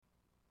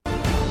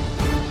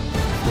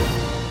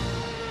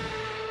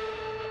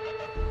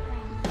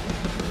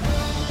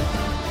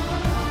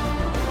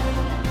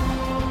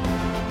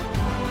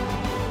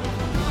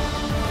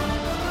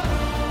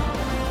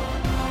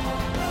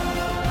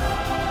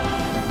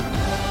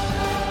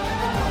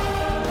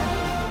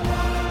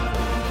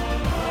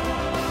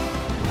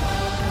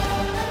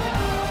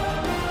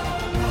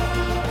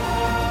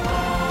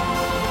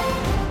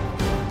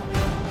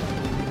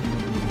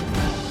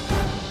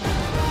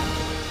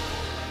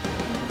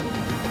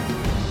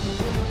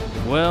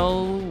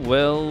Well,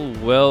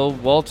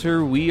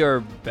 Walter, we are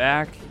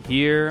back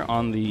here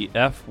on the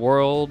F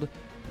World.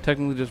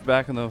 Technically just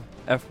back in the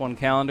F1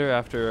 calendar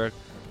after a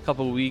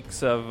couple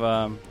weeks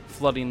of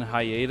flooding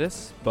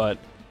hiatus, but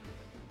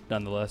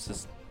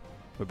nonetheless,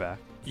 we're back.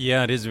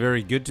 Yeah, it is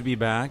very good to be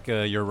back.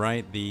 You're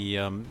right.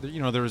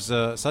 There was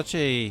such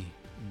a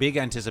big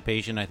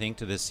anticipation, I think,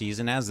 to this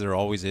season, as there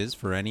always is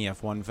for any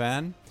F1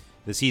 fan.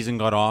 The season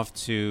got off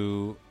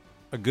to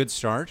a good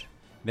start.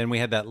 Then we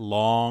had that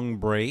long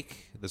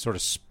break, the sort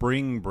of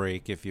spring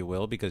break, if you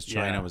will, because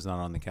China was not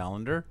on the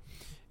calendar.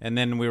 And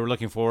then we were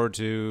looking forward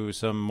to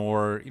some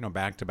more,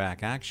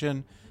 back-to-back action.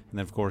 And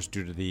then, of course,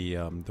 due to the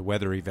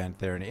weather event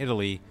there in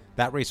Italy,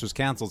 that race was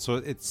canceled. So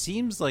it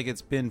seems like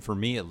it's been, for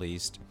me at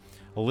least,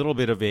 a little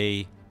bit of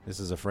a,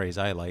 this is a phrase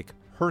I like,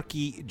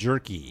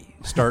 herky-jerky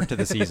start to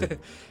the season.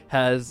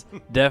 Has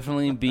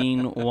definitely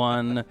been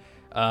one.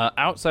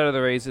 Outside of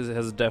the races, it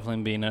has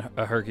definitely been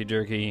a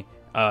herky-jerky.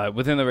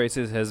 Within the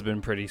races has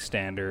been pretty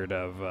standard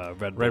of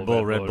Red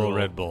Bull, Green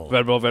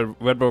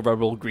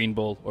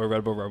Bull, or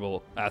Red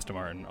Bull, Aston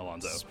Martin,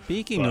 Alonso.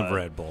 Speaking of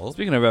Red Bull,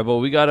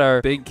 we got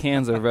our big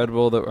cans of Red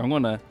Bull that I'm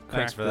going to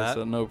crack for this,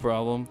 that. No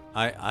problem.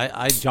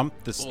 I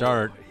jumped the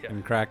start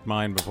and cracked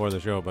mine before the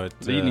show, but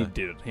you need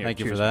to do it. Here, thank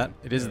you for that. Man.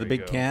 It is the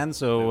big go. can,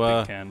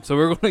 so So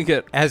we're going to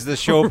get, as the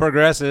show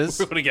progresses,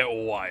 we're going to get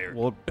wired.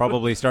 We'll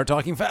probably start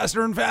talking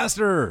faster and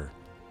faster.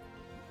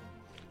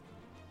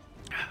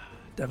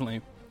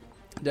 Definitely.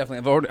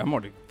 I'm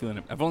already feeling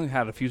it. I've only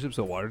had a few sips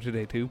of water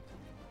today too,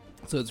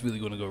 so it's really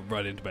going to go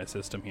right into my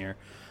system here.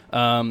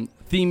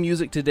 Theme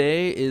music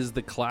today is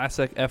the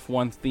classic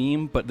F1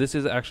 theme, but this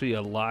is actually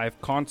a live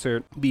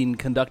concert being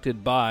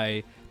conducted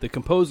by the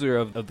composer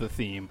of the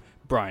theme,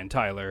 Brian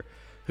Tyler,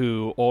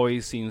 who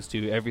always seems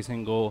to, every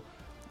single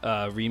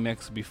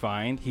remix we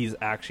find, he's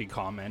actually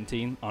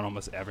commenting on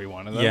almost every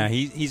one of them. Yeah,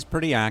 he's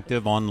pretty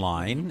active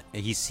online.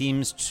 He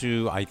seems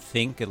to, I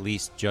think, at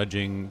least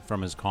judging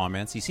from his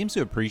comments, he seems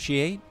to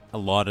appreciate a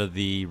lot of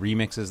the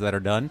remixes that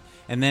are done.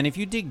 And then if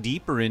you dig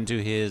deeper into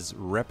his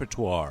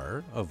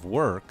repertoire of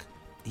work,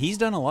 he's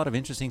done a lot of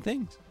interesting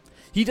things.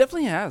 He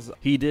definitely has.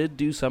 He did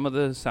do some of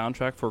the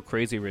soundtrack for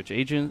Crazy Rich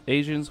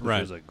Asians,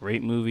 which is a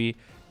great movie,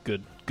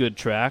 good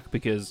track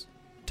because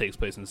it takes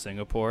place in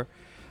Singapore.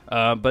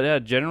 But yeah,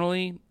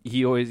 generally,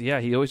 he always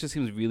just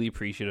seems really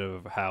appreciative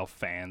of how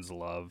fans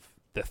love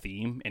the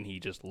theme, and he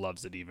just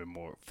loves it even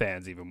more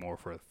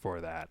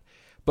for that.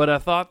 But I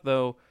thought,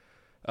 though,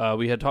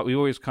 we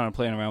always kind of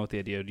playing around with the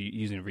idea of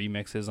using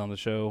remixes on the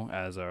show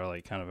as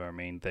our kind of our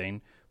main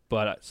thing.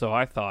 But so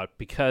I thought,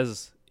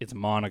 because it's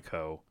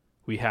Monaco,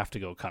 we have to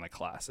go kind of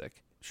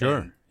classic.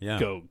 Sure, yeah.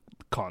 Go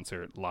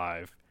concert,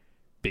 live,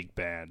 big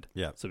band.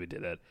 Yeah. So we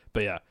did it.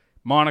 But yeah,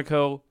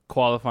 Monaco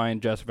qualifying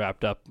just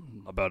wrapped up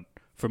about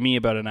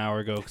an hour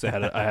ago because I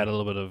had a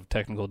little bit of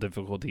technical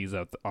difficulties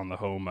on the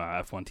home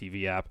F1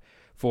 TV app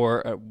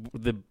for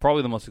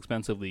probably the most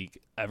expensive league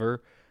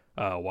ever.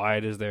 Why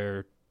does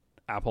their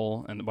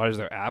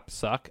app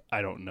suck?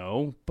 I don't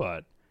know,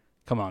 but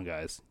come on,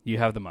 guys, you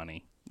have the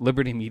money.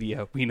 Liberty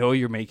Media, we know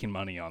you're making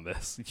money on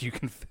this. You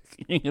can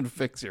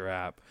fix your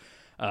app.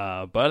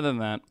 But other than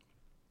that,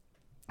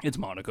 it's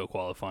Monaco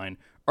qualifying.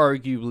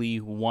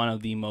 Arguably one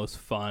of the most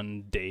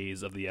fun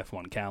days of the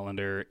F1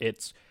 calendar.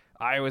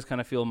 I always kind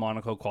of feel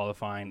Monaco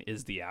qualifying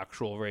is the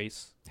actual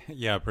race.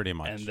 Yeah, pretty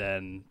much. And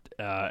then,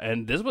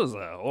 and this was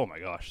oh my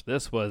gosh,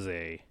 this was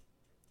a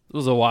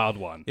wild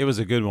one. It was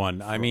a good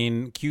one. I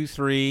mean,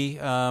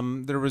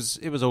 Q3,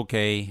 it was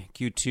okay.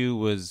 Q2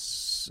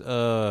 was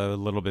a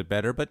little bit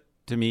better, but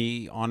to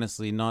me,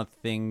 honestly,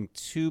 nothing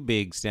too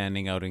big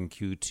standing out in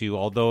Q2.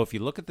 Although, if you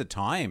look at the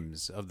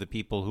times of the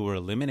people who were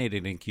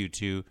eliminated in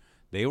Q2,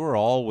 they were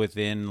all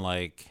within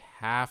like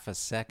half a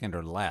second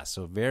or less.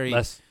 So very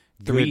less.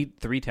 Good.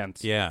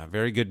 3/10. Yeah,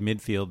 very good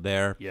midfield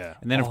there. Yeah.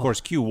 And then, of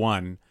course,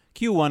 Q1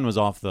 was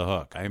off the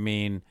hook. I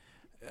mean,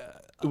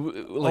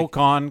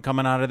 Ocon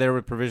coming out of there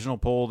with provisional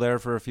pole there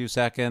for a few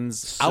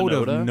seconds. Out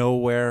of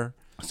nowhere.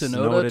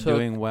 Tsunoda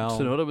doing well.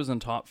 Tsunoda was in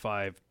top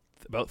 5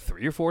 about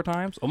 3 or 4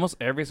 times. Almost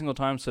every single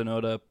time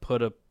Tsunoda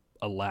put a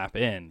lap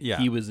in,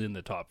 he was in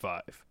the top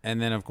 5.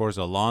 And then, of course,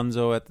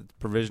 Alonso at the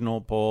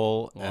provisional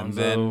pole. And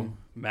then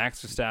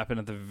Max Verstappen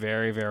at the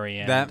very, very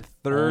end. That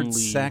third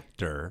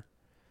sector...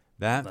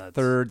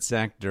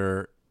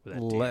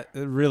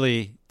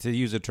 really, to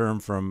use a term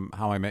from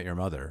How I Met Your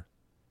Mother,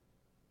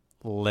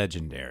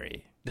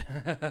 legendary.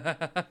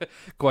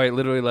 Quite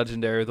literally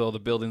legendary with all the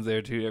buildings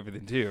there too,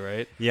 everything too,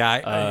 right? Yeah,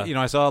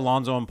 I saw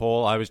Alonso on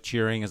pole. I was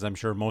cheering, as I'm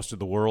sure most of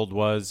the world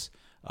was.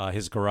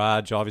 His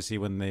garage, obviously,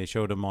 when they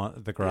showed him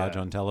the garage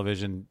on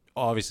television,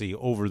 obviously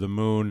over the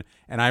moon.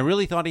 And I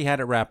really thought he had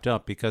it wrapped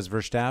up because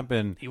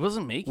Verstappen he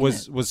wasn't making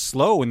was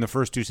slow in the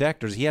first 2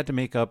 sectors. He had to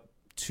make up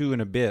 2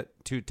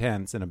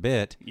 tenths and a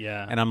bit.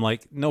 Yeah. And I'm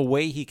like, no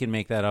way he can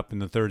make that up in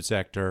the 3rd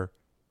sector.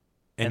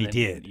 And he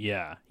did.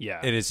 Yeah.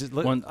 It is just,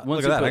 look at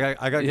that.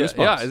 I got goosebumps.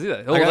 Yeah, I see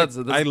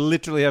that. I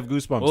literally have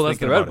goosebumps. Well, that's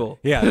the Red Bull.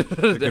 Yeah, that's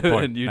a good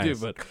point. And you do,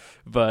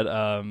 but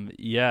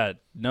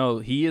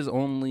he is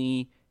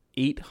only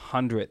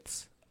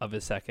 0.08 of a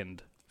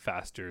second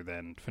faster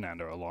than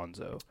Fernando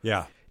Alonso.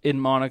 Yeah. In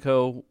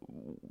Monaco,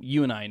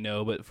 you and I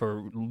know, but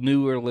for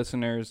newer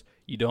listeners,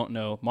 you don't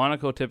know.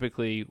 Monaco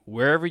typically,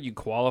 wherever you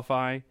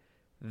qualify,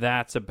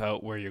 that's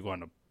about where you're going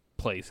to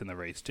place in the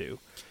race too.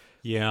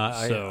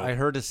 Yeah, So, I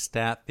heard a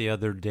stat the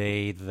other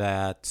day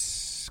that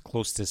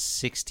close to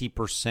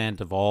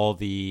 60% of all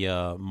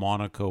the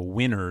Monaco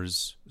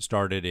winners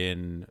started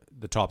in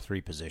the top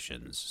 3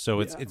 positions.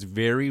 So it's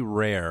very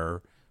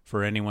rare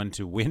for anyone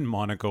to win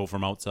Monaco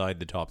from outside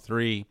the top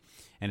 3,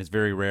 and it's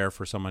very rare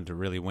for someone to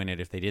really win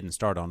it if they didn't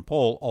start on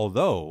pole,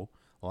 although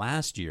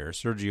last year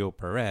Sergio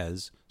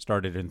Perez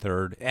started in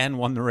 3rd and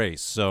won the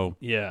race. So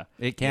yeah,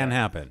 it can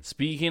happen.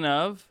 Speaking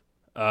of,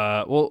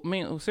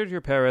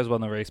 Sergio Perez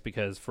won the race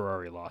because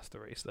Ferrari lost the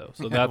race, though.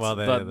 So that's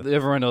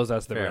everyone knows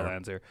that's the real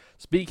answer.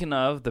 Speaking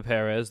of the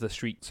Perez, the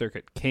street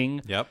circuit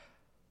king,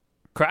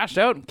 crashed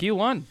out in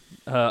Q1.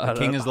 The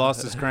king has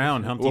lost his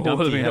crown. Humpty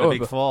Dumpty had a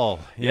big fall.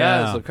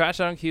 Yeah, so crashed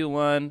out in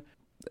Q1.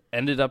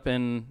 Ended up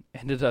in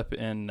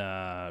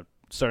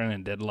starting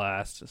in dead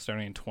last,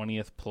 starting in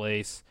 20th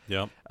place.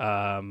 Yep.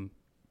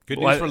 Good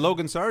news for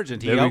Logan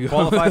Sargent. He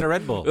out-qualified a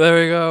Red Bull. There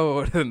we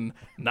go.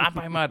 Not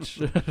by much,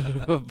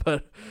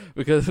 but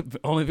because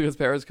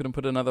Perez couldn't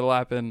put another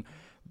lap in.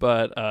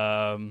 But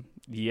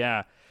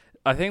yeah,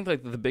 I think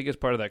like the biggest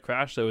part of that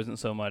crash though isn't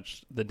so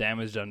much the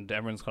damage done.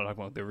 Everyone's talking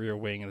about the rear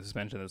wing and the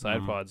suspension and the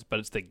side pods, but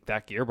it's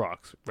that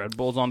gearbox. Red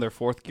Bull's on their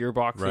 4th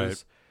gearboxes.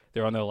 Right.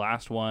 They're on their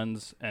last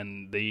ones,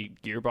 and the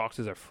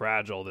gearboxes are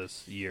fragile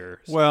this year.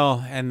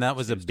 Well, and that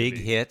was a big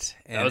hit,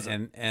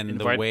 and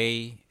the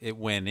way it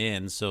went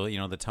in, so,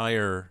 the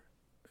tire,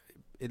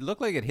 it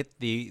looked like it hit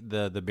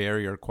the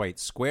barrier quite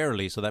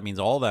squarely, so that means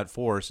all that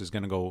force is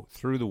going to go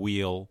through the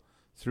wheel,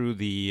 through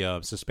the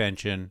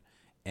suspension,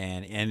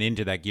 and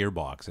into that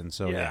gearbox. And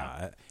so,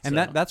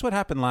 that's what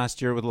happened last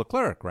year with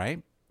Leclerc,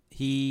 right?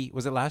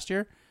 Was it last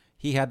year?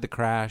 He had the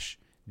crash,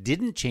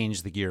 didn't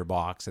change the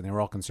gearbox, and they were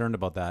all concerned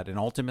about that. And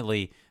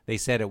ultimately, they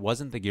said it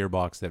wasn't the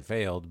gearbox that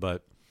failed,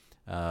 but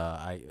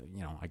I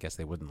guess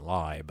they wouldn't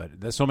lie.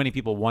 But there's so many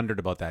people wondered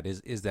about that.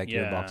 Is that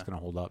gearbox going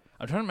to hold up?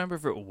 I'm trying to remember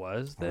if it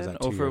was then,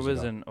 or if it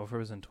was in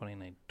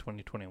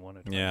 2021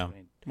 or 2020. Yeah.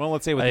 Well,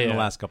 let's say within the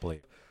last couple of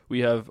years.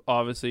 We have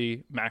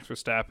obviously Max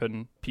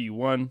Verstappen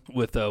P1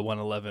 with a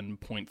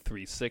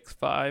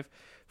 111.365.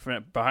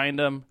 Behind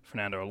him,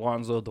 Fernando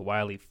Alonso, the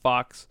Wily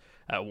Fox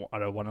at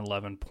a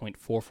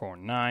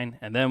 111.449.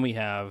 And then we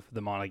have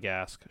the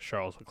Monegasque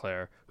Charles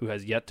Leclerc, who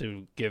has yet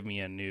to give me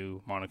a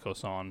new Monaco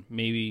song.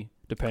 Maybe,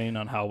 depending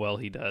on how well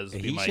he does,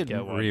 he might should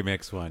get one.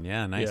 Remix one.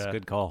 Yeah, nice,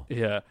 good call.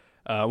 Yeah.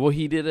 Well,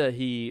 he did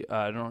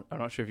I'm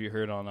not sure if you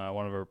heard on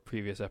one of our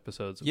previous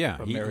episodes.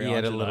 Yeah, he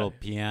had a little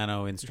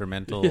piano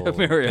instrumental.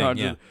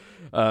 Marianne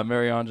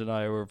and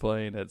I were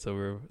playing it,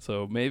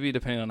 so maybe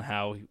depending on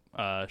how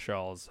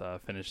Charles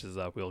finishes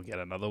up, we'll get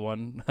another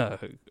one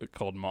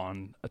called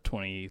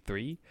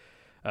Mon-ah-23.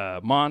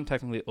 Mon,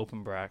 technically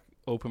open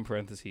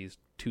parentheses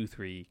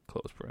 2-3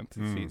 close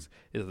parentheses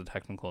is the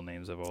technical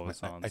names of all the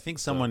songs. I think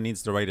someone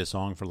needs to write a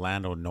song for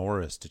Lando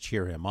Norris to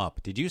cheer him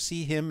up. Did you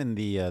see him in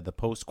the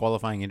post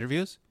qualifying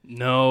interviews?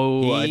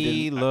 No, I didn't.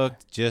 He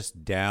looked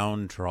just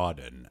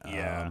downtrodden.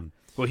 Yeah.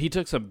 Well, he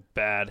took some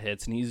bad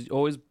hits, and he's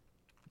always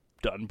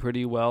done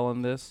pretty well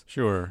in this.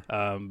 Sure.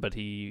 But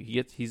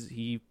he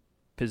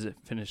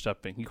finished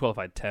up and he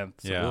qualified 10th,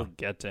 so we'll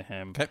get to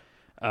him. Okay.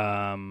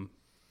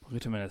 We'll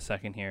get to him in a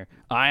second here.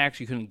 I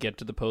actually couldn't get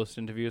to the post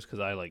interviews because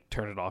I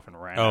turned it off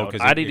and ran out.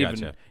 I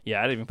didn't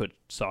even put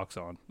socks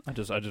on. I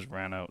just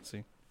ran out.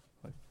 See,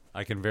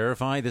 I can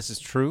verify this is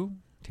true.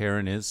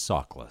 Taryn is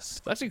sockless.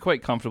 It's actually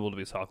quite comfortable to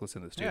be sockless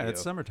in the studio. Yeah,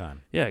 it's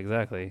summertime. Yeah,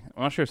 exactly.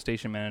 I'm not sure if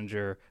station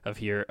manager of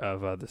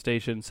the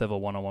station, Civil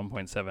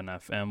 101.7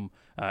 FM,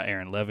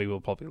 Aaron Levy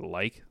will probably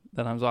like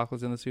that I'm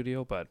sockless in the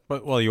studio, but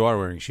you are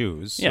wearing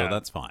shoes, so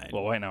that's fine.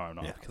 Well, right now I'm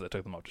not because I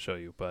took them off to show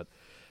you. But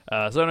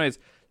so, anyways,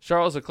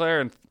 Charles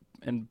Leclerc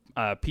and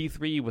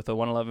P3 with a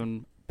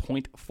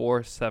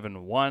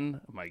 111.471. Oh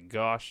my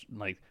gosh,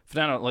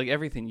 Fernando,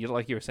 everything you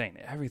were saying,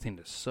 everything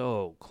is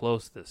so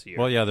close this year.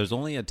 Well, yeah, there's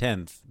only a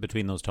 10th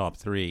between those top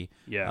 3.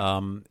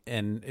 Yeah.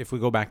 And if we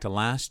go back to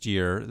last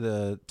year,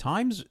 the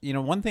times,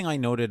 one thing I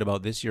noted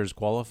about this year's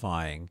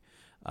qualifying,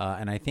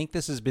 and I think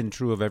this has been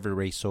true of every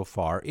race so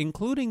far,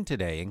 including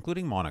today,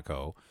 including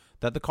Monaco,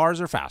 that the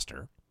cars are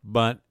faster.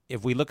 But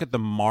if we look at the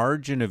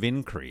margin of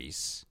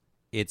increase,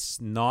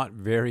 it's not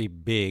very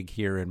big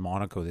here in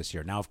Monaco this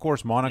year. Now, of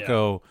course,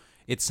 Monaco,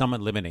 it's somewhat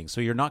limiting.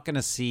 So you're not going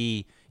to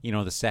see,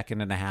 the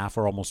second and a half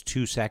or almost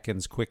 2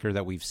 seconds quicker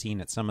that we've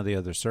seen at some of the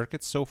other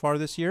circuits so far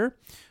this year.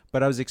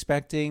 But I was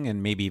expecting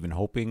and maybe even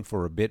hoping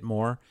for a bit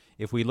more.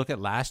 If we look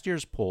at last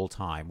year's pole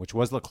time, which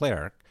was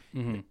Leclerc,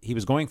 he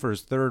was going for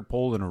his 3rd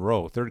pole in a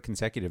row, 3rd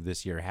consecutive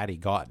this year had he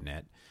gotten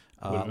it.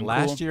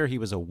 Last year, he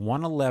was a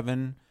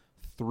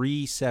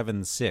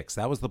 111.376.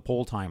 That was the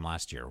pole time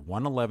last year,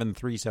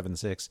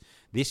 111.376.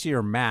 This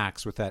year,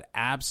 Max, with that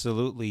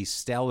absolutely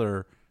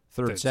stellar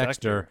third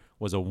sector,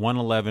 was a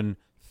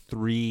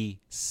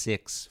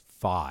 111.365.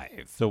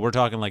 5. So we're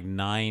talking like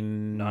Not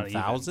 9 even.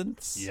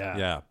 thousandths.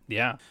 Yeah.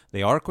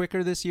 They are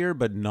quicker this year,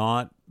 but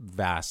not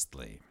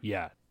vastly.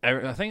 Yeah.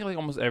 I think like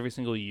almost every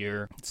single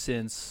year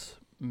since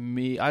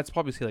I'd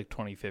probably say like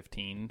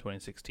 2015,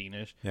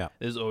 2016-ish. Yeah.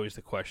 There's always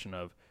the question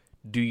of,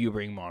 do you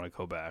bring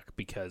Monaco back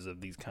because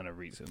of these kind of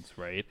reasons,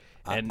 right?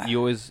 And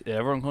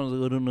everyone comes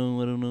like, I don't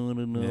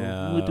know.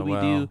 Yeah, what do we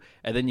well. do?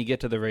 And then you get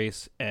to the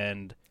race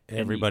and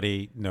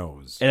Everybody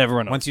knows. And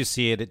everyone knows. Once you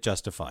see it, it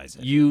justifies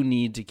it. You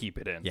need to keep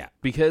it in. Yeah.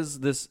 Because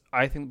this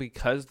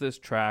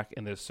track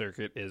and this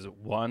circuit is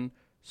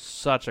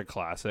such a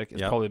classic.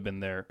 It's probably been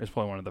there. It's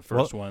probably one of the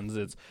first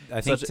ones.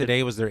 I think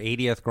today was their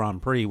 80th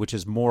Grand Prix, which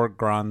is more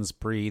Grands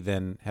Prix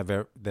than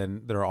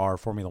there are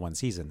Formula One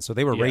seasons. So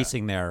they were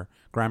racing there,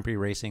 Grand Prix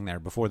racing there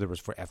before there was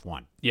for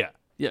F1. Yeah,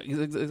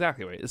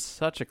 exactly right. It's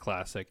such a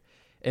classic,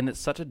 and it's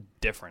such a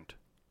different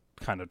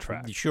kind of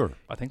track. Sure.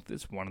 I think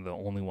it's one of the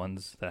only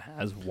ones that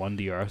has one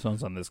DR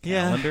zones on this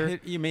calendar. Yeah,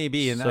 you may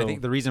be, and I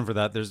think the reason for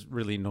that, there's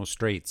really no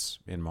straights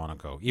in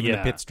Monaco. Even the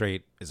pit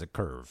straight is a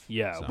curve.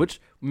 Yeah, so. Which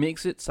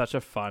makes it such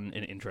a fun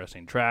and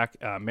interesting track.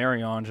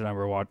 Marie-Ange and I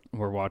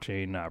were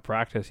watching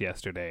practice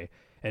yesterday,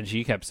 and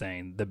she kept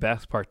saying the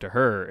best part to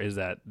her is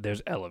that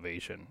there's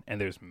elevation, and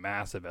there's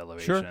massive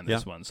elevation in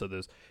this one. So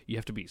you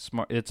have to be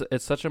smart.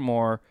 It's such a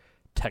more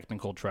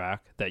technical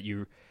track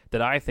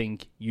that I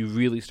think you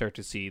really start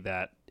to see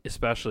that,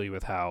 especially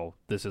with how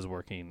this is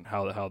working,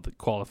 how the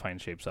qualifying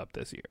shapes up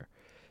this year.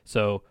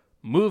 So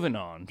moving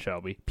on,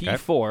 Shelby.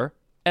 P4,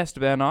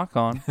 Esteban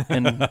Ocon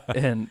and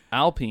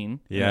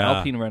Alpine,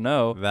 Alpine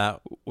Renault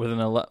with an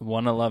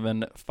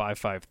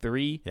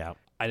 1:11.553. Yeah,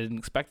 I didn't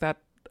expect that.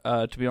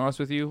 To be honest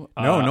with you,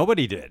 no,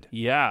 nobody did.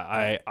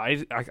 Yeah, I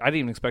didn't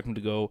even expect him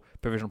to go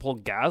provisional pole.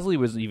 Gasly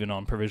was even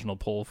on provisional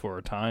pole for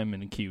a time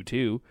in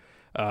Q2,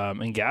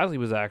 and Gasly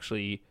was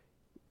actually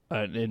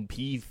in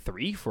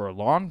P3 for a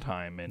long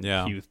time in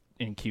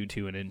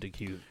Q2 and into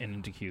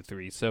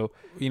Q3. So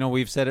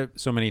we've said it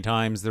so many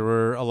times. There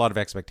were a lot of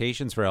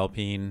expectations for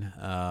Alpine,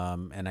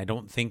 and I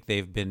don't think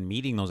they've been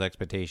meeting those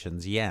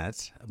expectations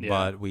yet. Yeah.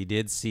 But we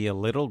did see a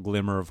little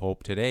glimmer of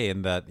hope today,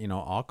 in that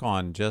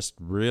Ocon just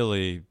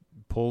really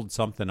pulled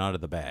something out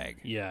of the bag.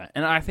 Yeah,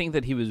 and I think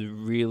that he was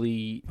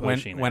really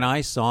pushing when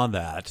I saw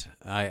that,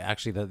 I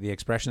actually the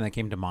expression that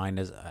came to mind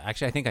is I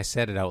think I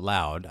said it out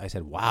loud. I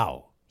said,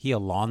 "Wow, he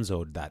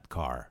Alonso'd that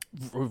car."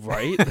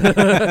 Right?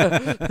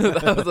 That's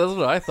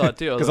what I thought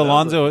too. Because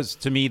Alonso is,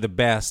 to me, the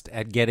best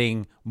at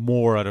getting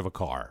more out of a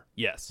car.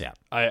 Yes. Yeah.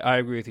 I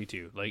agree with you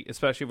too. Like,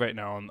 especially right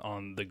now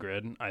on the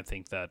grid, I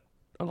think that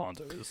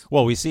Alonso is.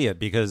 Well, we see it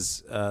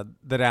because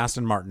that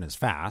Aston Martin is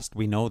fast.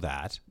 We know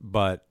that.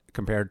 But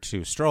compared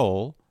to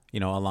Stroll,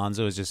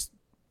 Alonso is just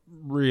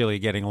really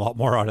getting a lot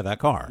more out of that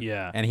car.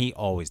 Yeah. And he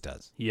always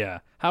does.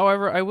 Yeah.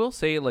 However, I will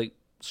say, like,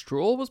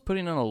 Stroll was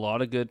putting in a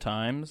lot of good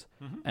times,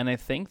 and I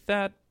think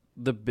that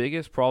the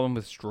biggest problem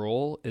with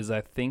Stroll is, I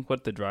think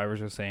what the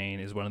drivers are saying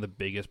is one of the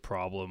biggest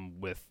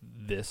problem with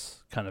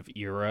this kind of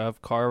era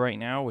of car right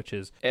now, which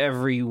is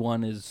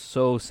everyone is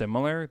so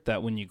similar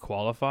that when you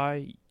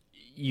qualify,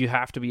 you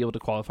have to be able to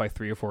qualify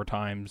 3 or 4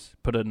 times,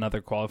 put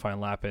another qualifying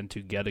lap in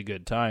to get a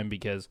good time,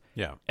 because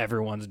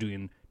everyone's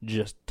doing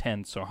just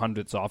tenths or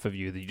hundredths off of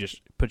you. That you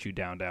just put you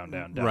down.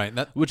 Right.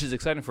 Which is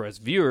exciting for us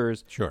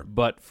viewers. Sure.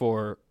 But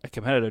for a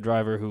competitive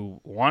driver who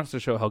wants to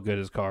show how good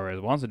his car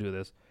is, wants to do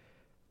this,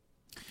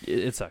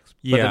 it sucks.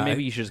 Yeah. But then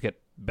maybe you should just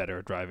get better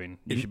at driving.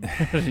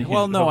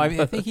 Well, no,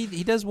 I think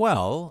he does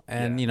well.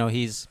 And,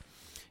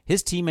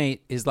 his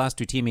last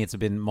 2 teammates have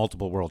been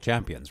multiple world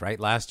champions, right?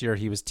 Last year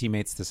he was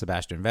teammates to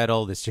Sebastian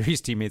Vettel. This year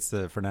he's teammates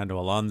to Fernando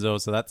Alonso.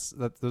 So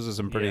those are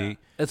some pretty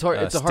it's hard.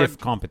 It's stiff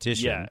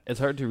competition. Yeah, it's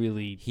hard to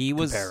really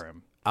compare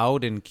him.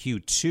 Out in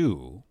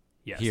Q2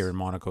 here in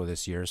Monaco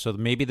this year. So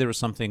maybe there was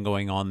something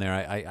going on there.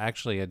 I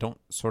don't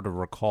sort of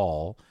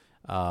recall.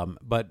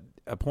 But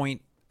a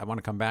point I want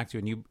to come back to,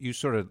 and you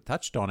sort of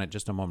touched on it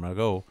just a moment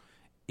ago,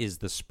 is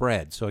the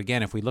spread. So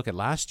again, if we look at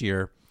last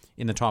year,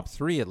 in the top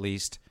 3 at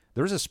least,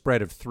 there was a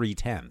spread of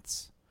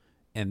 0.3,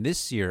 and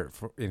this year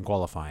in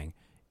qualifying,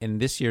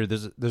 there's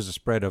a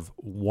spread of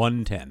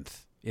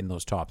 0.1 in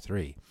those top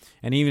 3.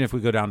 And even if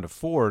we go down to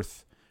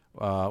 4th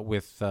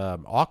with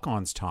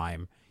Ocon's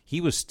time,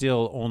 he was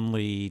still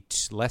only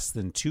less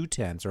than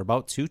 0.2 or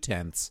about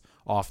 0.2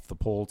 off the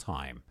pole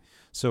time.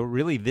 So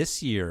really,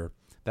 this year,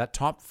 that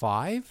top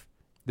 5,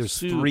 there's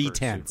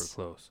 0.3. Super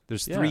close.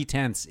 There's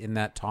 0.3 in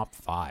that top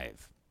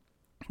 5.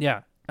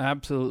 Yeah,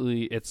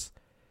 absolutely.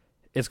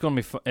 It's going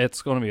to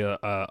be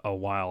a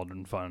wild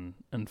and fun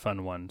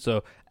one.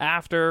 So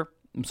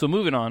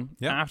moving on,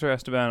 after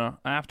Esteban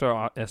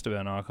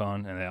Ocon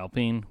and the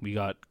Alpine, we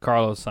got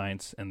Carlos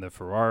Sainz and the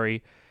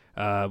Ferrari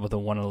with a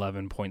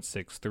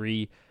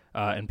 1:11.63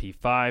 in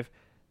P5.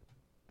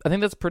 I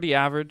think that's pretty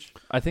average.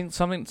 I think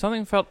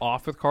something felt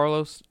off with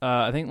Carlos.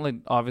 I think, like,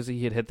 obviously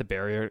he had hit the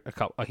barrier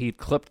he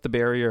clipped the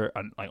barrier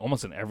like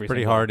almost in every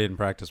pretty hard in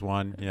practice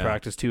 1,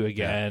 practice 2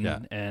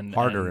 again, and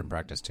harder in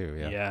practice 2.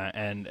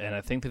 And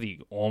I think that he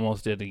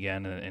almost did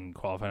again in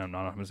qualifying. I'm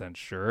not 100%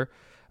 sure.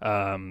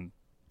 And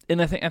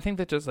I think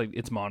that just, like,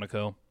 it's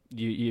Monaco.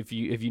 if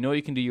you know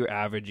you can do your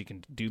average, you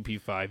can do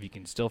P5, you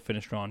can still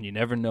finish strong. You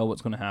never know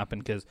what's going to happen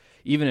because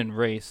even in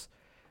race,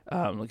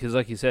 because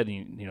like you said,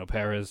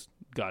 Perez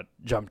got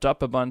jumped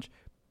up a bunch,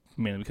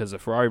 mainly because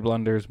of Ferrari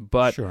blunders.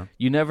 But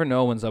you never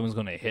know when someone's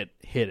going to hit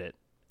it.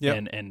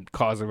 Yep. And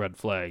cause a red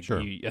flag. Sure.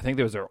 I think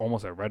there was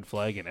almost a red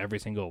flag in every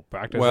single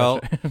practice.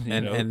 Well,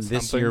 and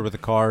this year with the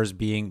cars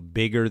being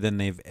bigger than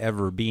they've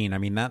ever been, I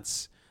mean,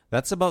 that's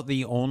about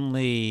the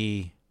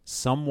only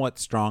somewhat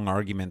strong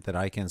argument that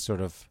I can sort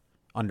of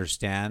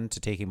understand to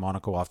taking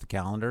Monaco off the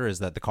calendar is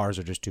that the cars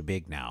are just too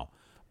big now.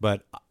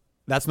 But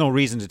that's no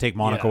reason to take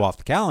Monaco off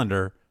the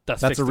calendar.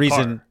 That's a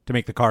reason to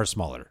make the cars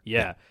smaller.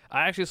 Yeah.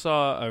 I actually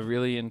saw a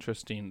really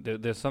interesting.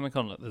 There's something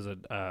called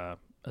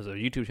there's a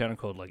YouTube channel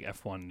called like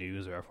F1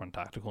 News or F1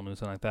 Tactical News,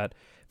 something like that.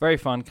 Very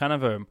fun. Kind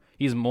of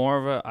he's more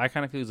of a. I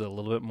kind of feel he's a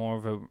little bit more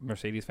of a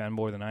Mercedes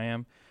fanboy than I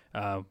am.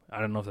 I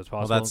don't know if that's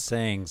possible. Well, that's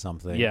saying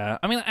something. Yeah,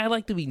 I mean, I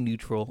like to be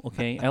neutral.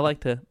 Okay,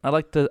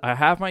 I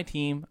have my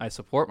team. I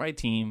support my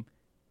team.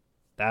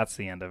 That's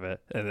the end of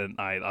it, and then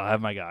I'll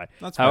have my guy.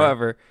 That's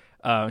However,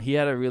 he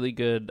had a really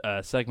good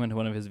segment in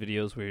one of his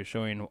videos where he was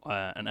showing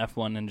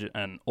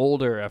an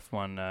older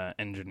F1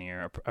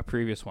 engineer, a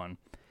previous one.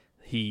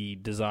 He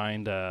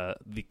designed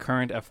the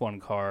current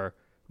F1 car,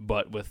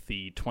 but with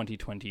the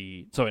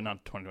 2020. Sorry,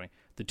 not 2020.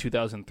 The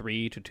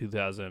 2003 to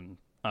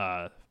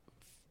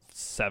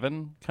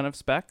 2007 kind of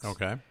specs.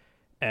 Okay,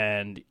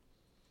 and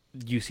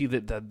you see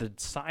the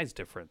size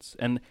difference,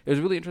 and it was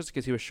really interesting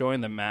because he was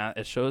showing the math.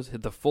 It shows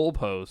the full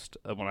post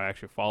when I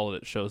actually followed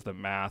it shows the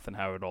math and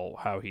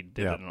how he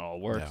did it and it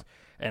all works,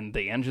 and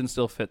the engine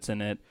still fits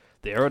in it.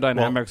 The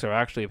aerodynamics are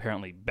actually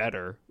apparently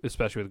better,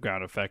 especially with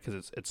ground effect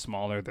because it's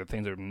smaller. The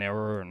things are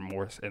narrower and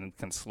more and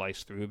can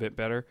slice through a bit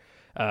better.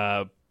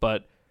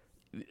 But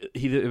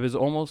it was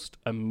almost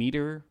a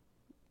meter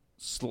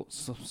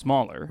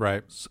smaller,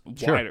 right?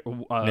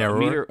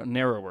 Wider,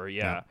 narrower,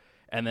 yeah.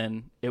 And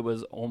then it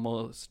was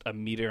almost a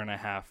meter and a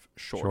half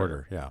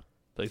shorter. Yeah.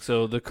 Like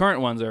so, the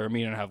current ones are a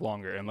meter and a half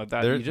longer, and like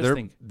that,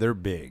 they're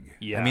big.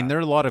 Yeah. I mean, there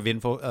are a lot of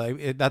info.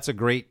 That's a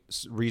great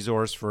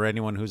resource for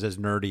anyone who's as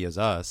nerdy as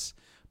us.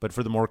 But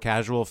for the more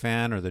casual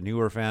fan or the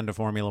newer fan to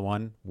Formula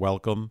One,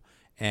 welcome.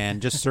 And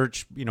just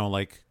search,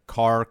 like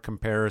car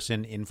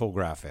comparison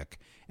infographic.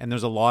 And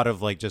there's a lot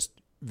of like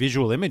just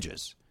visual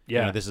images.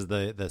 Yeah. This is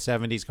the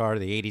 70s car,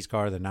 the 80s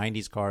car, the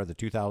 90s car, the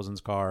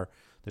 2000s car,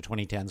 the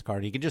 2010s car.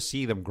 And you can just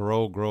see them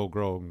grow,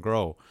 and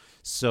grow.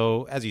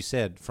 So as you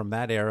said, from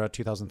that era,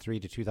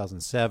 2003 to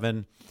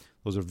 2007,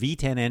 those are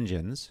V10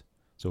 engines.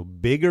 So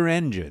bigger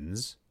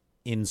engines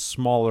in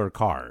smaller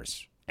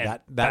cars. And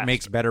that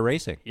makes better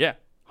racing. Yeah.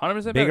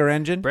 100% bigger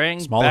engine,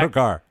 smaller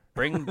car.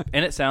 And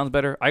it sounds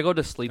better. I go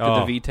to sleep with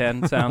the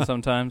V10 sound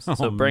sometimes.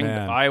 So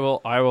man. I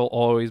will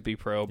always be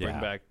pro. Bring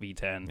back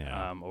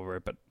V10 over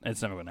it, but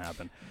it's never going to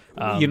happen.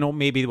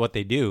 Maybe what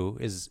they do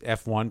is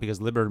F1 because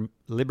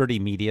Liberty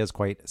Media is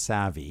quite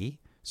savvy.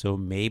 So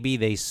maybe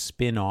they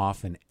spin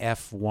off an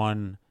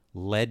F1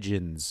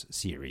 Legends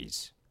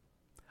series.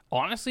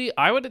 Honestly,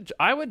 I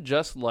would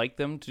just like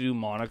them to do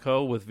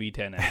Monaco with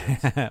V10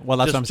 engines. Well,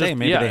 that's what I'm saying.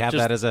 Maybe they have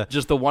that as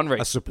just the one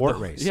race, a support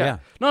race. Yeah.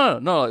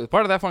 No.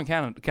 Part of that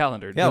F1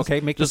 calendar. Yeah. Okay.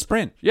 Make the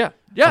sprint. Yeah.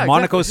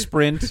 Monaco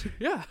sprint.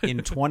 Yeah. In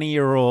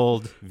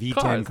 20-year-old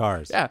V10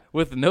 cars. Yeah.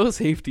 With no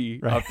safety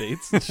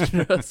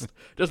updates.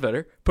 just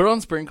better. Put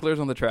on sprinklers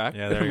on the track.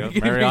 Yeah. There you go.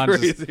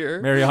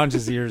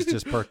 Marianne's ears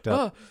just perked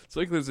up.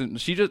 Sprinklers.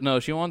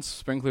 She wants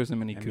sprinklers in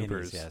Mini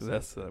Coopers. Yes,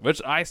 that's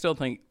which I still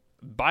think.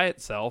 By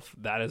itself,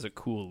 that is a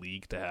cool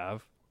league to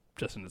have,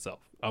 just in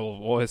itself. I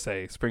will always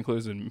say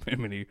sprinklers and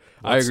Mini.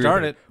 Let's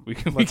start it.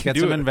 Let's get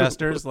some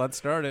investors. Let's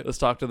start it. Let's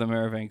talk to the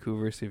mayor of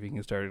Vancouver, see if we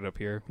can start it up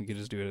here. We could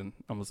just do it in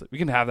almost. We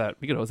can have that.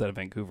 We could host that in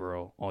Vancouver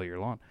all year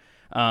long.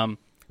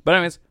 But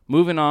anyways,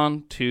 moving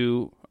on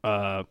to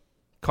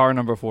car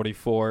number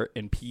 44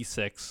 in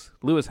P6,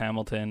 Lewis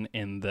Hamilton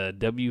in the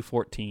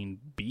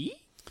W14B.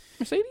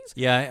 Mercedes?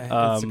 Yeah,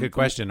 that's a good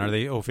question. Are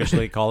they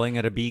officially calling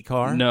it a B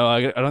car? No,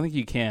 I don't think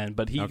you can.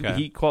 But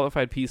he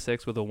qualified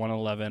P6 with a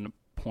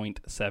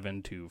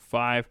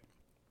 111.725.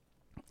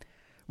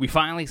 We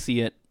finally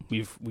see it.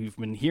 We've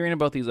been hearing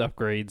about these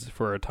upgrades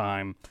for a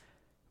time.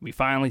 We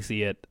finally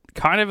see it.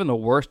 Kind of in the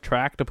worst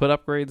track to put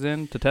upgrades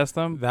in to test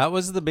them. That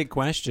was the big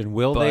question.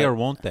 Will they or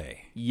won't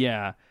they?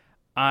 Yeah,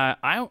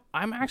 I'm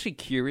actually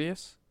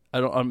curious.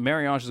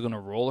 Marianne is going to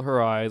roll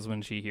her eyes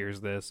when she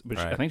hears this, but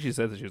I think she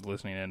said that she was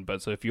listening in.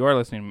 But so if you are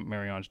listening,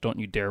 Marianne, don't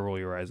you dare roll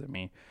your eyes at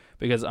me,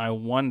 because I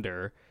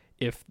wonder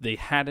if they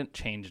hadn't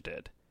changed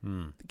it,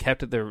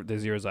 kept it the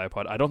Zero's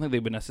iPod. I don't think they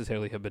would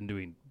necessarily have been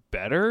doing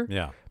better.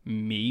 Yeah,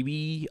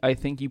 maybe I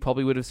think you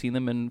probably would have seen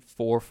them in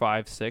 4,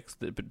 5, 6.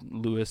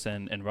 Lewis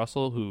and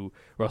Russell, who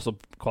Russell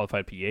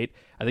qualified P8.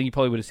 I think you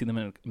probably would have seen them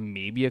in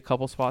maybe a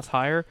couple spots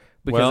higher,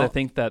 because I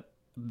think that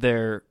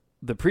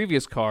the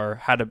previous car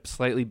had a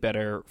slightly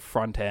better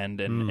front end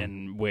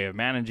and way of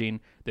managing.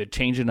 They're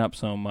changing up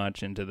so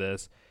much into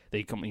this.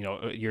 They come,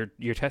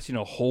 you're testing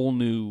a whole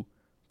new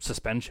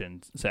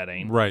suspension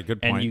setting. Right,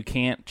 good point. And you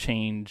can't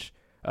change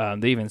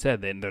They even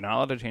said they're not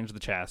allowed to change the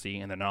chassis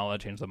and they're not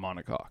allowed to change the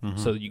monocoque.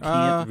 So you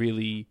can't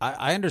really.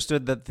 I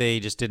understood that they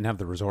just didn't have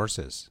the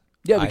resources.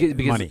 Yeah,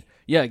 because money.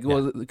 Yeah,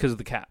 well, because of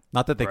the cap.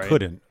 Not that they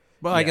couldn't.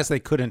 Well, I guess they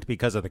couldn't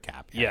because of the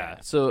cap. Yeah.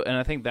 So, and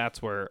I think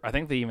that's where I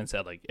think they even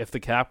said like if the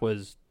cap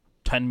was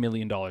 $10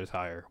 million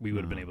higher, we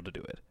would have been able to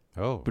do it.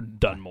 Oh, but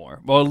done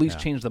more. Well, at least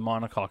change the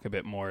monocoque a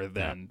bit more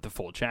than the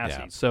full chassis.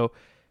 Yeah. So,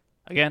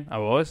 again, I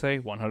will always say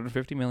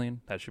 150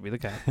 million. That should be the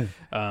cap.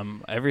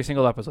 Every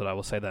single episode, I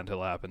will say that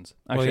until it happens.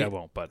 Actually, I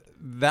won't. But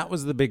that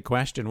was the big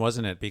question,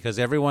 wasn't it? Because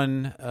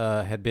everyone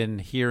had been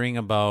hearing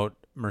about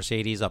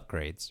Mercedes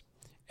upgrades,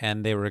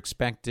 and they were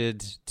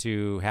expected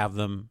to have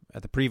them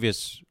at the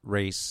previous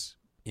race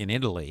in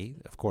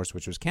Italy, of course,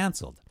 which was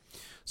canceled.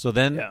 So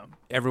then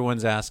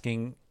everyone's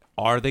asking,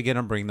 are they going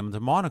to bring them to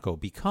Monaco?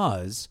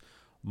 Because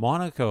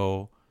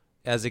Monaco,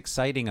 as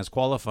exciting as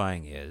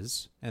qualifying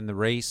is, and the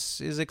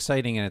race is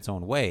exciting in its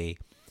own way,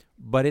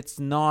 but it's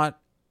not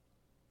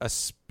a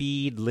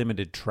speed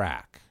limited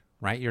track,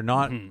 right? You're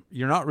not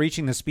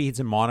reaching the speeds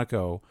in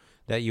Monaco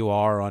that you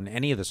are on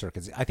any of the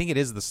circuits. I think it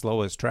is the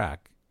slowest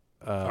track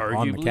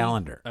on the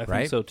calendar, I right?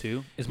 think so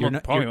too.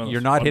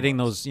 You're not hitting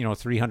those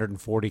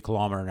 340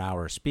 kilometer an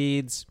hour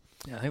speeds.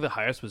 Yeah, I think the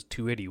highest was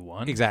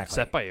 281. Exactly.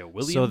 Set by a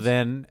Williams. So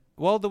then,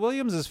 well, the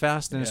Williams is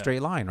fast in a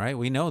straight line, right?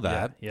 We know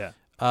that. Yeah.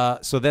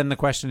 So then the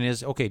question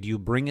is, okay, do you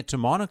bring it to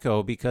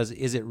Monaco because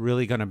is it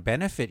really going to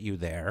benefit you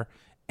there?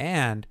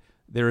 And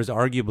there is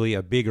arguably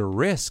a bigger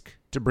risk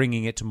to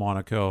bringing it to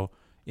Monaco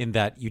in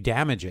that you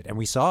damage it. And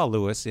we saw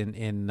Lewis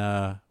in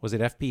was it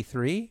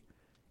FP3?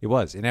 It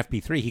was. In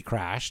FP3, he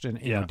crashed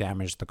and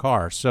damaged the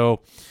car. So,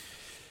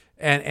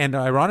 and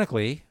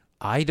ironically,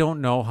 I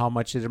don't know how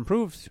much it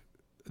improved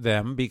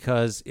them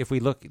because if we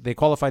look, they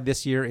qualified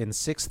this year in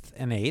 6th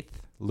and 8th,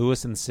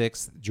 Lewis in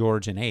 6th,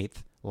 George in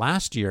 8th.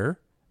 Last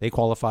year, they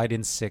qualified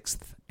in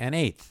 6th and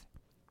 8th.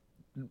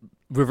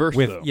 Reverse,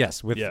 though.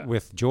 Yes,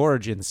 with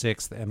George in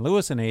 6th and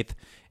Lewis in 8th.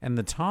 And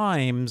the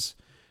times,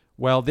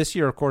 well, this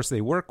year, of course,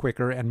 they were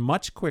quicker and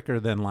much quicker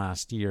than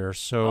last year.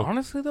 So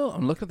honestly, though,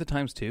 I'm looking at the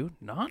times, too.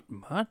 Not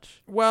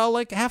much. Well,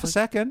 like half a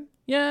second.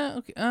 Yeah,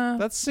 okay.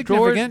 That's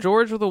significant.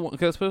 George with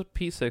because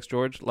P6,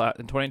 George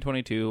in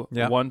 2022,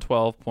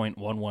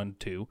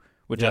 112.112,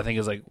 which I think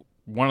is like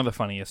one of the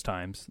funniest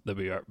times that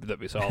we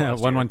saw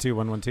last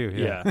 112,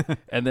 yeah.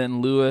 And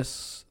then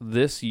Lewis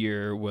this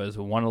year was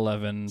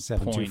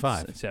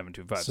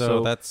 111.725.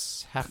 So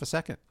that's half a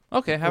second.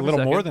 Okay, a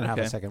little more than half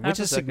a second, which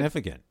is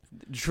significant.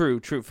 True,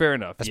 fair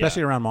enough.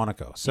 Especially around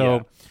Monaco.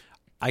 So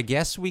I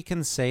guess we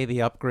can say the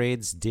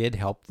upgrades did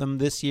help them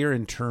this year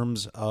in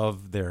terms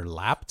of their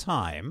lap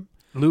time.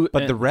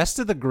 But the rest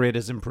of the grid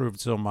has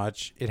improved so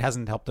much, it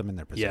hasn't helped them in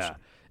their position. Yeah.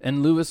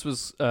 And Lewis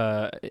was,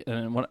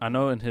 and I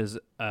know in his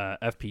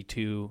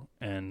FP2,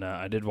 and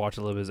I did watch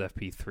a little bit of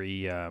his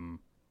FP3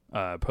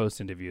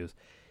 post interviews,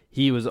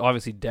 he was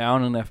obviously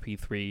down in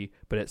FP3,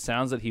 but it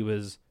sounds that he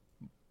was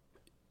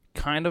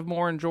kind of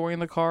more enjoying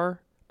the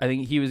car. I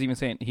think he even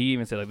said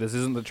like, this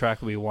isn't the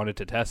track that we wanted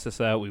to test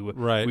this out.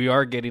 We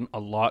are getting a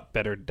lot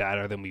better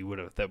data than we would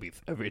have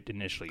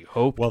initially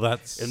hoped. Well, and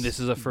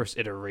this is a first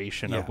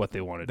iteration of what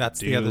they wanted to do.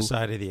 That's the other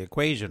side of the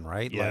equation,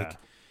 right? Yeah. Like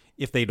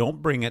if they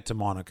don't bring it to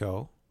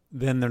Monaco,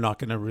 then they're not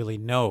going to really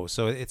know.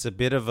 So it's a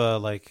bit of a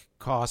like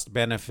cost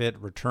benefit,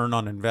 return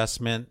on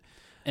investment.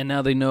 And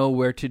now they know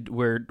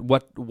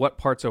what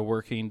parts are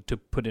working to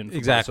put in for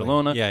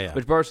Barcelona. Yeah.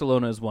 Which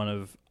Barcelona is one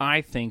of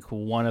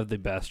the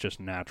best just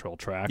natural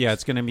tracks. Yeah,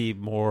 it's going to be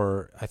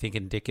more, I think,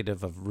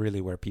 indicative of really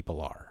where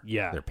people are.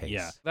 Yeah, their pace.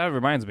 Yeah. That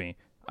reminds me,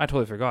 I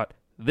totally forgot.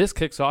 This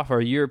kicks off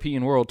our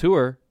European World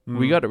Tour.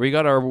 We got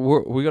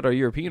our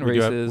European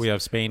races. We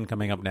have Spain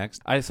coming up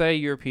next. I say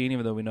European,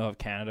 even though we know of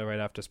Canada right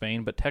after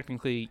Spain, but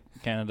technically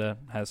Canada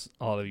has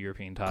a lot of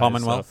European ties.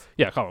 Commonwealth. So,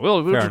 yeah,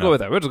 Commonwealth. We'll just go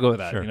with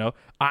that. Sure. You know,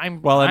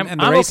 and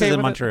the race is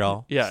in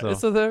Montreal. Yeah.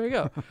 So there we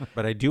go.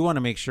 But I do want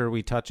to make sure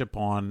we touch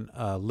upon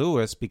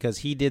Lewis because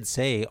he did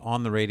say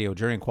on the radio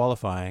during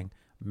qualifying,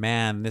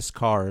 "Man, this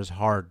car is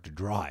hard to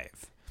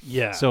drive."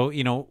 Yeah. So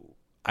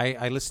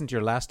I listened to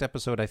your last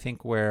episode, I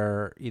think,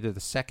 where either the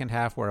second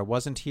half where I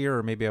wasn't here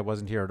or maybe I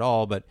wasn't here at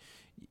all, but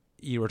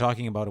you were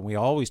talking about, and we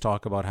always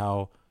talk about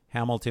how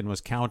Hamilton was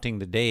counting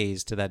the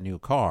days to that new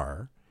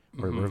car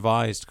or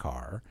revised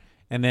car.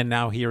 And then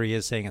now here he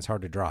is saying it's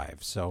hard to drive.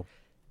 So,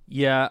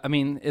 yeah, I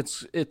mean,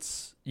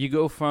 it's you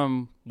go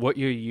from what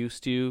you're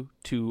used to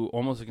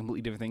almost a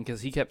completely different thing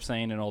because he kept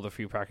saying in all the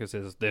free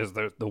practices, there's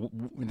the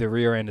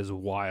rear end is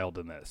wild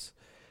in this.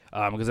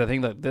 Because I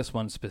think that this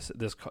one,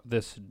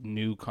 this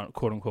new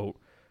quote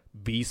unquote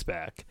B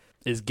spec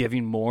is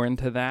giving more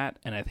into that,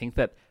 and I think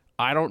that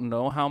I don't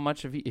know how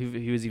much if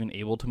he was even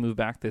able to move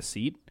back this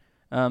seat.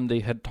 They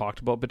had talked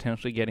about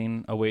potentially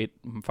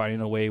finding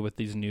a way with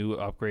these new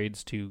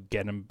upgrades to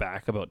get him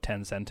back about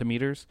 10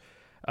 centimeters.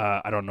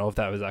 I don't know if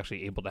that was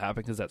actually able to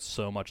happen because that's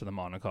so much of the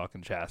monocoque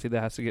and chassis that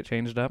has to get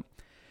changed up.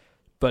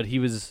 But he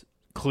was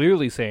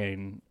clearly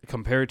saying,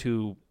 compared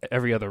to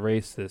every other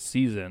race this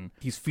season,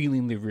 he's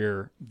feeling the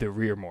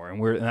rear more,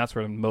 and that's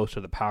where most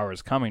of the power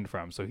is coming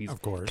from. So he's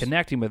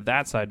connecting with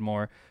that side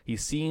more. He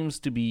seems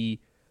to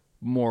be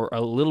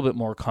a little bit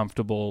more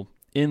comfortable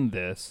in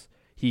this.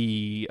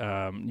 He,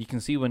 you can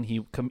see when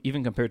he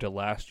even compared to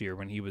last year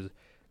when he was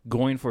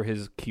going for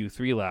his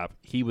Q3 lap,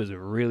 he was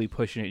really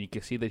pushing it. You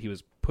can see that he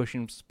was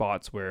pushing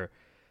spots where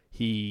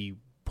he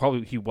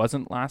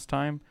wasn't last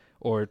time,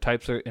 or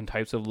types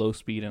of low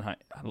speed and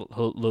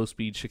low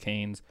speed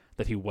chicanes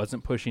that he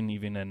wasn't pushing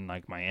even in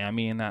like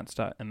Miami and that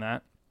stuff and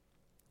that.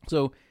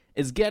 So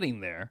it's getting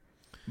there,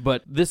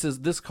 but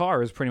this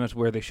car is pretty much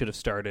where they should have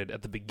started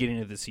at the beginning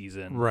of the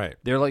season. Right.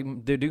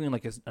 They're doing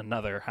like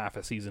another half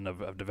a season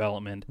of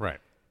development. Right.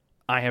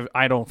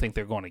 I don't think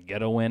they're going to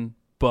get a win,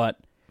 but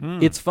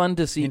it's fun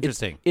to see.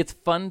 Interesting. It's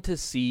fun to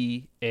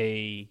see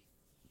a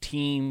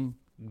team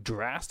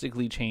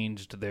drastically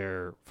changed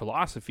their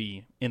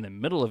philosophy in the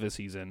middle of a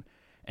season,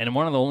 and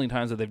one of the only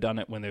times that they've done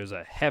it when there's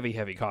a heavy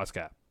cost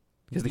cap,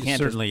 because they can't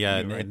certainly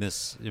in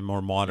this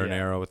more modern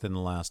era within the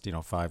last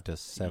 5 to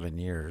 7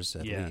 years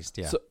at least.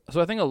 So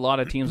I think a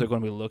lot of teams are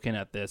going to be looking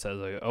at this as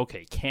like,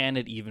 okay, can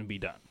it even be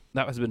done?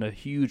 That has been a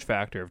huge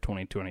factor of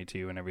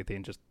 2022 and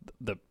everything, just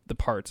the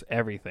parts,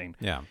 everything.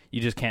 Yeah,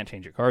 you just can't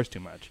change your cars too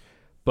much,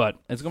 but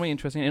it's going to be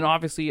interesting. And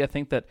obviously, I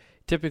think that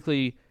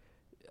typically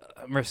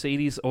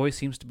Mercedes always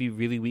seems to be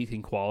really weak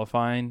in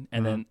qualifying,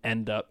 and then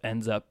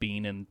ends up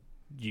being in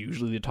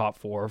usually the top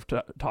 4,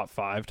 top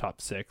 5, top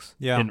 6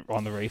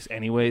 on the race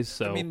anyways.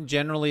 So I mean,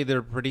 generally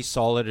they're pretty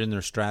solid in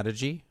their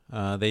strategy.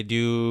 They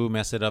do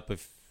mess it up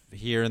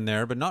here and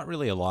there, but not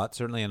really a lot.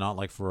 Certainly not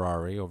like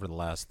Ferrari over the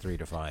last 3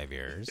 to 5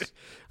 years.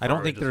 I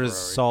don't think they're as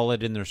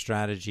solid in their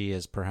strategy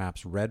as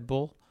perhaps Red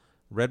Bull.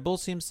 Red Bull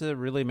seems to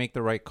really make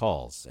the right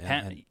calls.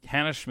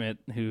 Hannah Schmidt,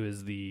 who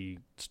is the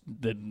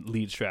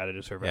lead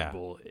strategist for Red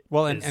Bull.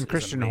 Well, and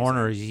Christian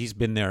Horner, he's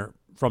been there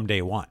from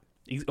day one.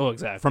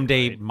 Exactly. From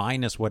day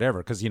minus whatever,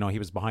 because he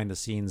was behind the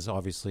scenes,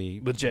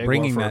 obviously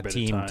bringing that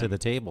team to the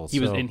table.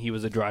 He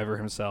was a driver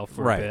himself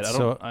for a bit. I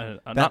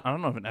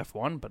don't know if an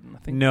F1, but I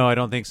think I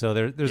don't think so.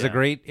 There's a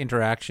great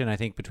interaction, I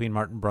think, between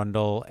Martin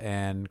Brundle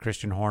and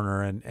Christian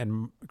Horner,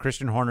 and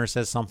Christian Horner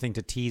says something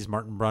to tease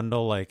Martin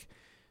Brundle, like,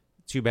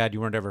 "Too bad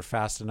you weren't ever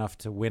fast enough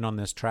to win on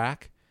this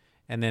track,"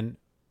 and then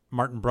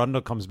Martin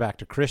Brundle comes back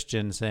to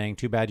Christian saying,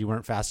 "Too bad you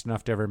weren't fast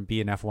enough to ever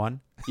be an F1."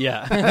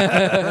 Yeah.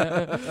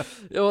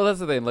 Well, that's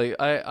the thing. Like,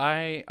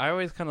 I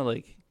always kind of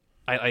like,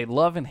 I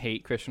love and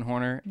hate Christian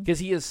Horner because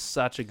he is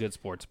such a good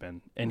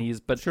sportsman, and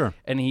he's I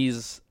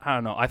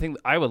don't know. I think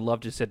I would love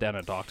to sit down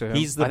and talk to him.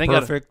 He's the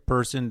perfect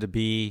person to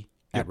be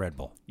at Red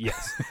Bull.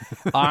 Yes.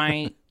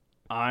 I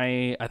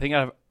think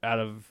out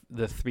of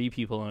the 3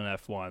 people in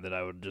F1 that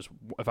I would just,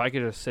 if I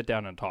could just sit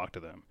down and talk to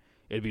them,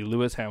 it'd be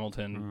Lewis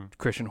Hamilton,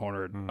 Christian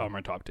Horner are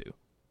my top 2.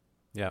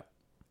 Yeah.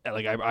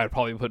 Like I'd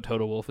probably put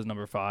Toto Wolff as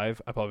number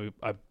 5.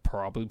 I'd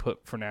probably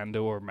put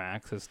Fernando or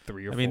Max as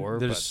 3 or 4. I mean,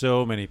 there's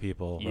so many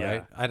people,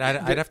 right?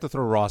 I'd have to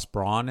throw Ross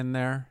Brawn in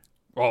there.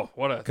 Oh,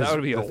 that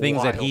would be the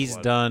things that he's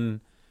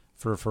done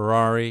for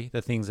Ferrari,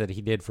 the things that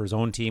he did for his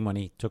own team when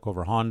he took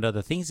over Honda,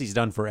 the things he's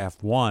done for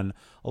F1,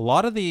 a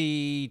lot of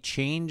the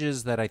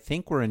changes that I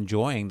think we're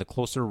enjoying, the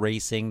closer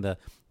racing, the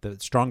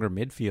stronger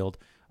midfield,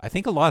 I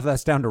think a lot of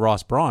that's down to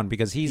Ross Brawn,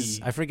 because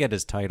I forget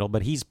his title,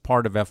 but he's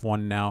part of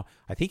F1 now.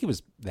 I think he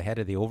was the head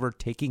of the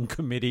overtaking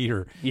committee,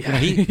 or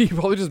he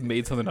probably just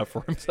made something up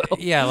for himself.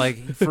 Yeah,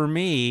 like for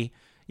me,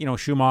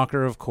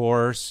 Schumacher, of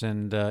course,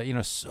 and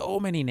so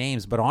many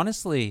names, but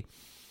honestly,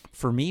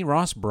 for me,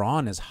 Ross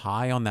Brawn is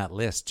high on that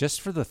list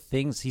just for the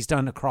things he's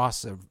done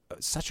across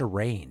such a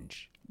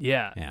range.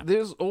 Yeah.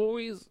 There's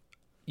always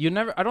I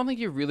don't think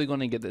you're really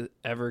going to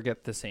ever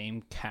get the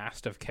same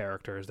cast of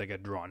characters that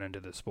get drawn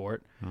into the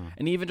sport.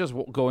 And even just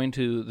going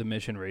to the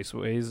Mission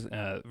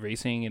Raceways,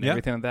 racing and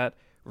everything like that,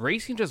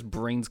 racing just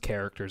brings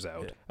characters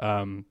out.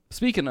 Yeah.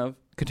 Speaking of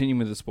continuing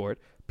with the sport,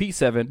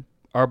 P7,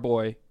 our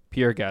boy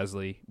Pierre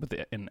Gasly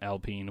in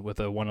Alpine with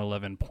a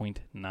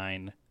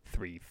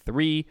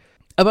 111.933.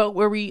 About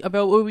where we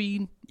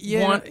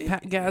want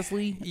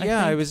Gasly.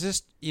 I was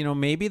just,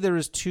 maybe there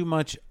was too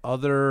much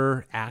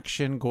other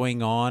action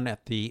going on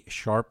at the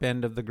sharp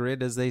end of the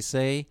grid, as they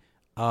say.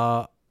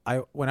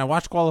 When I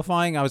watched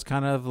qualifying, I was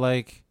kind of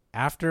like,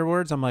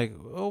 afterwards, I'm like,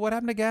 oh, what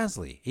happened to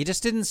Gasly? He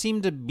just didn't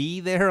seem to be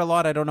there a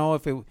lot. I don't know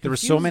if there were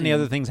so many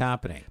other things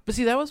happening. But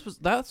see,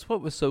 that's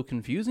what was so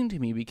confusing to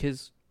me,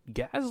 because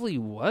Gasly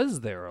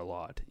was there a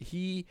lot.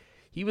 He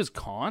was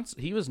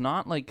he was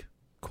not like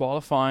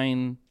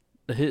qualifying.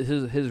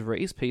 His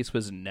race pace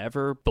was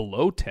never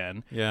below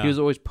 10. Yeah. He was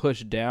always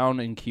pushed down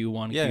in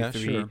Q1,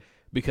 Q3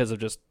 because of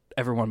just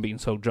everyone being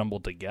so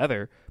jumbled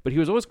together. But he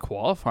was always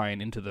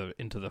qualifying into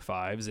the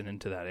fives and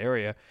into that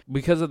area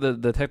because of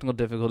the technical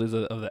difficulties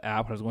of the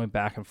app. When I was going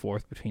back and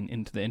forth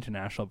into the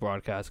international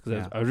broadcast,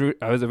 because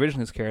I was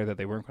originally scared that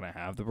they weren't going to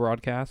have the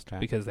broadcast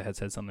because they had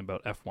said something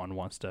about F1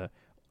 wants to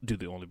do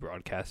the only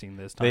broadcasting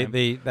this time.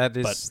 They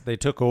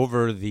took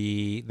over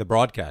the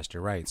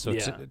broadcaster, right? So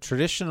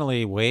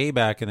traditionally, way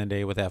back in the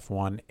day with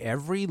F1,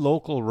 every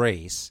local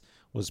race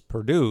was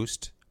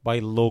produced by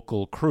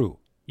local crew.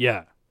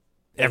 Yeah.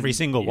 Every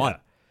single one.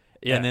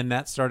 Yeah. And then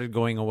that started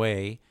going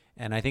away.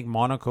 And I think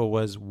Monaco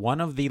was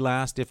one of the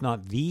last, if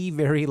not the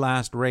very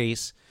last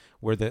race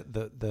where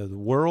the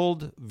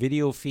world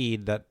video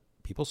feed that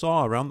people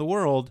saw around the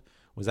world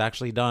was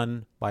actually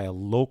done by a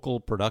local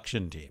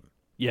production team.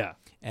 Yeah.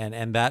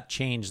 And that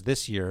changed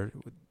this year.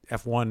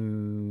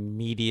 F1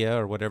 Media,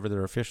 or whatever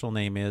their official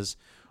name is,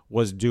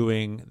 was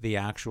doing the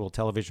actual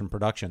television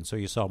production. So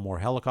you saw more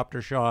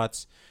helicopter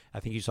shots. I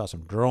think you saw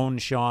some drone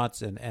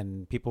shots,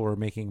 and people were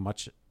making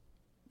much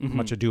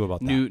ado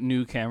about that.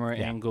 New camera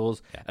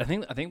angles. Yeah. I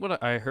think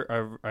what I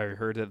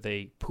heard that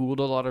they pooled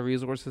a lot of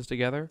resources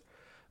together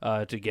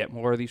to get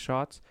more of these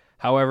shots.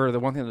 However, the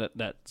one thing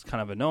that's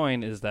kind of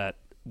annoying is that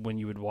when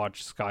you would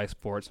watch Sky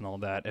Sports and all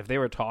that, if they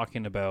were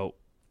talking about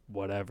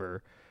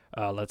whatever,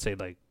 let's say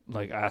like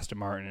Aston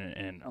Martin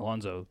and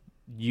Alonso,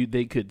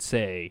 they could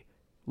say,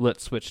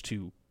 let's switch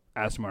to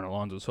Aston Martin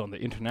Alonso. So on the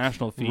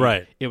international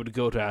feed, it would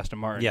go to Aston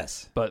Martin.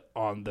 Yes. But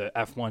on the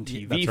F1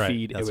 TV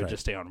feed, it would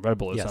just stay on Red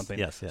Bull or something.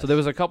 Yes. So there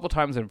was a couple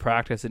times in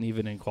practice and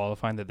even in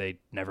qualifying that they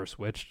never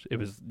switched. It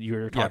was, you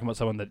were talking about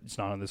someone that's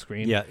not on the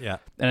screen. Yeah.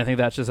 And I think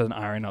that's just an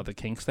iron out the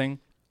kinks thing.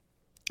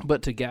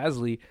 But to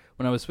Gasly,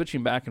 when I was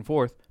switching back and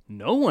forth,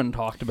 no one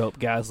talked about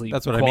Gasly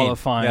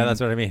qualifying. Yeah,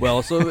 that's what I mean.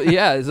 Well, so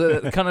yeah,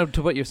 kind of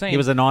to what you're saying. He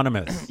was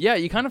anonymous. Yeah,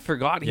 you kind of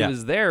forgot he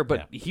was there,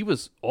 but he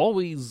was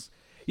always.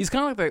 He's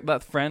kind of like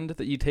that friend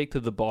that you take to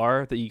the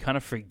bar that you kind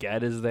of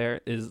forget is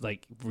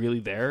like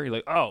really there. You're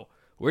like, oh,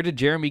 where did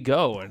Jeremy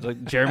go? And it's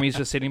like Jeremy's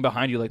just sitting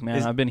behind you, like,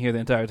 man, I've been here the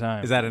entire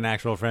time. Is that an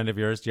actual friend of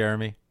yours,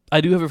 Jeremy? I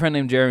do have a friend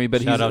named Jeremy,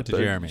 but shout out to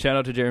Jeremy. Shout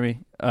out to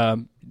Jeremy.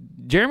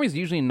 Jeremy's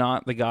usually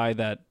not the guy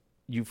that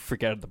you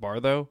forget at the bar,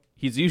 though.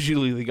 He's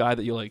usually the guy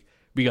that you're like,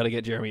 we got to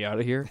get Jeremy out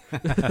of here.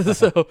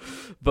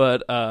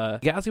 But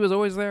Gasly was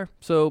always there.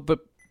 But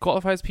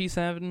qualifies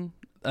P7.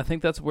 I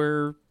think that's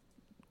where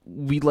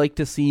we like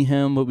to see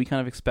him, what we kind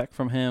of expect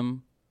from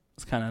him.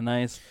 It's kind of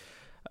nice.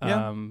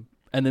 Yeah. And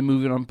then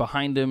moving on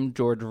behind him,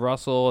 George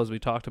Russell, as we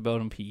talked about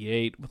in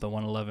P8 with a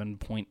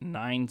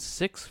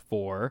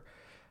 111.964.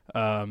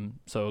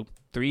 So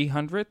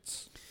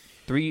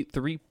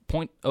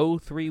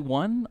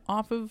 3.031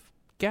 off of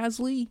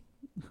Gasly.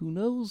 Who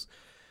knows?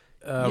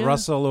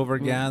 Russell over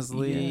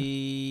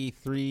Gasly,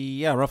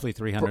 roughly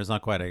 300. It's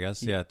not quite, I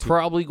guess. Yeah,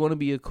 probably going to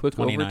be a quick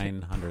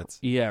 29 hundredths.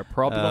 Yeah,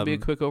 probably going to be a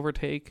quick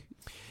overtake.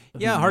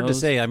 Yeah, hard to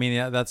say. I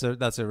mean, that's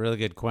a really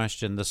good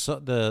question.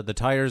 The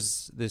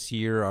tires this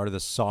year are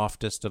the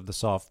softest of the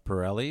soft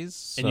Pirellis.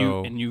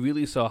 So. And you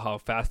really saw how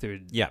fast they were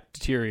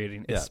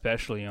deteriorating,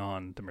 especially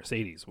on the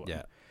Mercedes one.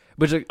 Yeah.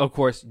 Which, of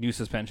course, new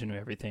suspension, new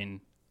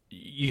everything.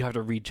 You have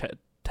to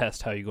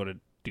retest how you go to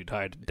do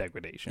tire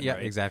degradation. Yeah,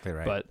 right? exactly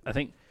right. But I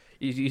think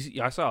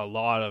I saw a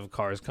lot of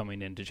cars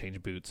coming in to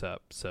change boots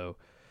up. So,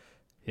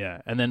 yeah.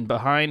 And then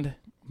behind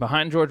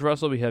George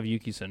Russell, we have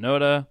Yuki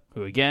Tsunoda,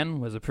 who, again,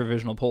 was a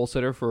provisional pole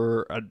sitter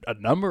for a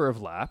number of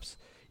laps.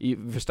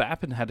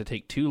 Verstappen had to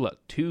take two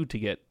to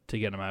get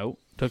him out.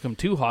 Took him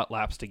 2 hot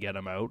laps to get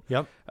him out.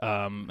 Yep.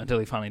 Until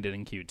he finally did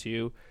in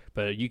Q2.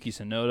 But Yuki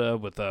Tsunoda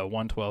with a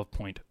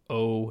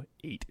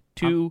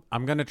 112.082.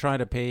 I'm going to try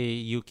to pay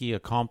Yuki a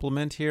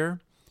compliment here.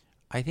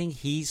 I think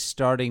he's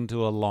starting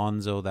to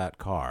Alonso that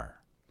car.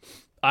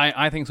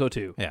 I think so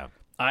too. Yeah.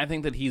 I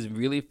think that he's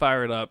really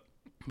fired up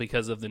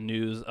because of the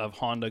news of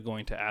Honda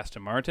going to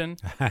Aston Martin,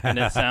 and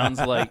it sounds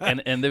like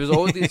and there was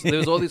all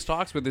these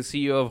talks where the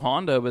CEO of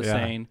Honda was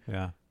saying,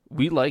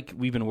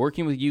 we've been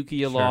working with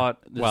Yuki a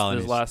lot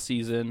this last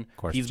season. Of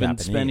course, he's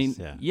Japanese, been spending,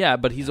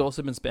 but he's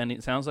also been spending.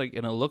 It sounds like,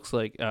 and it looks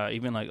like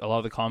even like a lot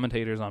of the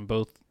commentators on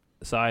both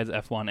sides,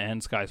 F1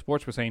 and Sky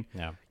Sports, were saying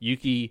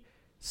Yuki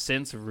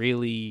since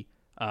really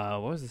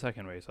what was the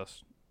second race?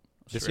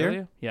 This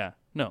year? Yeah.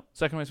 No,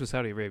 second race was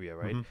Saudi Arabia,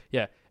 right? Mm-hmm.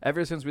 Yeah.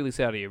 Ever since really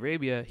Saudi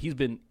Arabia, he's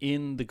been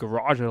in the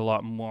garage a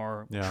lot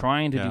more,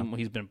 trying to do.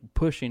 He's been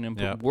pushing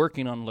and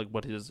working on like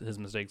what his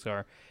mistakes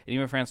are. And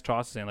even Franz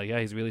Tost is saying like,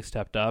 he's really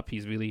stepped up.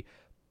 He's really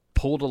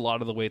pulled a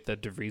lot of the weight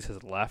that De Vries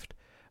has left.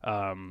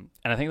 And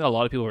I think that a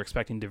lot of people were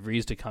expecting De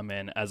Vries to come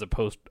in as a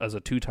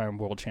 2-time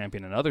world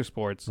champion in other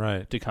sports,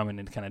 to come in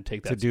and kind of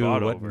take that to do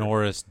spot what over.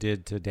 Norris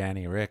did to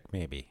Danny Rick,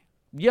 maybe.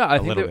 Yeah, I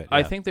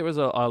think there was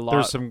a lot.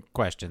 There's some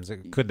questions.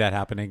 Could that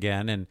happen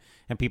again? And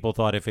people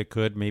thought if it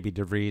could, maybe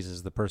De Vries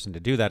is the person to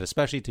do that,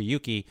 especially to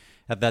Yuki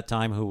at that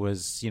time, who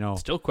was,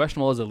 still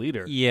questionable as a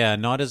leader. Yeah,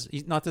 not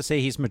to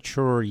say he's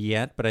mature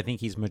yet, but I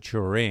think he's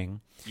maturing.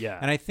 Yeah.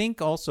 And I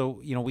think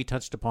also, we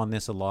touched upon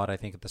this a lot, I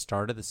think, at the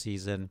start of the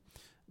season.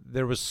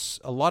 There was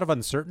a lot of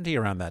uncertainty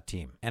around that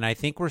team. And I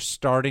think we're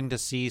starting to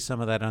see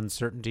some of that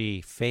uncertainty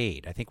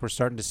fade. I think we're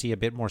starting to see a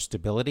bit more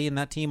stability in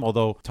that team,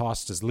 although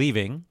Tost is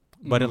leaving.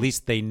 But at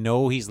least they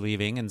know he's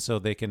leaving, and so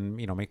they can,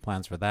 make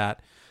plans for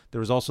that. There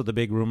was also the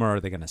big rumor, are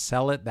they going to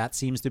sell it? That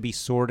seems to be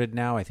sorted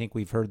now. I think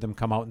we've heard them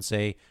come out and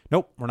say,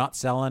 nope, we're not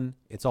selling.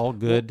 It's all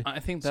good. Well, I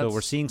think so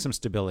we're seeing some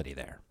stability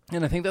there.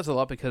 And I think that's a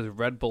lot because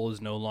Red Bull is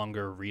no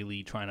longer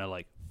really trying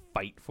to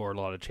fight for a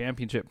lot of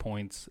championship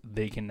points.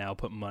 They can now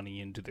put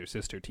money into their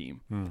sister team.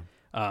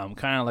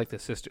 Kind of like the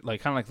sister,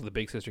 kind of like the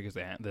big sister gets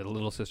the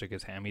little sister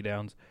gets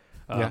hand-me-downs.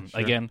 Yeah, sure.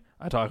 Again,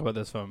 I talk about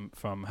this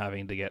from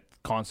having to get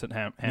constant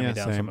hand-me-downs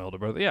same. from my older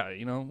brother. Yeah,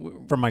 you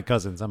know, From my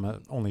cousins. I'm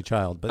an only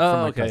child, but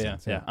from my okay,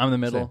 cousins. yeah. I'm the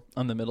middle.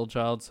 I'm the middle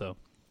child, so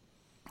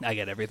I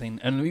get everything.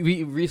 And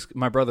Reese,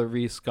 my brother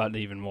Reese, got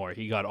even more.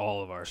 He got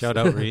all of ours. Shout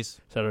out Reese.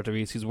 Shout out to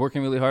Reese. He's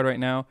working really hard right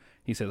now.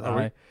 He says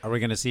hi. Are we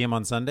going to see him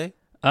on Sunday?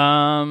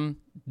 No,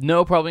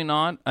 probably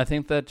not. I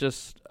think that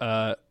just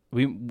I'm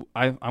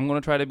going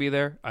to try to be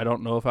there. I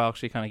don't know if I'll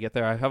actually kind of get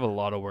there. I have a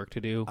lot of work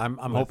to do. I'm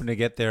hoping to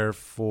get there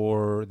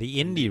for the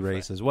Indy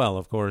race as well,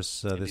 of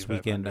course, this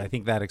weekend. 500. I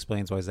think that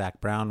explains why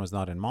Zach Brown was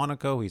not in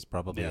Monaco. He's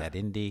probably at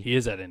Indy. He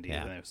is at Indy,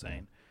 Yeah. as I was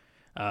saying.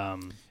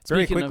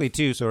 Very quickly,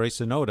 too,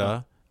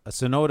 Sonoda.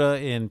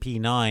 Sonoda in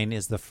P9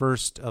 is the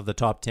first of the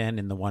top 10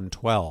 in the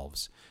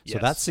 112s. So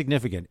Yes. that's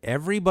significant.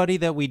 Everybody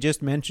that we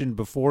just mentioned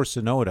before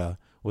Sonoda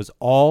was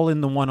all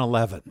in the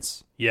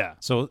 111s. Yeah.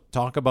 So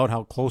talk about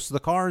how close the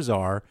cars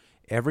are.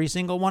 Every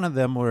single one of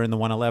them were in the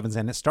 111s,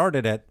 and it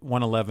started at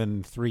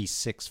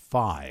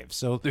 111.365.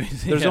 So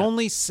there's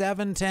only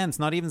 7 tenths,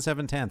 not even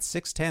 7 tenths,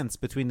 6 tenths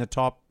between the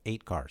top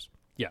 8 cars.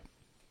 Yeah.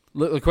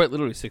 Quite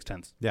literally 6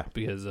 tenths. Yeah.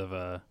 Because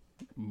of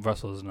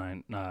Russell's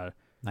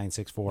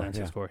 964.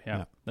 964.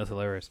 Yeah. That's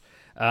hilarious.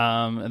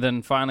 And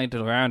then finally,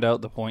 to round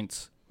out the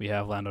points, we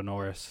have Lando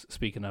Norris.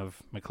 Speaking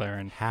of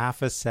McLaren.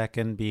 Half a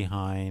second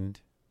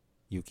behind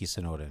Yuki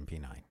Tsunoda in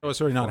P9. Oh,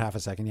 sorry, not half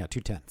a second. Yeah,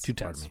 2 tenths. 2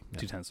 tenths. Pardon me.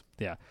 2 tenths.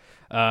 Yeah.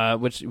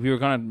 Which we were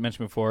going to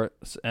mention before.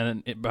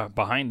 And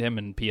behind him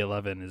in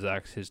P11 is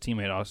actually his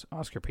teammate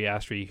Oscar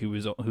Piastri,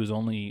 who's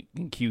only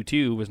in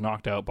Q2 was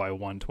knocked out by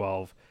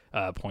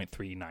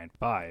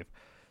 112.395.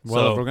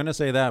 Well, if we're going to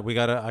say that,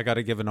 I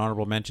gotta give an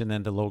honorable mention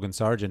then to Logan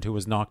Sargent, who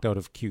was knocked out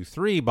of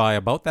Q3 by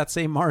about that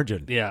same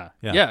margin. Yeah,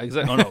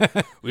 exactly. Oh no,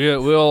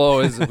 we'll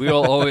always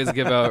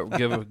give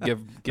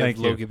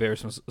Logie Bear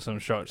some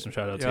shout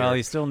outs. Well,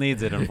 he still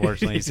needs it.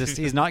 Unfortunately,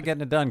 he's not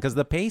getting it done because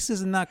the pace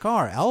is in that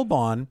car.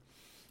 Albon,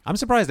 I'm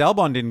surprised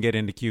Albon didn't get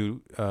into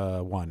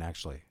Q1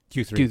 actually.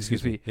 Q3.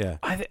 Excuse me. Yeah,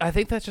 I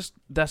think that's just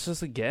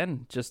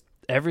again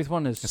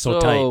everyone is so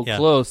tight,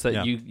 close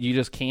that you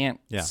just can't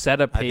set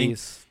a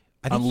pace.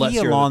 I think unless he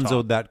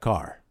Alonso'd that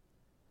car.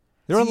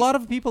 There are a lot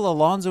of people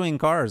Alonsoing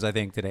cars, I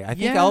think, today. I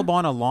think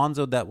Albon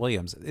Alonso'd that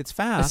Williams. It's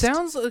fast. It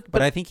sounds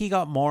but I think he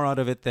got more out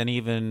of it than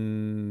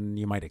even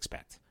you might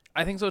expect.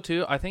 I think so,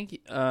 too. I think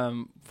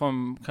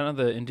from kind of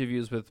the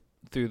interviews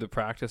through the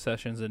practice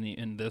sessions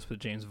and this with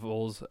James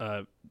Voles,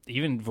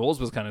 even Voles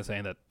was kind of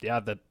saying that,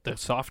 that the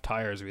soft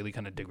tire is really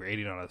kind of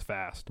degrading on us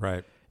fast.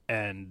 Right.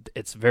 And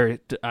it's I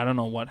don't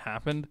know what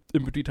happened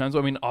in between times.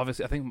 I mean,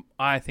 obviously,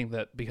 I think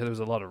that because there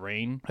was a lot of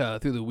rain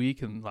through the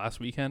week and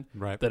last weekend,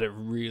 right, that it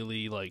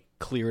really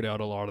cleared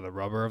out a lot of the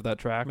rubber of that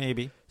track.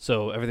 Maybe.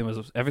 So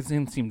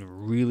everything seemed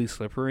really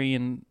slippery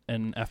in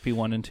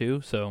FP1 and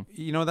 2. So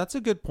that's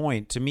a good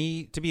point. To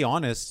me, to be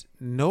honest,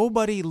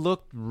 nobody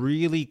looked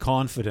really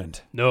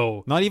confident.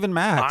 No, not even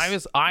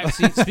Max.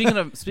 Speaking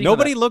of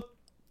nobody looked.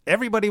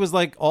 Everybody was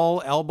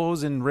all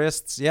elbows and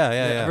wrists. Yeah.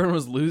 Everyone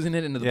was losing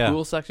it into the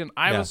pool section.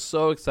 I was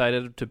so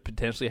excited to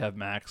potentially have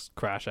Max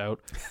crash out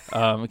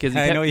because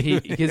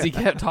he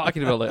kept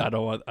talking about I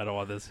don't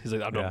want this. He's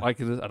like, I don't like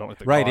this. I don't like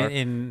the car.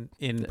 In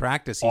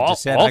practice, he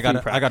just said I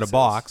got a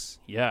box.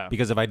 Yeah.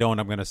 Because if I don't,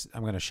 I'm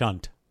gonna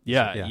shunt.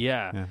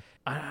 Yeah.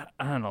 I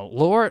don't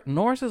know.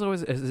 Norris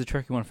is a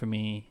tricky one for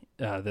me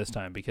this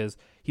time because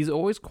he's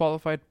always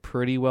qualified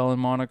pretty well in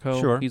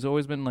Monaco. Sure. He's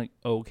always been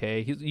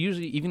okay. He's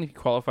usually, even if he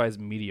qualifies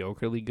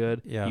mediocrely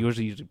good, he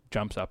usually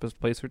jumps up his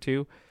place or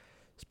two.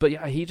 But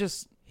yeah, he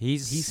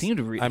seemed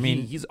to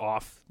he's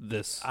off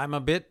this. I'm a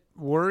bit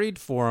worried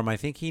for him. I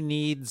think he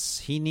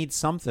needs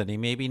something. He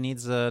maybe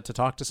needs to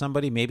talk to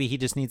somebody. Maybe he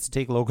just needs to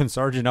take Logan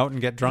Sargent out and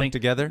get drunk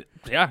together.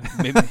 Yeah,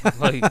 maybe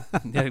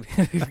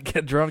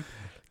get drunk,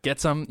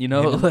 get some, him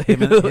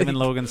and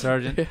Logan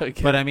Sargent.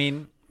 Okay. But I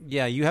mean,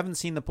 you haven't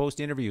seen the post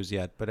interviews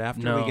yet. But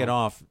after we get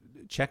off,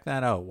 check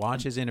that out.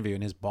 Watch his interview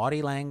and his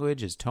body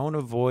language, his tone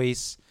of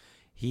voice.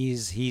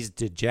 He's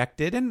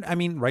dejected, and I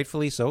mean,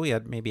 rightfully so. He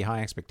had maybe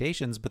high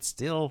expectations, but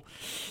still,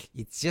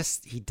 it's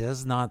just he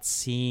does not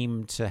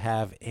seem to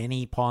have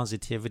any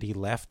positivity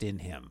left in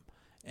him.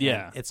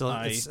 And it's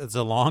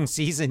a long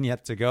season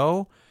yet to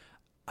go.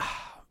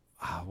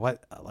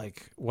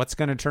 What's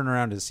going to turn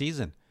around his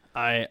season?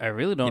 I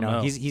really don't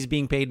know. He's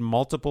being paid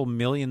multiple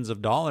millions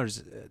of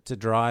dollars to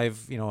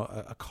drive,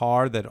 a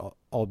car that,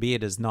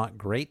 albeit is not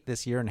great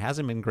this year and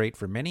hasn't been great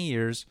for many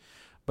years,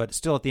 but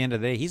still at the end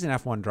of the day, he's an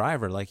F1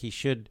 driver. He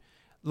should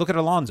look at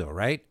Alonso,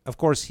 right? Of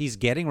course, he's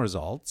getting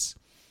results,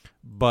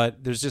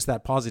 but there's just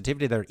that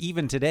positivity there.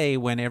 Even today,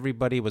 when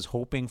everybody was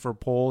hoping for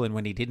pole and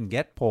when he didn't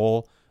get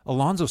pole,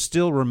 Alonso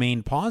still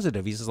remained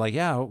positive. He's just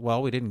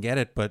we didn't get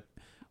it, but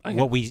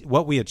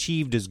what we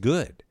achieved is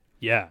good.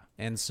 Yeah.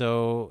 And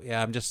so,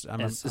 I'm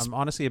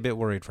honestly a bit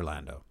worried for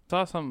Lando.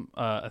 Saw some,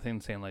 I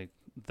think saying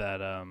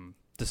that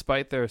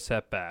despite their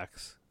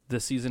setbacks,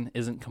 this season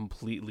isn't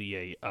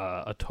completely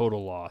a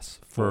total loss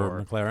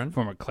for McLaren.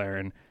 For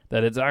McLaren,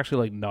 that it's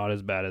actually like not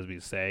as bad as we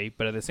say,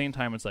 but at the same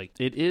time, it's like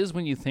it is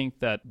when you think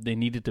that they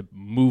needed to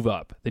move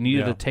up, they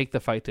needed to take the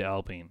fight to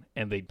Alpine,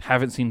 and they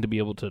haven't seemed to be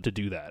able to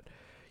do that.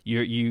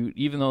 You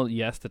even though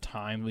yes, the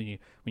time when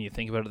you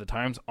think about it, the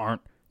times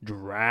aren't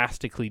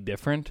drastically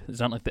different. It's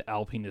not like the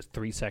Alpine is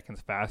 3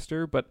 seconds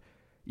faster, but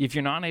if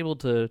you're not able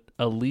to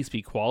at least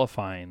be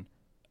qualifying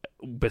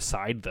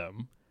beside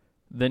them,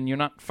 then you're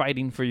not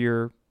fighting for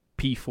your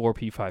P4,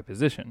 P5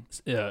 position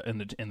in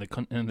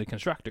the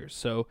constructors.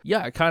 So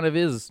yeah, it kind of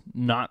is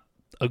not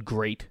a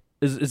great.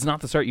 It's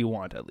not the start you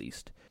want, at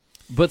least.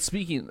 But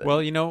speaking, well,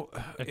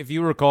 if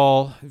you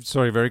recall,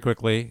 sorry, very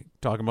quickly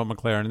talking about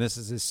McLaren, this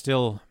is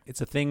still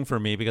it's a thing for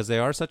me because they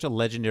are such a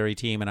legendary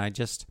team, and I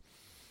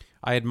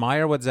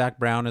admire what Zach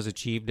Brown has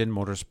achieved in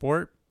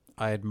motorsport.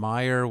 I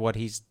admire what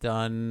he's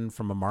done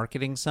from a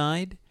marketing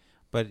side.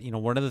 But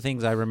one of the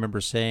things I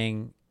remember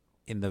saying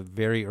in the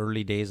very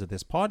early days of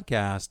this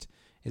podcast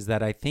is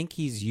that I think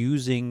he's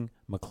using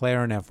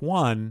McLaren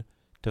F1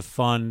 to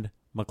fund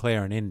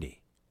McLaren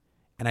Indy.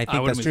 And I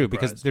think that's true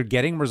because they're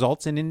getting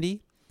results in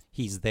Indy.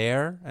 He's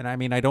there. And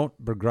I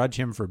don't begrudge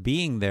him for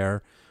being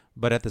there.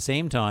 But at the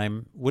same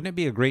time, wouldn't it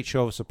be a great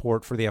show of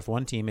support for the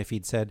F1 team if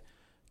he'd said,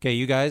 okay,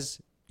 you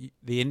guys,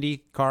 the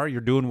Indy car,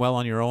 you're doing well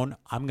on your own.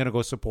 I'm going to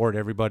go support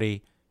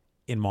everybody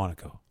in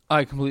Monaco.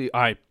 I couldn't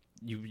have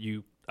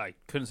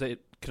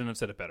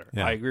said it better.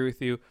 Yeah. I agree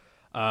with you.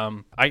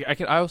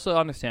 I also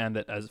understand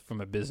that as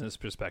from a business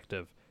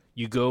perspective,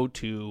 you go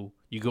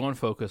and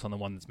focus on the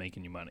one that's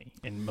making you money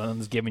and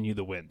one's giving you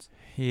the wins.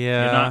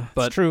 Yeah,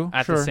 but it's true.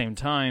 At the same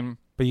time,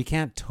 but you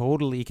can't throw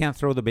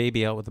the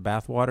baby out with the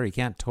bathwater. You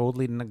can't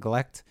totally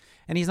neglect,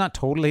 and he's not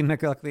totally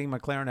neglecting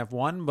McLaren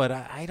F1. But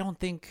I don't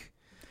think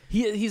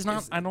he's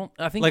not.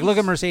 I think look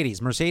at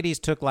Mercedes. Mercedes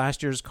took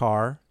last year's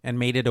car and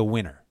made it a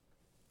winner,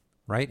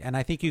 right? And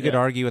I think you could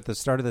argue at the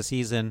start of the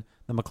season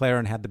the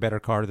McLaren had the better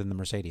car than the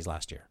Mercedes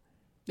last year.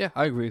 Yeah,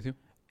 I agree with you.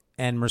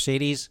 And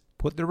Mercedes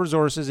put their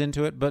resources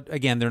into it, but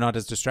again, they're not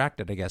as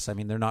distracted, I guess.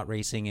 They're not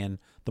racing in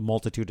the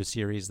multitude of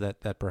series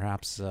that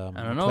perhaps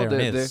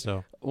McLaren is.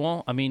 So.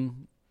 Well, I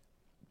don't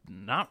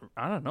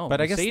know. But Mercedes,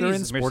 I guess they're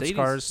in sports Mercedes,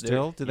 cars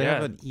still. Do they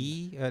have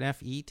an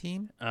FE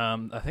team?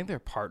 I think they're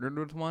partnered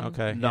with one.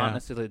 Okay, not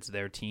necessarily it's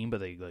their team, but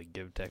they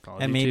give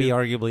technology. And maybe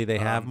arguably they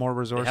have more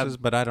resources,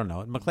 but I don't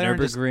know. McLaren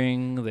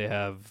Nürburgring, they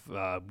have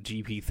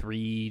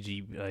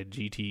GP3,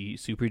 GT,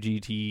 Super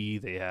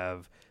GT. They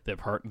have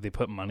they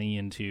put money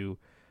into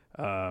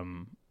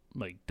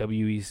like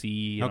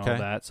WEC and all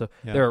that. So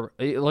they're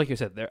like you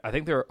said, I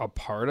think they're a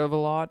part of a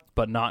lot,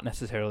 but not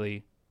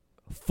necessarily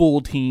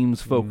full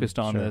teams focused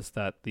on this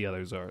that the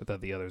others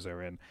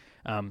are in.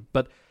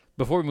 But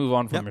before we move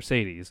on from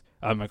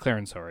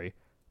McLaren,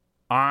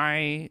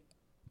 I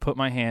put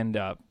my hand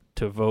up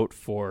to vote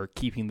for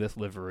keeping this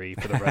livery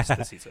for the rest of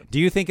the season. Do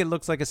you think it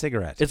looks like a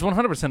cigarette? It's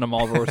 100% a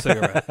Marlboro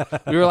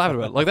cigarette. We were laughing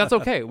about it. Like, that's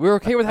okay. We're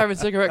okay with having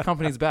cigarette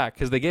companies back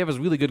because they gave us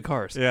really good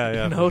cars.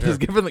 Yeah. Just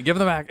give them back. Give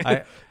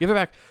it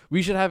back.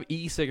 We should have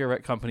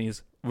e-cigarette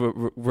companies.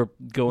 We're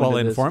going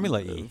in this.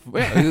 Formula E.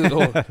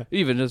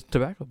 Even just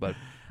tobacco, but.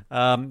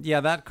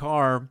 That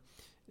car,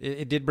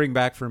 it did bring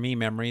back for me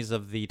memories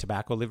of the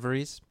tobacco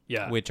liveries,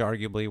 which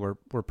arguably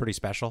were pretty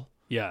special.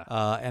 Yeah.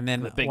 And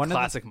then the big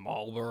classic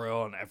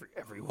Marlboro and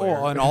everywhere.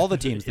 Oh, and all the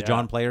teams. The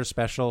John Player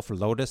special for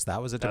Lotus,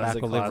 that was a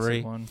tobacco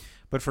livery. One.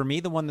 But for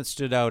me, the one that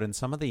stood out and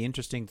some of the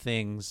interesting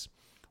things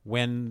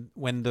when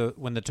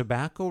the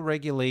tobacco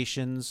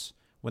regulations,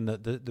 when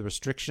the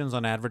restrictions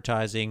on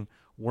advertising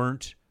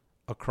weren't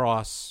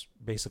across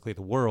basically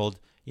the world,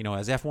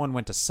 as F1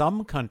 went to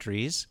some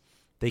countries,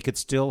 they could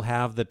still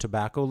have the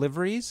tobacco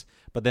liveries,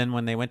 but then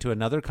when they went to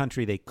another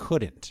country, they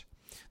couldn't.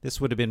 This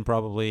would have been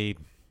probably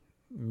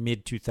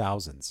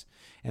mid-2000s.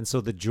 And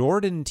so the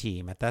Jordan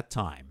team at that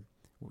time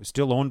was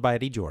still owned by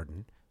Eddie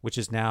Jordan, which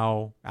is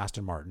now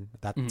Aston Martin.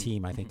 That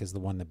team, I think, is the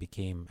one that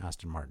became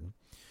Aston Martin.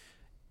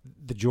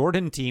 The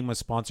Jordan team was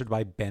sponsored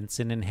by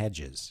Benson and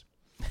Hedges.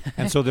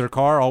 And so their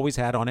car always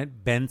had on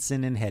it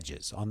Benson and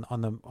Hedges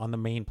on the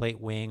main plate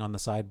wing, on the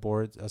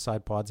sideboards,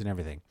 side pods and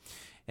everything.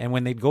 And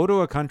when they'd go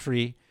to a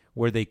country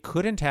where they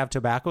couldn't have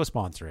tobacco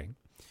sponsoring,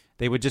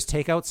 they would just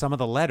take out some of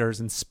the letters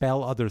and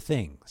spell other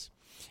things.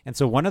 And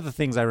so one of the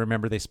things I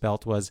remember they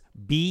spelt was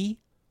 "Be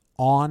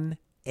on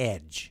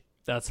edge."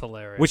 That's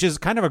hilarious. Which is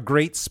kind of a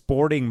great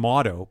sporting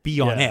motto,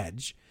 be on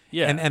edge.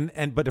 Yeah.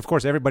 And but of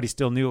course everybody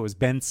still knew it was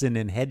Benson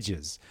and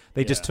Hedges.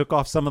 They just took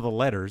off some of the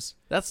letters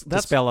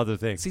to spell other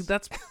things. See,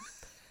 that's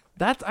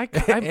I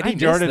Eddie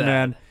Jordan,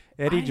 man.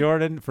 Eddie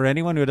Jordan, for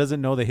anyone who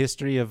doesn't know the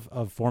history of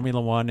Formula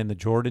One and the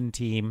Jordan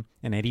team,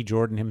 and Eddie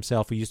Jordan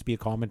himself, who used to be a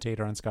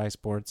commentator on Sky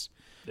Sports,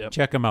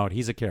 check him out.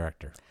 He's a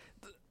character.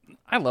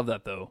 I love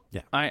that, though.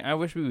 Yeah. I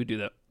wish we would do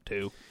that,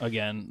 too.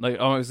 Again, like,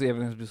 obviously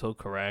everything has to be so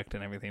correct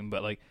and everything,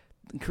 but, like,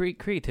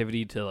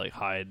 creativity to, like,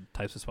 hide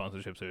types of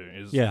sponsorships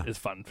is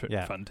fun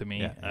fun to me.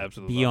 Yeah. I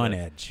absolutely Be love on it.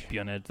 edge. Be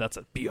on edge. That's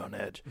a be on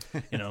edge.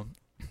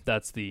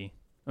 That's the...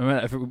 I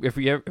mean, if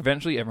we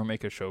eventually ever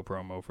make a show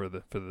promo for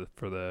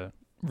the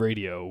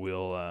radio,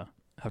 we'll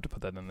have to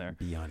put that in there.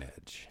 Be on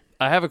edge.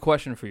 I have a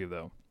question for you,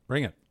 though.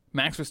 Bring it.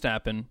 Max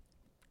Verstappen,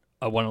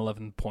 a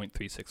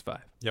 111.365.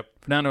 Yep.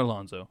 Fernando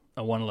Alonso,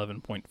 a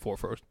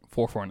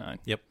 111.449.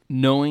 Yep.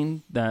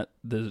 Knowing that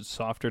the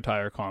softer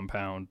tire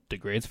compound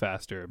degrades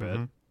faster a bit,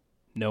 Mm-hmm.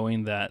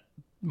 knowing that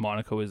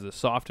Monaco is the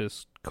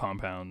softest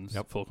compounds,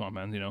 full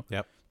compounds,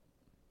 Yep.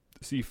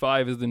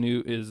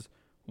 C5 is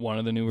one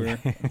of the newer,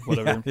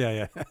 whatever.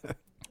 Yeah.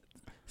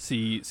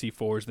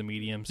 C4 is the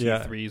medium,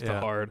 C3 is the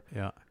hard.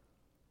 Yeah.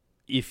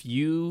 If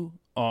you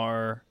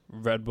are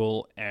Red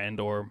Bull and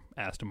or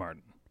Aston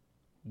Martin,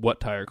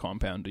 what tire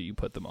compound do you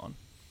put them on?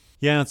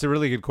 Yeah, it's a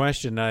really good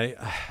question.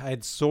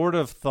 I'd sort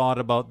of thought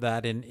about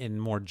that in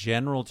more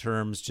general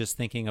terms, just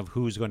thinking of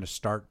who's going to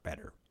start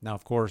better. Now,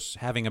 of course,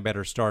 having a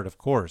better start,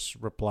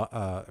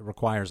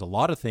 requires a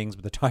lot of things,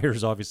 but the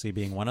tires obviously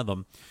being one of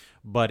them.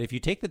 But if you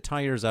take the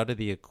tires out of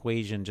the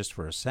equation just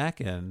for a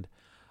second,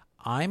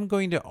 I'm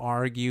going to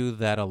argue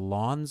that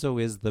Alonso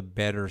is the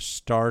better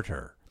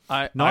starter.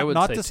 I would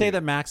not say to say too.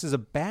 that Max is a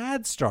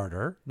bad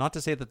starter, not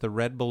to say that the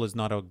Red Bull is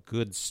not a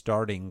good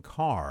starting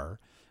car,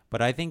 but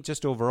I think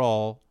just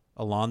overall,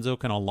 Alonso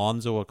can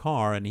Alonso a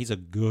car, and he's a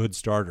good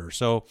starter.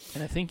 So,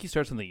 And I think he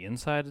starts on the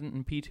inside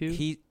in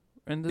P2.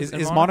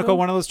 Is Monaco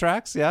one of those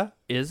tracks? Yeah,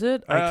 Is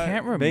it? I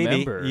can't remember.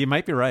 Maybe. You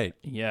might be right.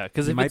 Yeah,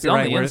 because You if might it's be on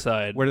right. the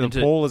inside, where the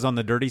pole is on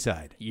the dirty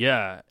side.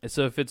 yeah.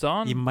 So if it's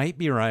on, You might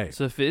be right.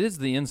 so if it is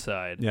the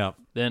inside, Yeah.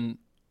 then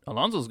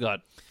Alonso's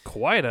got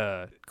quite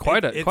a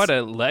leg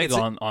it's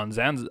on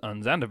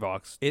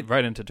Zanderbox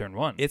right into turn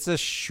one. It's a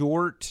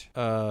short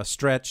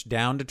stretch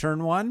down to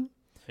turn one,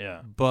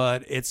 Yeah.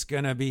 but it's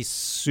gonna be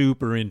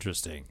super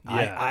interesting.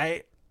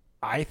 Yeah.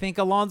 I think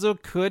Alonso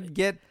could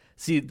get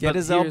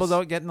his elbows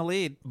out, get in the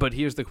lead. But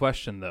here's the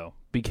question, though.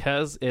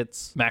 Because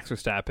it's Max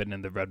Verstappen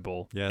and the Red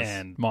Bull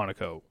and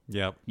Monaco,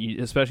 Yep.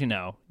 especially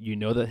now, you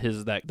know that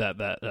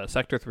that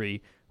Sector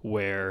 3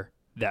 where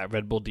that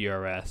Red Bull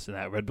DRS and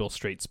that Red Bull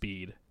straight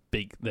speed,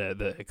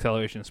 the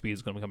acceleration speed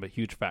is going to become a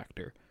huge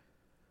factor.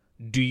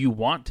 Do you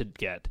want to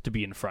get to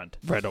be in front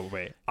right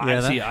away? I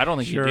don't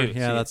think sure. you do.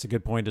 Yeah, that's a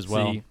good point as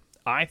well.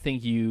 I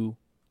think you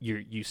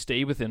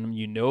stay within them.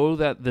 You know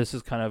that this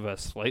is kind of a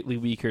slightly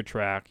weaker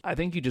track. I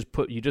think you just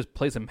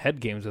play some head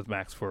games with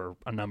Max for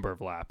a number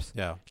of laps.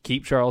 Yeah.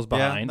 Keep Charles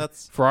behind.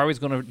 that's Ferrari's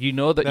going to. You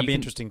know that that'd be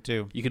interesting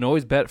too. You can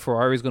always bet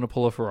Ferrari's going to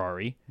pull a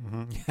Ferrari.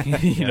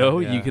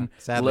 Mm-hmm. You can.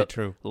 Sadly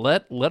true.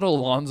 Let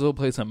Alonso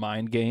play some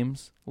mind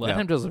games. Let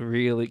him just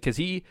really, because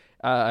he.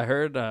 I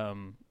heard.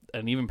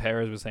 And even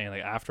Perez was saying,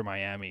 like, after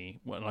Miami,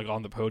 when, like,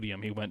 on the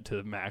podium, he went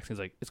to Max. He's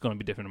like, it's going to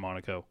be different in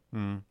Monaco.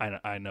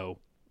 I know.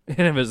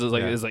 And it's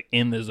like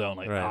in the zone.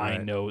 Like, I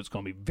know it's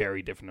going to be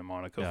very different in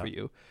Monaco for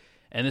you.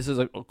 And this is,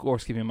 like, of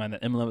course, keeping in mind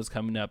that Imola was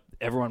coming up.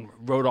 Everyone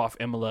wrote off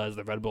Imola as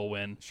the Red Bull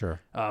win. Sure.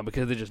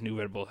 Because they just knew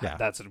Red Bull. Yeah.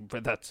 That's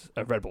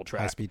a Red Bull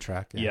track. High-speed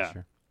track. Yeah.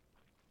 Sure.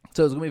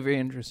 So it's going to be very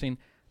interesting.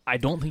 I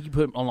don't think you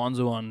put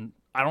Alonso on.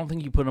 I don't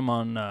think you put him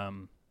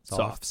on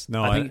softs.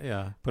 No, I think,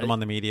 put him on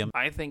the medium.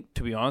 I think,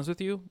 to be honest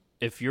with you,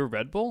 if you're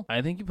Red Bull,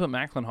 I think you put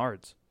Macklin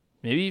hards.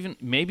 Maybe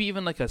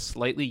even like a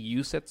slightly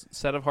used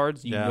set of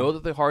hards. You know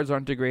that the hards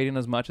aren't degrading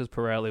as much as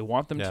Pirelli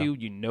want them to.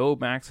 You know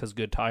Max has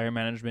good tire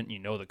management. You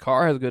know the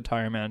car has good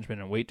tire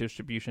management and weight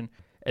distribution.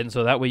 And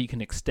so that way you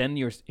can extend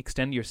your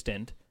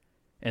stint.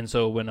 And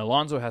so when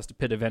Alonso has to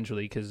pit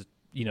eventually, because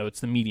it's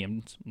the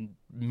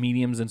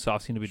mediums and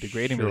softs seem to be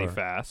degrading really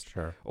fast.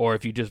 Sure. Or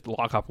if you just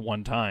lock up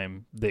one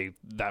time,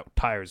 that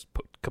tire's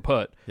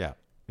kaput. Yeah.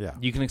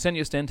 You can extend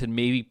your stint and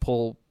maybe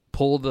pull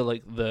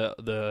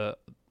the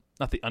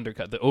not the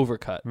undercut, the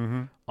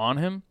overcut on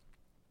him.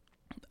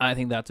 I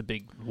think that's a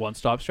big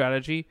one-stop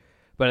strategy.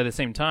 But at the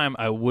same time,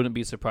 I wouldn't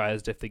be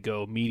surprised if they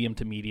go medium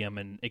to medium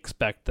and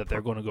expect that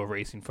they're going to go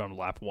racing from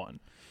lap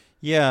one.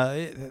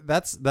 Yeah,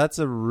 that's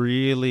a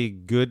really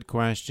good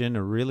question,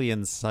 a really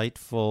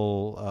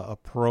insightful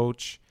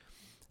approach.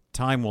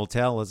 Time will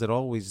tell, as it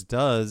always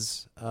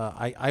does.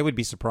 I would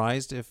be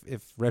surprised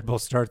if Red Bull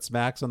starts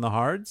Max on the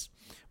hards.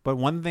 But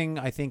one thing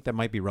I think that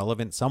might be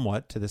relevant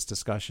somewhat to this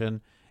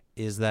discussion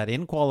is that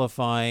in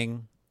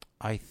qualifying,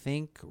 I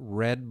think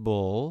Red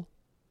Bull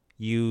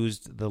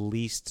used the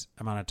least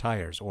amount of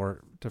tires,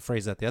 or to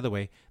phrase that the other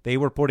way, they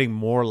were putting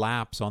more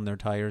laps on their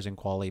tires in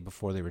quali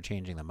before they were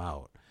changing them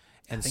out.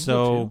 And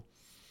so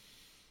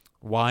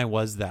why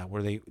was that?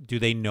 Do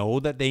they know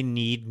that they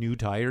need new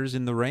tires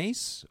in the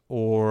race?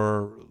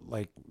 Or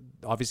like,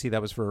 obviously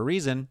that was for a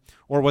reason,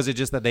 or was it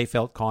just that they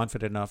felt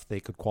confident enough they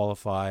could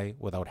qualify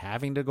without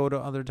having to go to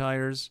other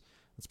tires?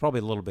 It's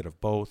probably a little bit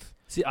of both.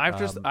 See,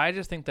 I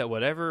just think that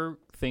whatever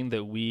thing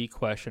that we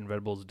question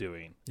Red Bull's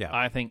doing,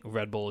 I think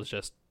Red Bull is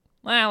just,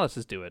 let's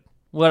just do it.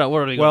 What are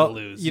we going to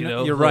lose?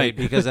 You're right,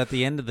 because at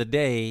the end of the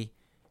day,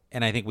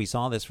 and I think we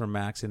saw this from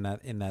Max in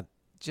that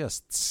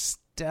just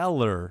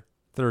stellar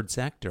third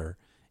sector,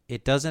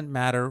 it doesn't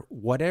matter.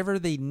 Whatever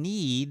they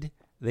need,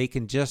 they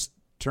can just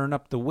turn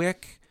up the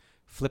wick,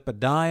 flip a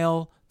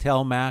dial,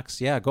 tell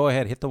Max, go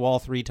ahead, hit the wall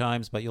 3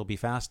 times, but you'll be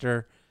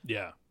faster.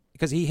 Yeah.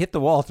 Because he hit the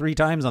wall 3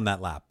 times on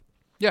that lap.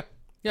 Yeah.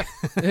 Yeah.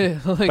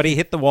 But he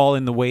hit the wall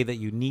in the way that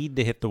you need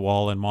to hit the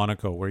wall in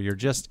Monaco, where you're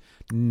just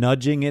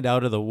nudging it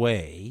out of the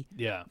way.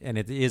 Yeah. And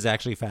it is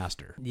actually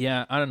faster.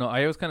 Yeah, I don't know.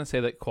 I always kind of say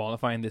that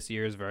qualifying this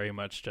year is very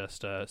much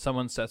just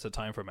someone sets a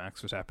time for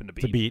Max Verstappen to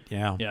beat.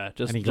 Yeah. Yeah.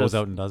 And he goes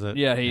out and does it.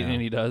 Yeah,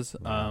 and he does.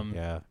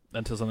 Yeah.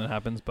 Until something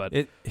happens. But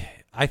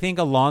I think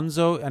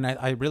Alonso, and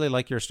I really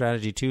like your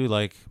strategy too,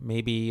 like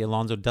maybe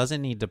Alonso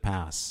doesn't need to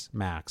pass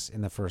Max in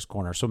the first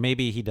corner. So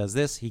maybe he does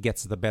this. He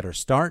gets the better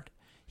start.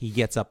 He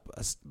gets up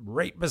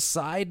right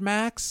beside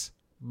Max,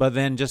 but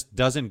then just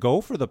doesn't go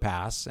for the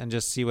pass and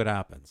just see what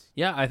happens.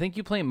 Yeah, I think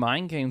you play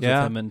mind games with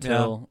him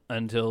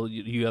until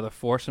you either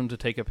force him to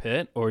take a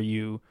pit or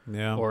you get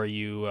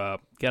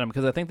him,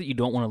 because I think that you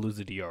don't want to lose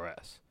the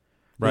DRS.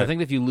 Right. I think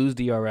that if you lose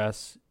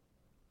DRS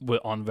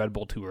on Red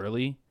Bull too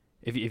early,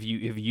 if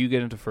you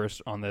get into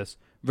first on this,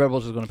 Red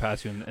Bull's just going to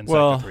pass you in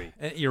second three.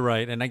 You're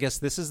right, and I guess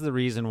this is the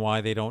reason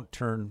why they don't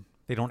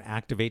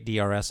activate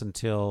DRS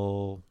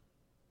until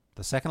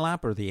the second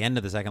lap or the end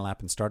of the second lap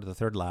and start of the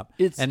third lap.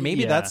 And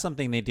maybe that's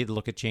something they did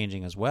look at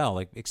changing as well,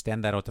 like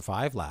extend that out to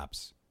 5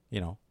 laps,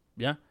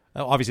 Yeah.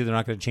 Obviously, they're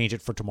not going to change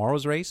it for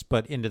tomorrow's race,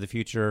 but into the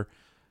future,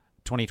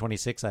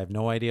 2026, I have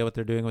no idea what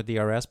they're doing with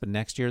DRS, but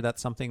next year that's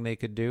something they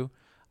could do.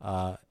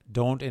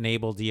 Don't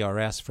enable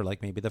DRS for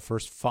like maybe the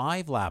first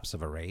 5 laps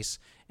of a race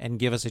and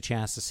give us a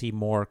chance to see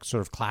more sort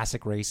of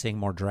classic racing,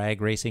 more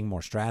drag racing,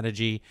 more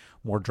strategy,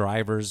 more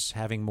drivers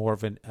having more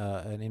of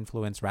an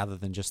influence rather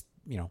than just,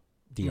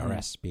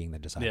 DRS being the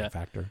deciding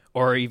factor.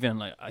 Or even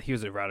like,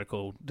 here's a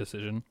radical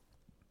decision.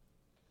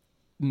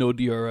 No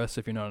DRS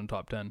if you're not in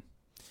top 10.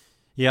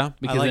 Yeah,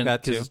 because I like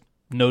that too.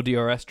 No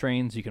DRS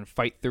trains, you can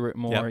fight through it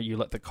more. Yep. You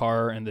let the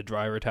car and the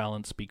driver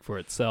talent speak for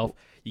itself.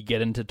 You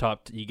get into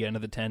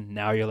the 10.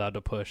 Now you're allowed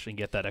to push and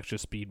get that extra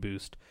speed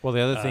boost. Well, the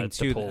other thing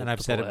too, and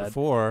I've said it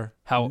before,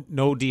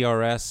 no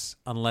DRS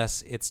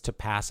unless it's to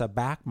pass a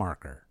back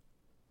marker.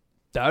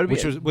 That would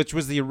be which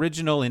was the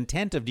original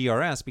intent of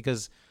DRS,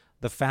 because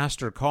the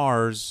faster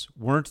cars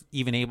weren't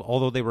even able,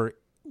 although they were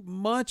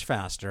much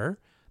faster,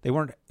 it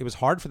was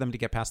hard for them to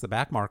get past the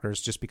back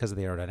markers just because of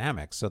the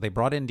aerodynamics. So they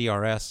brought in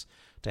DRS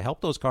to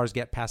help those cars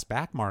get past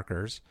back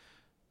markers,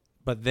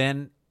 but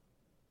then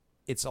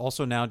it's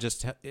also now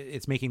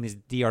it's making these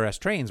DRS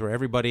trains where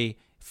everybody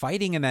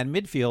fighting in that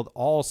midfield,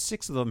 all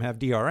 6 of them have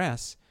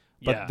DRS,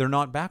 but they're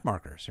not back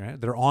markers, right?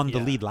 They're on the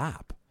lead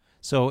lap.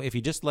 So if you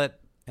just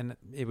and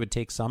it would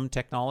take some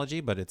technology,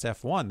 but it's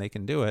F1, they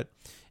can do it.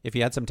 If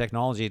you had some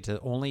technology to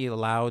only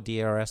allow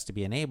DRS to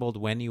be enabled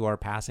when you are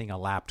passing a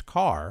lapped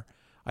car,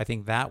 I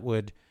think that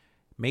would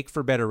make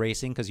for better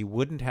racing, because you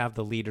wouldn't have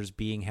the leaders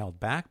being held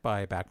back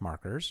by back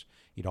markers.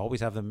 You'd always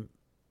have them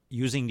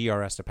using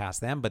DRS to pass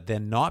them, but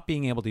then not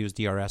being able to use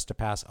DRS to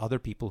pass other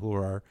people who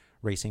are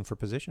racing for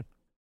position.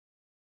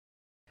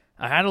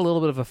 I had a little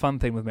bit of a fun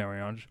thing with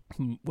Marianne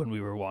when we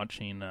were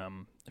watching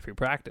free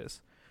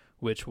practice,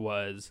 which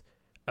was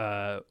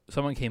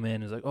someone came in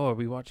and was like, "Oh,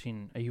 are you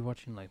watching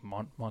like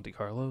Monte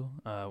Carlo?"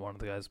 One of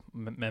the guys,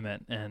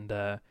 Mehmet, and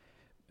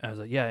I was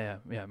like, yeah,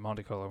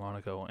 Monte Carlo,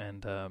 Monaco,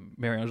 and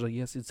Marianne was like,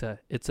 yes,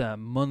 it's a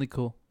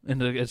Monaco,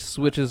 and it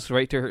switches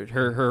right to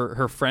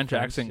her French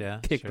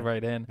accent kicked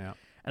right in,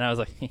 and I was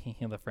like,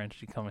 the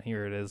French, you come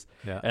here, it is,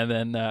 and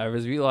then I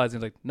was realizing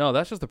like, no,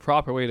 that's just the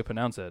proper way to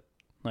pronounce it,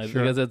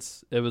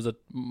 because it was a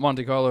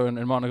Monte Carlo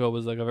and Monaco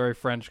was like a very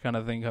French kind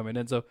of thing coming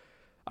in. So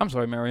I'm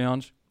sorry,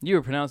 Marianne, you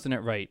were pronouncing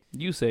it right,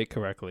 you say it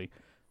correctly.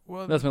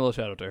 Well, that's my little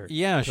shout out to her.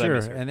 Yeah, sure.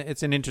 And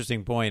it's an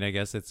interesting point. I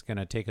guess it's going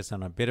to take us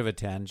on a bit of a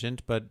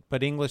tangent, but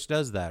English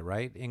does that,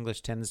 right?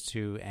 English tends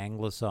to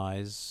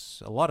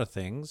anglicize a lot of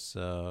things.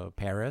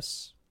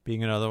 Paris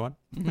being another one.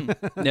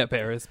 Yeah,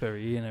 Paris,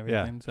 and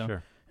everything. Yeah, so,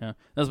 sure. Yeah,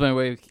 that's my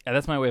way.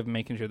 That's my way of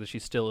making sure that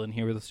she's still in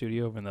here with the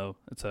studio, even though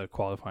it's a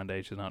qualifying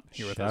day. She's not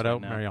here with us right now. Shout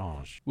out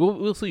Marianne.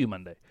 We'll see you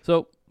Monday.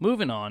 So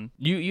moving on,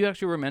 you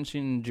actually were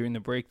mentioning during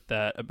the break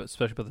that,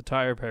 especially about the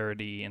tire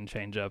parity and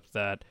change up,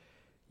 that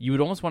you would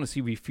almost want to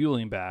see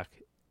refueling back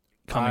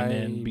coming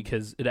in,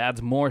 because it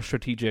adds more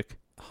strategic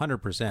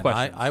 100%.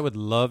 I would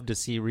love to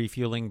see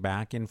refueling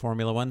back in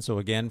Formula One. So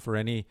again, for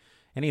any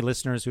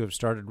listeners who have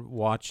started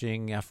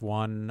watching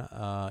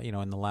F1,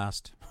 in the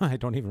last, I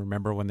don't even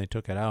remember when they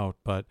took it out,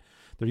 but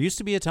there used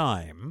to be a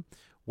time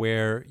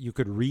where you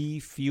could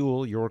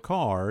refuel your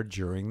car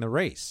during the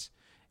race.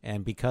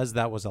 And because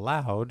that was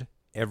allowed,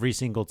 every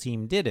single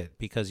team did it,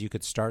 because you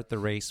could start the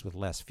race with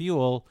less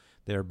fuel,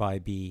 thereby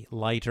be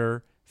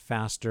lighter,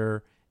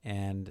 faster,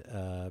 and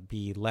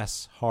be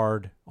less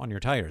hard on your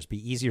tires,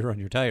 be easier on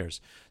your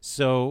tires.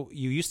 So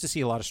you used to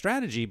see a lot of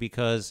strategy,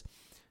 because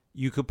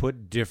you could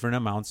put different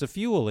amounts of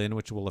fuel in,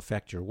 which will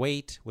affect your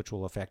weight, which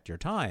will affect your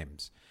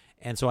times.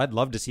 And so I'd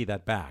love to see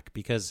that back,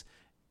 because,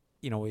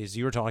 as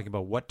you were talking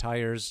about, what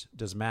tires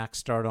does Max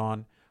start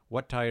on?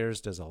 What tires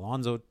does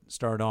Alonso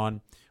start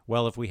on?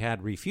 Well, if we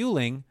had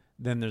refueling,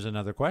 then there's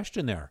another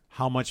question there.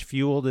 How much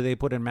fuel do they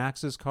put in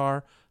Max's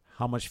car?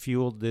 How much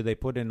fuel did they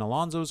put in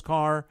Alonso's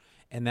car?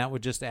 And that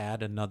would just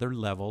add another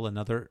level,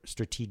 another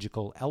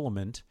strategical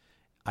element,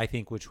 I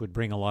think, which would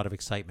bring a lot of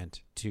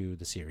excitement to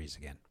the series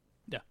again.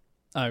 Yeah.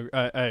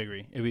 I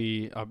agree. It'd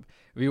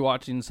be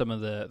watching some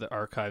of the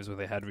archives where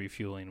they had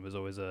refueling was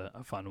always a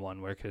fun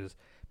one, where because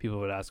people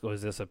would ask, "Oh,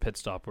 is this a pit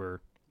stop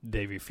where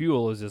they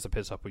refuel? Or is this a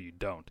pit stop where you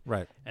don't?"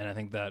 Right. And I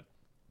think that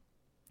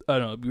I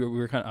don't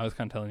know. I was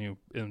kind of telling you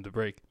in the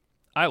break.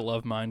 I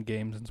love mind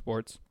games in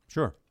sports.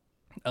 Sure.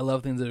 I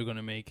love things that are going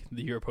to make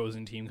your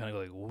opposing team kind of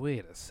go like,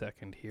 "Wait a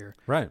second here,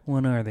 Right?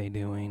 What are they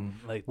doing?"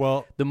 Like,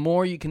 well, the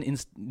more you can,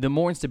 the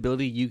more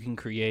instability you can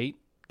create,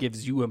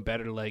 gives you a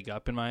better leg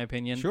up, in my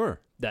opinion. Sure.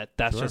 That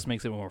just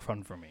makes it more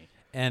fun for me.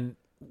 And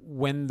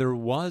when there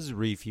was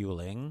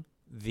refueling,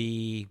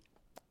 the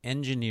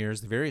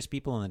engineers, the various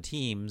people on the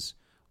teams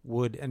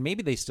would, and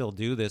maybe they still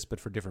do this,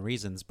 but for different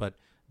reasons, but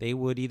they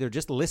would either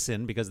just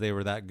listen because they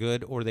were that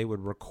good, or they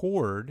would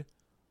record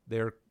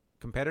their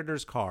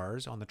competitors'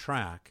 cars on the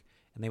track,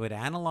 and they would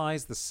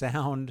analyze the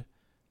sound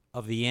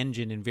of the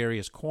engine in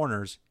various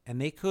corners,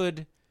 and they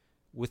could,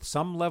 with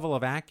some level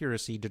of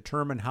accuracy,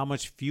 determine how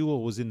much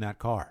fuel was in that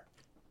car.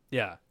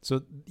 Yeah.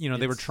 So,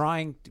 they were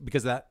trying,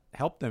 because that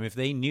helped them. If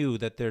they knew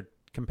that their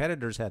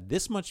competitors had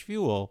this much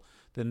fuel,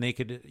 then they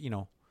could,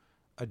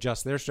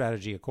 adjust their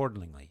strategy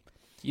accordingly.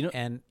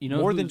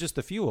 More than just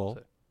the fuel,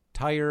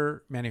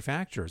 tire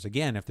manufacturers.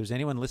 Again, if there's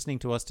anyone listening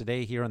to us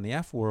today here on the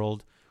F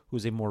World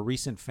who's a more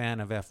recent fan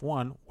of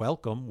F1,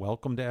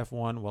 welcome to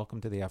F1,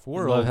 welcome to the F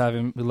World.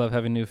 We love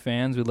having new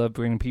fans. We love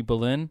bringing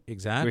people in.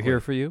 Exactly. We're here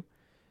for you.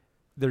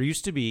 There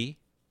used to be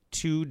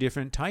 2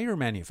 different tire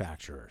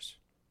manufacturers.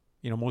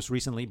 Most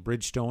recently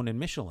Bridgestone and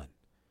Michelin.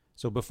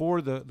 So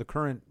before the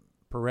current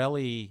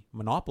Pirelli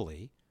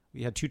monopoly,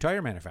 we had 2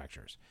 tire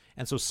manufacturers.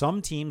 And so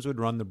some teams would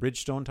run the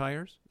Bridgestone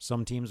tires,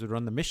 some teams would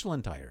run the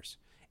Michelin tires,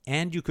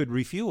 and you could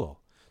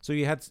refuel. So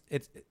you had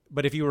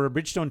but if you were a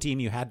Bridgestone team,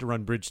 you had to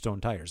run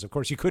Bridgestone tires. Of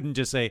course, you couldn't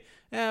just say,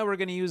 we're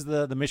going to use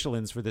the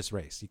Michelins for this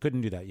race. You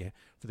couldn't do that.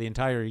 For the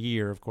entire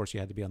year, of course, you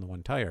had to be on the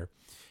one tire.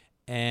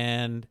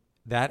 And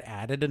that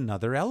added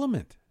another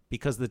element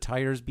because the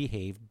tires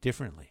behaved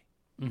differently.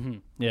 Mm-hmm.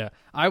 Yeah,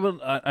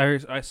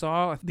 I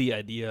saw the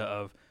idea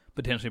of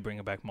potentially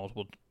bringing back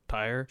multiple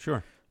tire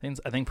things.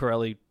 I think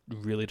Pirelli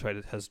really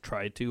has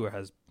tried to, or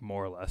has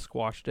more or less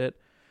squashed it.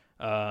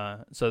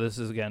 So this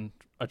is again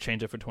a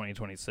change up for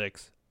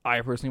 2026.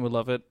 I personally would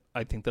love it.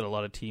 I think that a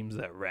lot of teams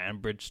that ran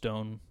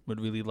Bridgestone would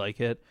really like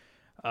it.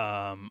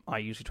 I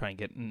usually try and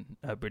get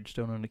a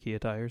Bridgestone on the Kia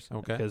tires,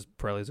 because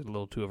Pirelli's a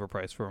little too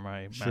overpriced for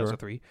my Mazda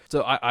 3.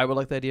 So I would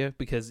like the idea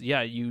because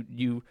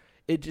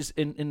it just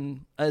as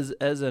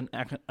an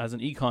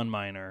econ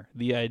minor,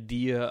 the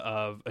idea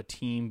of a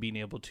team being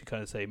able to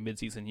kind of say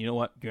mid-season, you know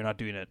what, you're not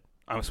doing it,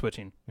 I'm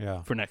switching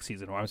for next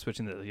season, or I'm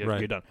switching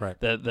you're done. Right.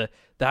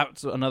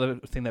 That's another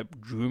thing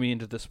that drew me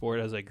into the sport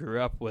as I grew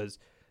up, was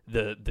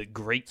the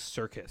great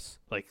circus,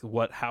 like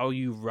how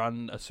you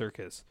run a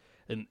circus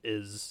and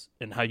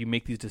how you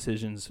make these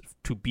decisions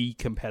to be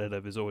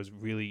competitive is always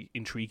really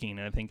intriguing.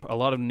 And I think a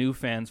lot of new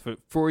fans,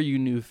 for you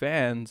new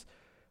fans,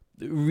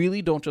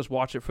 really don't just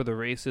watch it for the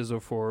races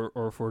or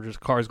for just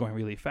cars going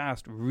really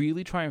fast.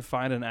 Really try and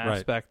find an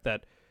aspect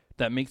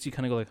that makes you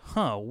kind of go like,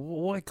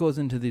 what goes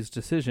into this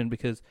decision?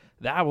 Because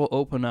that will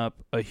open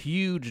up a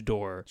huge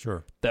door.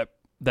 Sure. That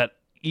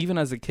even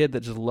as a kid that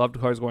just loved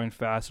cars going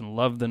fast and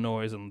loved the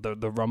noise and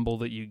the rumble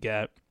that you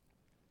get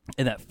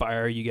and that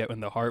fire you get in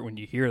the heart when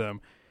you hear them,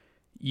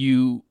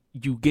 you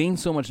gain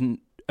so much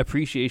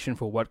appreciation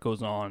for what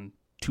goes on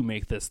to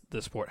make this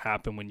sport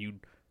happen when you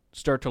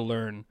start to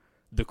learn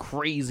the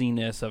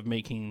craziness of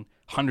making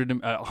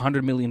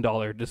 $100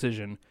 million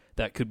decision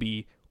that could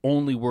be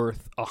only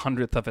worth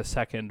 100th of a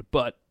second,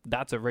 but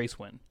that's a race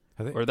win,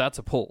 or that's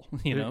a pole.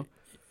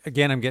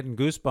 Again, I'm getting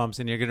goosebumps,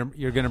 and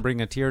you're gonna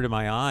bring a tear to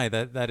my eye.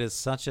 That is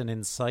such an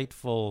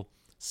insightful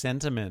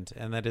sentiment,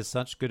 and that is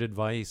such good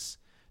advice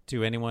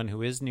to anyone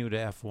who is new to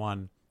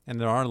F1. And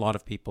there are a lot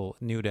of people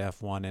new to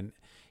F1, and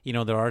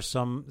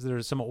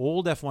there's some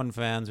old F1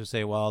 fans who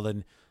say, well,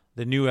 then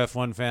the new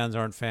F1 fans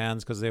aren't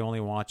fans because they only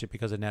watch it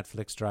because of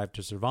Netflix Drive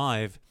to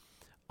Survive.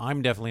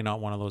 I'm definitely not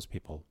one of those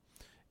people.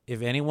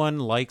 If anyone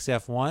likes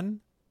F1,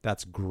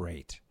 that's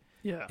great.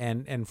 Yeah.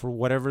 And for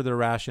whatever their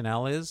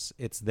rationale is,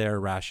 it's their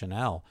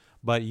rationale.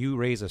 But you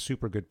raise a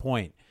super good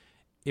point.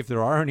 If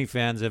there are any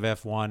fans of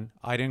F1,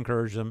 I'd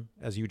encourage them,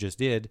 as you just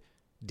did,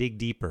 dig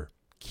deeper.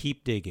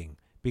 Keep digging,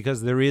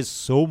 because there is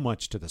so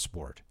much to the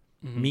sport.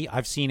 Mm-hmm.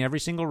 I've seen every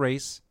single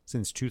race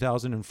since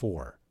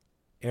 2004.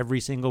 Every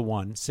single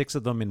one, 6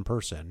 of them in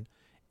person,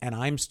 and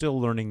I'm still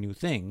learning new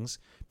things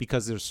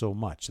because there's so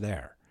much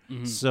there.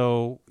 Mm-hmm.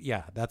 So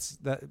that's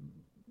that.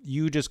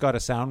 You just got a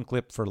sound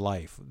clip for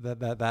life.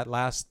 That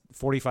last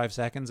 45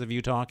 seconds of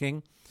you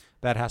talking,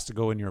 that has to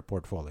go in your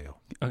portfolio.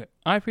 Okay,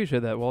 I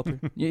appreciate that, Walter.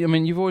 I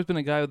mean, you've always been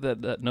a guy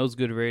that knows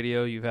good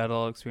radio. You've had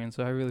all experience,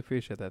 so I really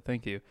appreciate that.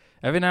 Thank you.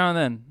 Every now and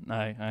then,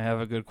 I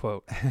have a good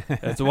quote.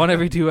 It's one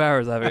every 2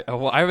 hours. I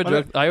have a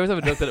joke. I always have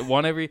a joke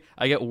that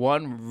I get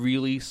one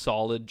really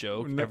solid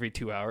joke every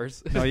 2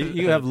 hours. No,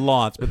 you have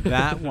lots, but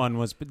that one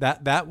was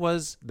that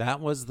was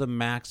the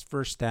Max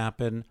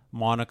Verstappen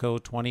Monaco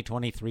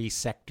 2023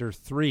 Sector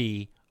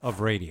 3 of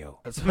radio.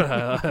 That's what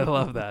I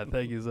love that.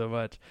 Thank you so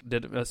much.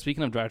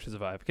 Speaking of Drive to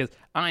Survive, because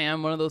I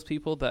am one of those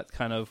people that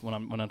kind of when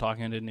I'm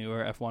talking to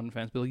newer F1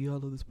 fans, be like, "Yeah, I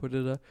love this part."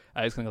 I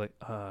just kind of like,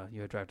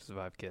 "You're a Drive to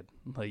Survive kid.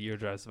 Like you're a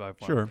Drive to Survive."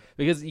 One. Sure.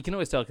 Because you can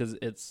always tell because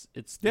it's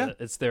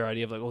their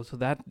idea of like, "Oh, so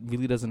that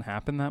really doesn't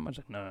happen that much."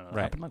 Like, no, it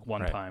happened like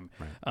one time.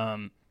 Right.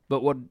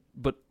 But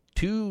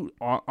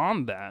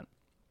on that,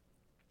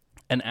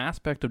 an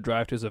aspect of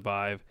Drive to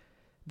Survive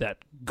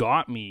that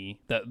got me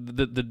that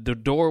the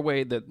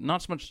doorway that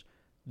not so much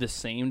the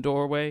same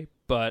doorway,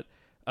 but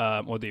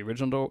or the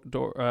original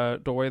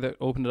doorway that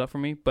opened it up for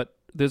me. But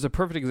there's a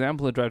perfect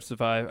example of Drive to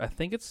Survive. I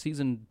think it's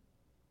season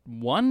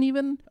 1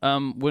 even,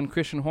 when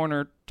Christian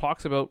Horner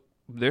talks about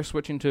they're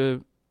switching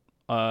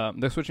from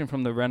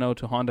the Renault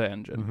to Honda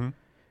engine,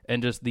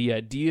 and just the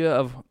idea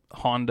of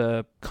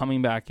Honda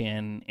coming back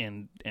in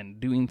and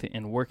doing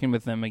and working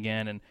with them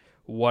again, and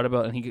what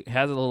about, and he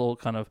has a little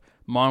kind of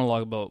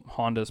monologue about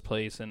Honda's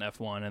place in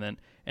F1, and then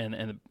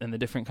and the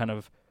different kind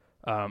of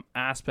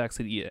aspects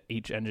that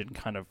each engine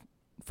kind of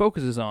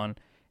focuses on.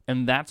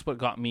 And that's what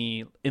got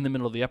me in the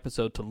middle of the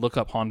episode to look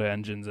up Honda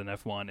engines in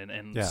F1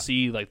 and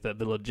see like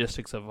the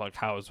logistics of like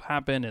how it's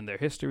happened and their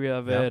history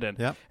of it. And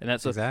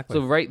that's exactly.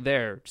 So right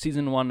there,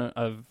 season 1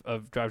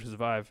 of Drive to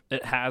Survive,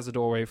 it has a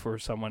doorway for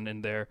someone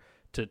in there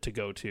to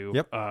go to.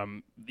 Yep.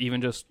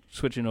 Even just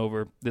switching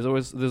over, there's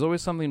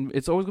always something.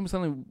 It's always going to be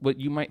something what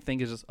you might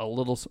think is just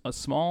a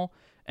small,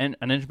 and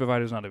an engine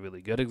provider is not a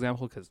really good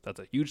example because that's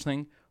a huge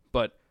thing.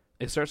 But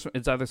it's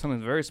either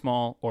something very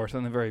small or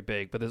something very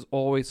big. But there's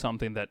always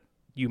something that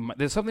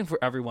there's something for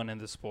everyone in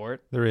the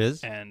sport. There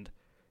is, and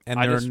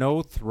there are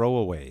no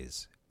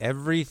throwaways.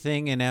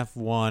 Everything in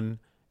F1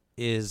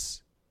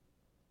 is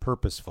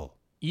purposeful.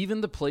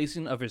 Even the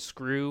placing of a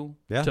screw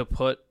to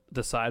put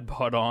the side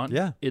pod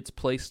on, it's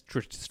placed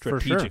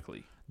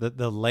strategically. For sure.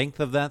 The length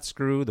of that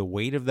screw, the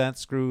weight of that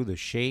screw, the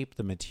shape,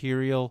 the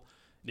material,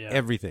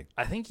 everything.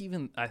 I think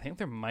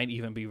there might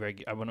even be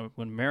when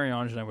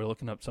Marie-Ange and I were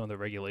looking up some of the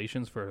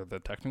regulations for the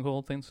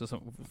technical things for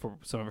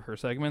some of her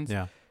segments.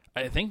 Yeah.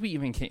 I think we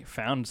even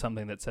found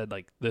something that said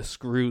like the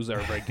screws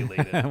are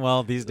regulated.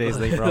 Well, these days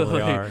they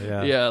probably are.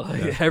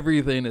 Yeah.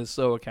 Everything is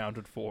so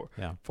accounted for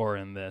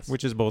in this,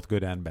 which is both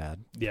good and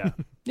bad. Yeah.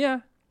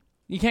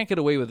 You can't get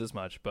away with as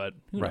much, but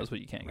who knows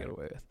what you can't get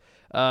away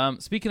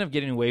with. Speaking of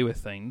getting away with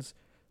things,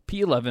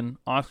 P11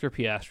 Oscar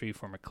Piastri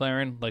for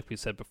McLaren, like we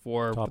said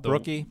before, top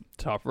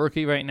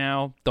rookie right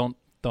now.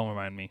 Don't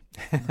remind me.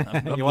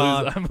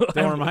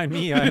 Don't remind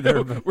me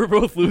either. We're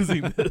both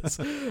losing this.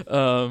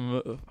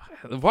 The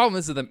problem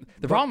is that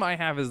the problem I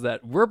have is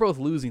that we're both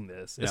losing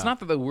this. It's not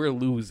that we're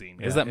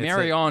losing. It's that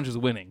Marie-Ange is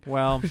winning.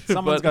 Well,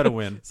 someone's got to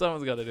win.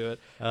 Someone's got to do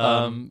it.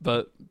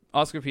 But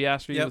Oscar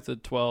Piastri with a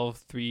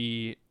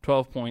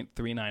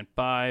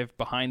 12.395.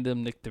 Behind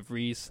him, Nick De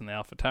Vries and the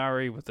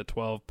AlphaTauri with a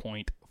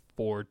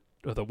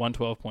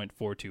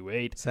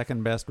 112.428.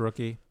 Second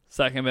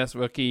best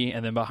rookie,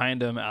 and then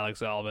behind him, Alex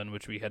Albon,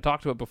 which we had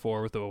talked about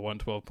before, with a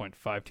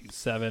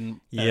 112.527.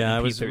 Yeah, I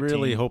was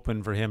really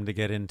hoping for him to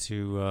get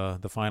into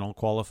the final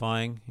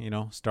qualifying,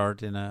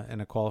 start in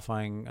a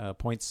qualifying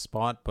points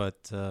spot,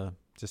 but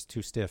just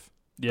too stiff.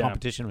 Yeah.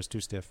 Competition was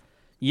too stiff.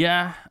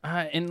 Yeah,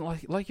 and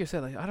like you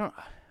said, I don't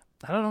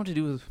know what to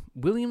do with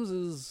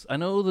Williams. I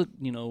know that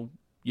you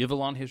have a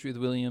long history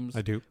with Williams.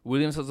 I do.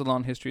 Williams has a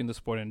long history in the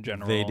sport in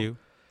general. They do.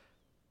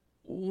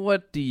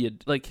 What do you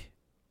like?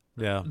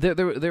 Yeah,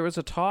 there was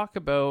a talk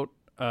about,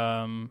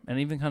 and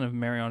even kind of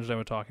Marie-Ange and I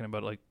were talking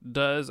about, like,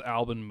 does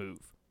Albon move?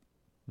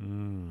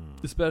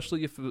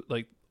 Especially if,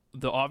 like,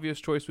 the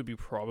obvious choice would be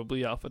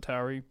probably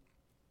AlphaTauri,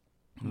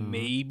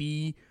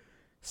 maybe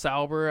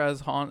Sauber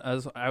as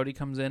Audi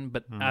comes in,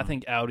 but I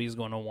think Audi's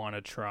going to want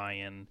to try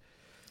and.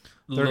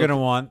 They're going to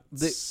want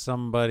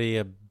somebody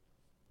a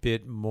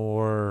bit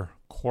more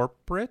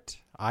corporate.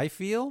 I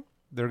feel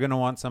they're going to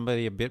want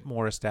somebody a bit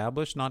more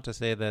established. Not to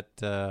say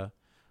that.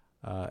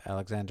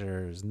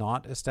 Alexander is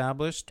not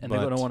established, and they're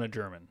going to want a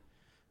German.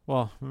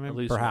 Well,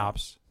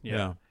 perhaps.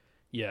 Yeah.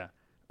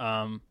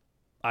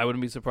 I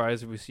wouldn't be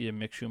surprised if we see a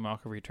Mick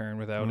Schumacher return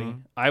with Audi.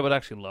 I would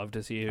actually love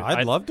to see it.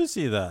 I'd love to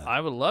see that. I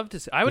would love to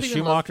see. The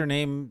Schumacher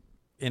name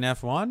in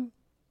F1.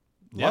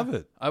 Love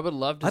it. I would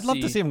love to. I'd love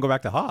to see him go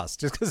back to Haas,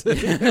 just because he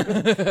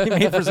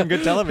made for some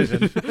good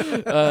television.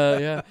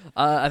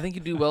 I think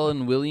he'd do well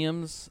in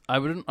Williams. I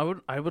would hate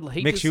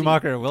Mick to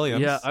Schumacher at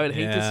Williams. Yeah, I would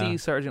hate to see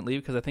Sargent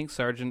leave, because I think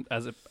Sargent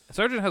has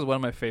one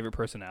of my favorite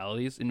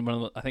personalities, and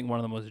I think one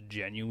of the most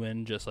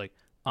genuine. Just like,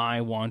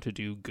 I want to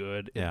do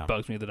good. It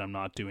bugs me that I'm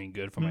not doing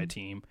good for my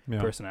team.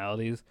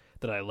 Personalities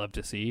that I love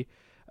to see.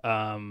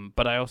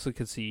 But I also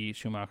could see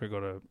Schumacher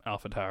go to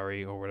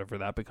AlphaTauri or whatever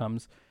that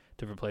becomes.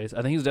 To replace,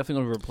 I think he's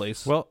definitely going to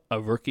replace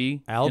a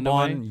rookie.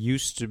 Albon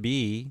used to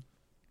be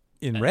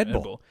in Red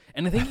Bull,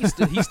 and I think he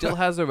still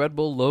has a Red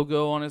Bull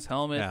logo on his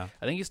helmet. Yeah.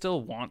 I think he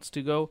still wants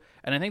to go,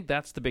 and I think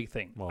that's the big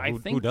thing. Well,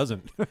 who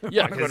doesn't?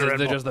 Yeah, because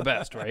they're just the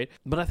best, right?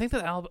 But I think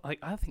that I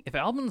think if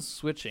Albon's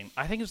switching,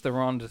 I think it's the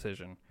wrong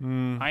decision.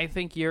 I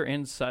think he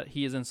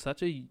is in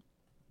such a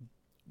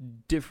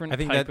different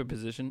type of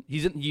position.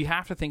 You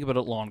have to think about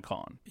it long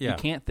con. Yeah. You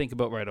can't think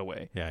about right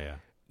away. Yeah.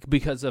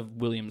 Because of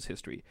Williams'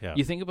 history. Yeah.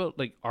 You think about,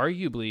 like,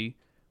 arguably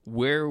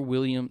where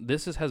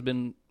has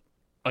been,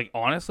 like,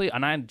 honestly,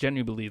 and I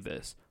genuinely believe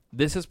this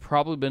has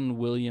probably been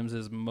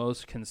Williams'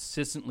 most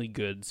consistently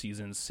good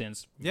season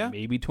since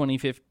maybe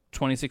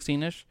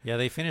 2016-ish. Yeah,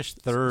 they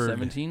finished third.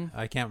 17?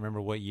 I can't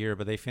remember what year,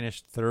 but they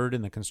finished third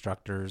in the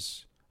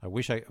Constructors. I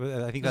think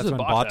This that's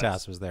when is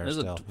Bottas was there this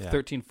still. Is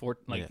 13,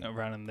 14,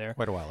 around in there.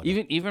 Quite a while ago.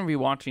 Even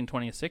rewatching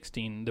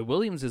 2016, the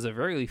Williams is a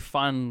very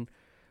fun,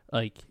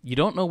 like, you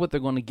don't know what they're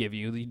going to give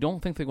you. You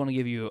don't think they're going to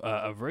give you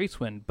a race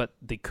win, but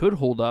they could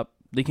hold up.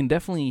 They can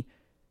definitely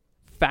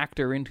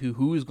factor into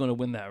who is going to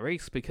win that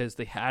race because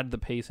they had the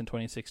pace in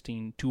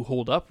 2016 to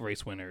hold up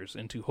race winners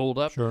and to hold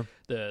up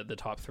the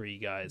top three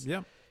guys.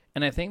 Yeah.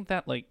 And I think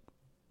that, like,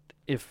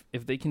 if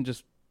they can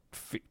just,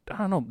 I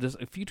don't know,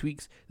 just a few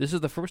tweaks. This is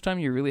the first time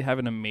you're really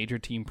having a major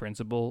team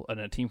principal and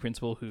a team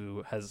principal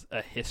who has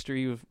a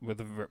history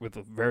with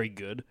very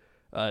good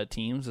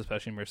teams,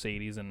 especially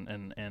Mercedes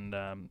and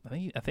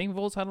I think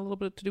Vol's had a little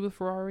bit to do with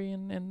Ferrari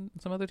and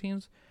some other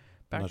teams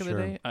back in the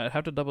day. I'd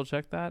have to double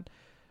check that.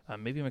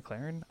 Maybe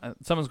McLaren.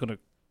 Someone's going to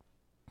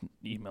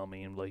email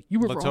me and be like, you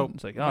were wrong. Hope.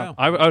 It's like, Yeah.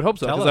 I would hope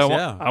so because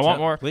I want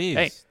more. Please.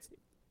 Hey,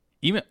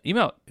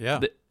 email.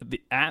 Yeah.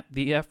 At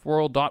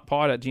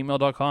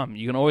thefworld.pod@gmail.com.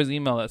 You can always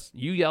email us.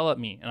 You yell at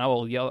me, and I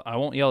will yell. I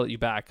won't yell at you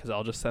back because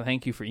I'll just say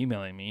thank you for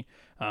emailing me,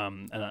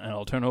 and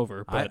I'll turn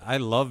over. But I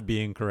love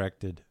being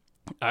corrected.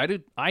 I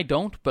do. I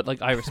don't, but,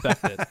 like, I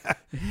respect it.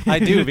 I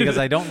do because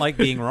I don't like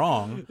being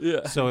wrong.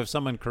 Yeah. So if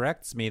someone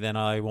corrects me, then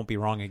I won't be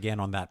wrong again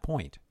on that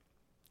point.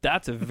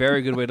 That's a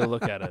very good way to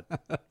look at it.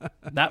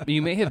 That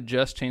you may have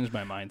just changed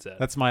my mindset.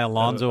 That's my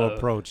Alonso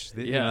approach.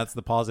 Yeah. That's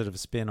the positive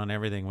spin on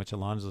everything, which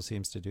Alonso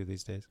seems to do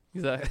these days.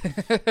 Exactly.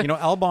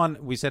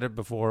 Albon, we said it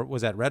before,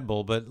 was at Red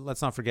Bull, but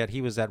let's not forget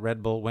he was at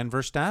Red Bull when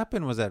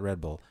Verstappen was at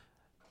Red Bull.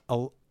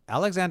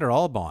 Alexander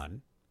Albon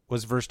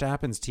was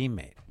Verstappen's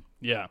teammate.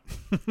 Yeah,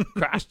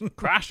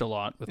 crashed a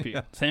lot with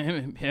people. Him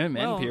and Pierre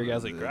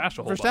Gasly crashed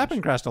a whole bunch.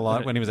 Verstappen crashed a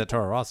lot when he was at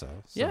Toro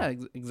Rosso. So. Yeah,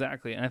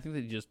 exactly. And I think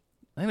that's just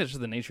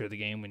the nature of the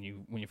game when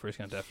you first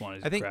get into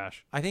F1 is you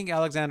crash. I think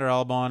Alexander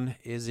Albon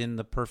is in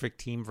the perfect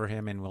team for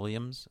him in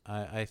Williams.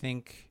 I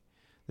think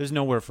there's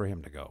nowhere for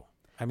him to go.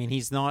 I mean,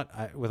 he's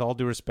not, with all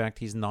due respect,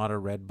 he's not a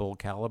Red Bull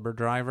caliber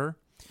driver.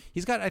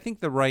 He's got, I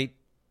think, the right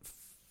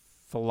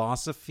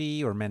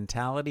philosophy or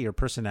mentality or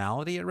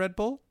personality at Red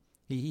Bull.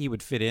 He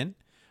would fit in,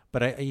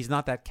 but he's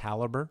not that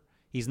caliber.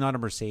 He's not a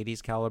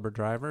Mercedes caliber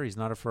driver. He's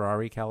not a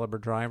Ferrari caliber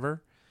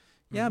driver.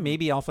 Yeah,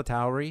 maybe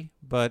AlphaTauri,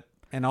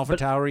 and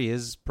AlphaTauri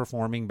is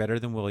performing better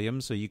than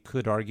Williams, so you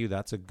could argue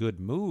that's a good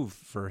move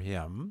for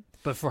him.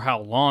 But for how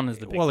long is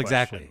the big question,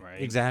 exactly,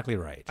 right? Exactly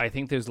right. I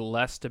think there's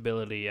less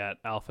stability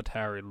at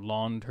AlphaTauri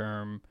long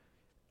term.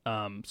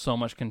 So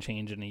much can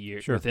change in a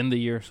year. Sure. Within the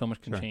year, so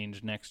much can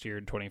change next year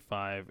in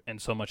 25,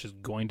 and so much is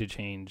going to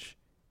change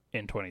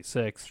in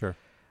 26. Sure.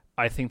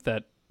 I think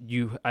that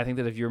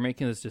if you're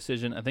making this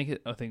decision, I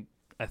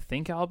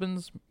think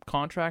Albon's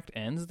contract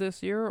ends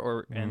this year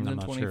or ends in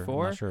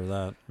 24. I'm not sure of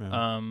that.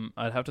 Yeah.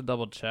 I'd have to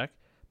double check,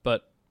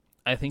 but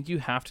I think you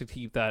have to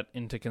keep that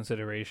into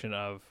consideration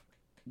of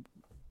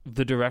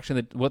the direction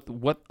that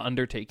what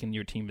undertaking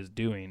your team is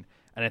doing.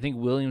 And I think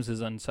Williams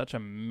is on such a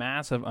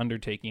massive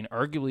undertaking,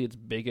 arguably its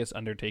biggest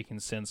undertaking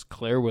since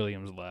Claire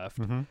Williams left,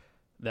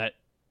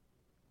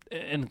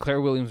 and Claire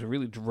Williams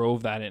really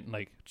drove that in,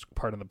 like,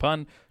 pardon the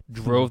pun,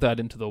 drove that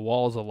into the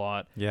walls a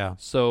lot. Yeah.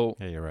 So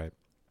yeah, you're right.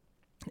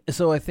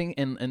 So I think,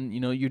 and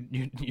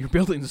you're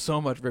building so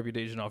much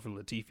reputation off of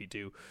Latifi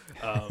too,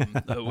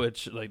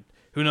 which, like,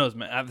 who knows,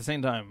 man. At the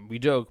same time, we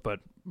joke, but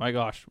my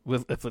gosh,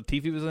 if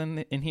Latifi was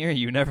in here,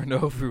 you never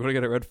know if we were going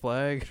to get a red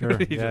flag.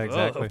 Sure. Yeah,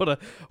 exactly.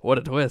 What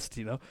a twist,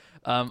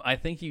 I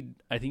think you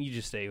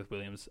just stay with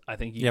Williams. I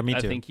think you. Yeah, me too.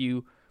 I think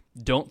you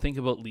don't think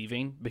about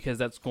leaving because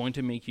that's going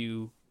to make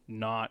you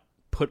not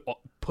put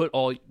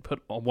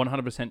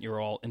 100%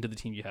 your all into the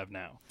team you have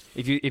now.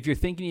 If you're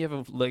thinking you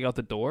have a leg out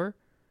the door,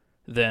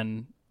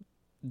 then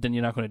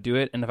you're not going to do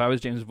it. And if I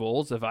was James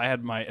Bowles, if I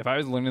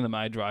was learning that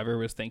my driver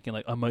was thinking,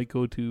 like, I might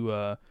go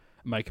to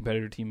my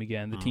competitor team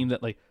again, the team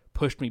that, like,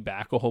 pushed me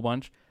back a whole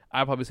bunch,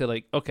 I'd probably say,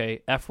 like,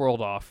 okay, F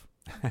World off,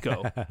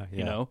 go.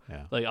 Yeah.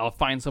 Like, I'll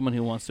find someone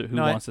who wants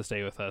to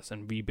stay with us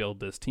and rebuild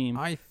this team.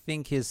 I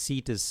think his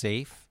seat is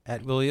safe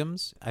at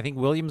Williams. I think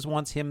Williams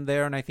wants him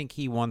there, and I think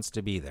he wants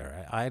to be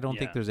there. I don't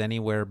think there's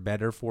anywhere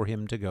better for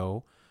him to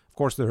go. Of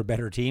course, there are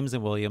better teams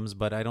than Williams,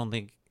 but I don't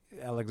think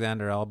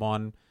Alexander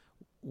Albon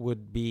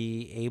would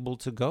be able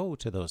to go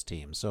to those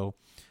teams. So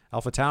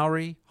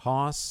AlphaTauri,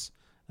 Haas,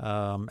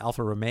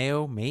 Alfa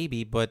Romeo,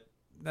 maybe, but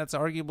that's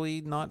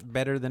arguably not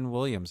better than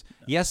Williams.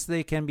 Yes,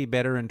 they can be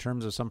better in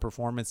terms of some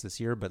performance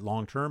this year, but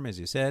long term, as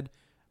you said,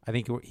 I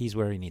think he's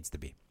where he needs to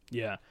be.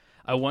 Yeah.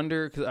 I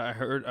wonder, because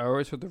I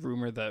always heard the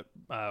rumor that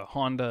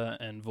Honda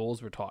and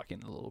Vols were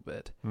talking a little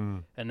bit.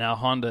 And now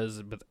Honda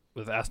is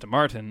with Aston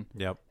Martin.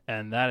 Yep.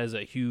 And that is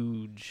that's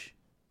going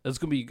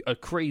to be a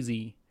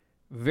crazy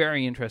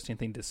very interesting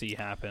thing to see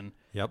happen.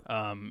 Yep.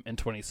 In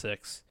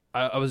 26.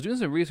 I was doing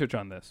some research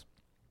on this.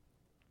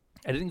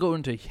 I didn't go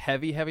into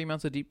heavy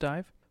amounts of deep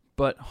dive,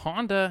 but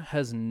Honda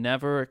has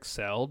never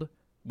excelled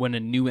when a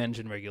new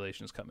engine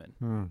regulations come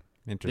in.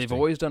 Interesting. They've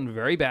always done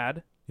very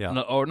bad. Yeah.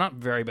 No, or not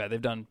very bad.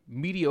 They've done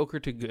mediocre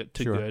to good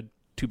to good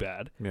to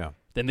bad. Yeah.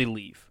 Then they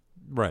leave.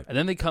 Right. And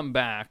then they come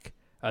back.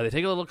 They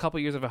take a couple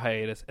years of a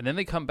hiatus, and then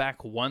they come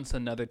back once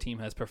another team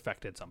has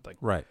perfected something.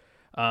 Right.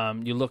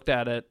 You looked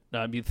at it.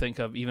 You think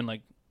of even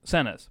like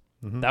Senna's.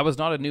 That was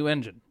not a new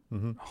engine.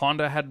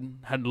 Honda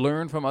had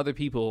learned from other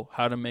people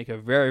how to make a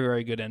very,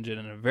 very good engine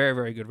and a very,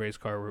 very good race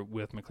car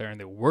with McLaren.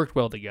 They worked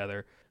well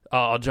together.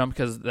 I'll jump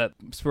because that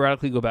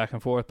sporadically go back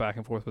and forth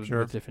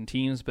with different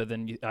teams. But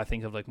then I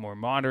think of like more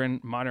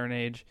modern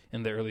age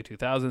in the early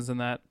 2000s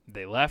and that.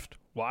 They left.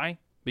 Why?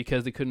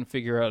 Because they couldn't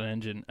figure out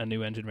a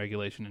new engine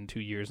regulation in 2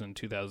 years in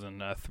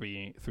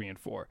 2003 and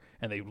 4.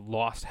 And they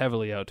lost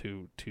heavily out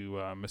to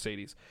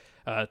Mercedes.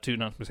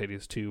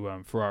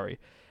 To Ferrari.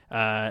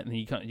 And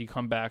you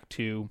come back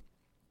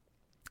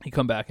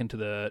into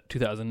the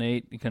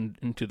 2008, you come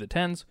into the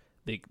 10s,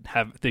 they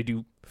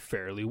do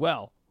fairly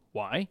well.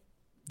 Why?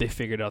 They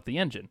figured out the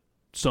engine.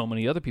 So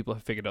many other people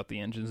have figured out the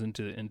engines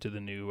into the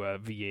new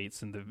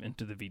V8s and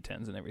into the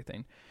V10s and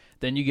everything.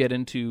 Then you get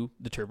into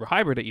the turbo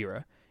hybrid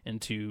era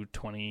into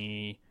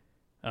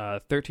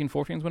 2013,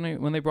 14 is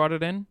when they brought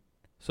it in.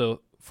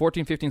 So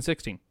 14, 15,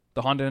 16,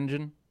 the Honda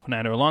engine.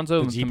 Fernando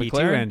Alonso, the GP2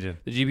 McLaren, engine.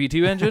 The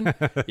GP2 engine,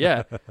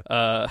 yeah.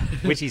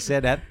 Which he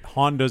said at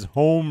Honda's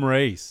home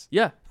race.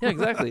 Yeah,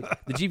 exactly.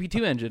 The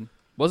GP2 engine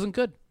wasn't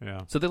good.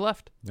 Yeah. So they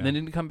left. Yeah. And they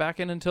didn't come back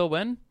in until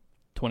when?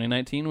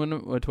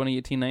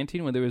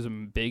 2018-19, when there was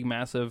some big,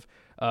 massive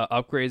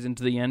upgrades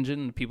into the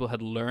engine. People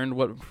had learned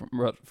what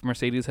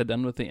Mercedes had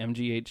done with the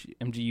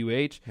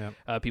MGUH.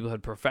 Yep. People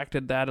had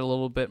perfected that a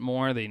little bit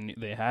more.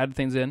 They had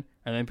things in,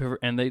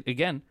 and they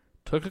again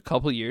took a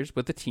couple years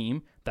with the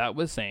team that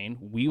was saying,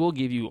 we will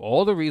give you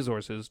all the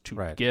resources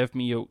to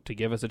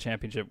give us a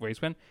championship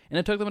race win. And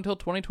it took them until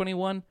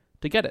 2021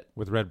 to get it.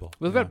 With Red Bull.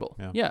 Red Bull.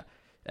 Yeah.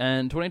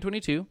 And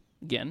 2022,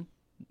 again,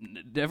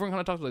 everyone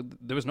kind of talks like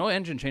there was no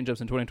engine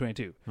change-ups in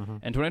 2022.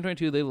 And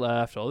 2022, they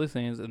left, all these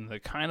things, and they're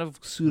kind of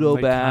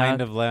pseudo-back. They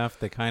kind of left.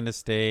 They kind of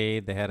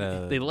stayed. They had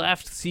They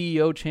left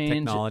CEO change.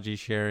 Technology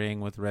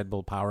sharing with Red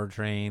Bull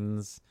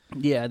powertrains.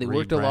 Yeah, they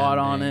worked a lot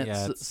on it.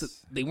 Yeah, so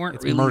they weren't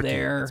it's really murky.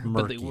 there, It's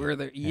but they murky. were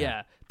there.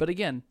 Yeah. But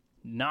again,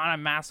 not a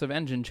massive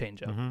engine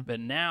change-up. But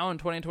now in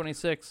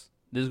 2026,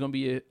 there's going to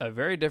be a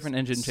very different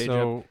engine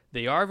change-up.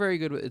 They are very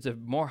good. It's a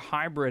more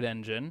hybrid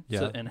engine.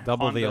 Yeah, and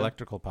double Honda, the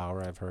electrical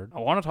power, I've heard. I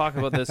want to talk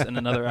about this in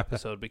another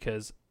episode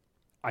because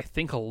I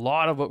think a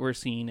lot of what we're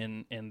seeing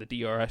in the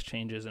DRS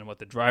changes and what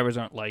the drivers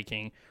aren't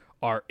liking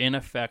are in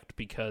effect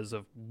because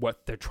of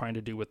what they're trying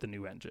to do with the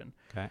new engine.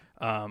 Okay.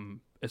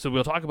 So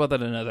we'll talk about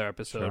that in another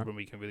episode when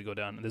we can really go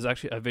down. There's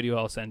actually a video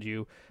I'll send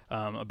you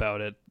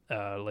about it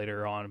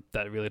later on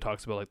that really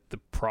talks about like the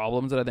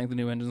problems that I think the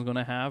new engine is going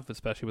to have,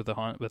 especially with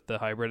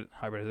the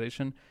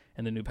hybridization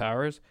and the new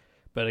powers.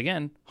 But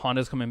again,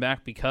 Honda's coming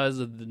back because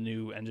of the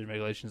new engine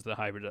regulations that the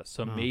hybrid does.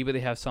 So maybe they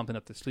have something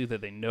up their sleeve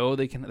that they know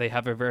they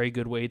have a very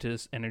good way to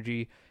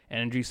energy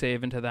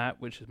save into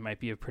that, which might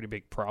be a pretty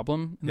big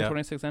problem in the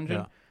 26 engine.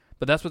 Yeah.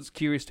 But that's what's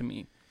curious to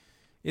me.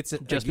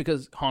 Just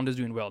because Honda's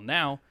doing well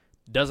now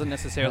doesn't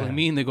necessarily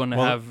mean they're going to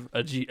have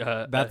an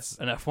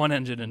F1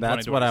 engine in 2026.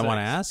 That's what I want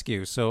to ask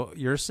you. So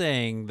you're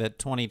saying that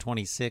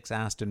 2026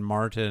 Aston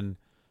Martin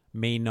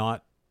may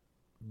not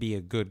be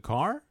a good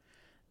car?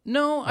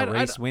 No. A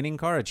race-winning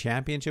car, a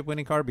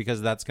championship-winning car,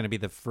 because that's going to be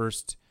the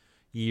first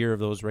year of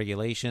those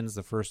regulations,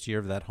 the first year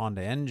of that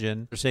Honda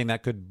engine. You're saying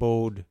that could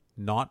bode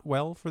not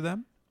well for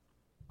them?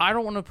 I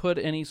don't want to put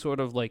any sort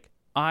of like,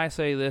 I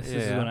say this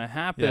is going to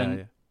happen.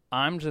 Yeah.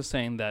 I'm just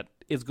saying that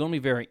it's going to be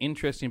very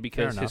interesting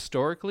because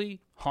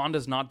historically,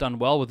 Honda's not done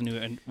well with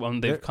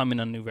when they've come in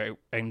on new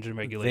engine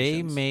regulations.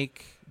 They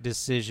make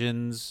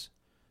decisions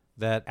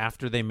that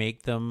after they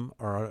make them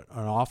are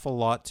an awful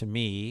lot to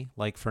me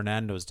like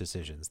Fernando's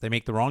decisions. They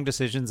make the wrong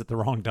decisions at the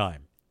wrong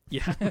time.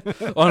 Yeah.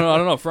 Oh no, I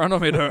don't know. Fernando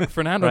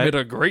made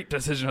a great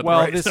decision at the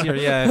right this time. year,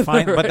 yeah,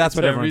 fine. But that's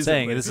what everyone's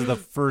saying. This is the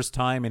first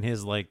time in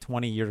his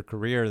 20-year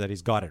career that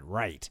he's got it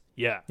right.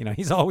 Yeah.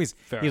 He's always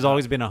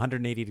been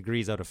 180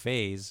 degrees out of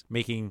phase,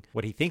 making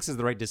what he thinks is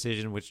the right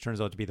decision, which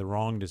turns out to be the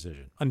wrong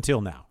decision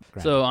until now.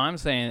 Granted. So I'm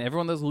saying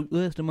everyone that's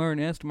Aston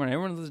Martin,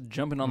 everyone that's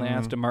jumping on the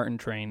Aston Martin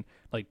train,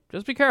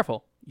 just be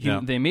careful.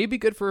 They may be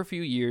good for a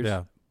few years,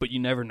 but you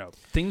never know.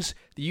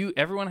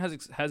 Everyone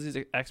has these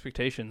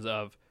expectations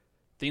of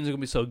things are going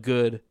to be so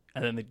good,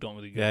 and then they don't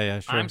really go.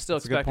 Yeah, sure. I'm still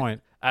expecting,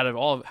 out of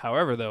all of,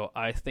 however, though,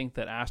 I think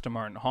that Aston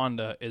Martin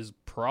Honda is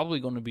probably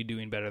going to be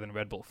doing better than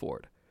Red Bull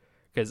Ford.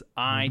 Because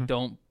I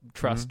don't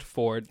trust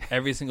Ford.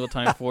 Every single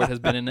time Ford has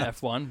been in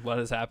F1, what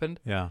has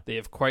happened? Yeah. They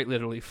have quite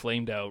literally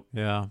flamed out.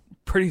 Yeah.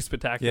 Pretty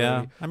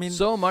spectacularly. Yeah. I mean,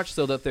 so much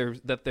so that they're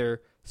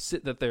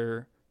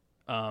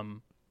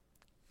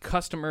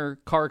customer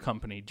car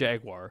company,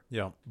 Jaguar,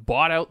 Yeah.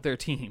 bought out their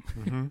team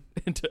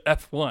into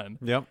F1.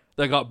 Yep.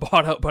 That got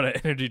bought out by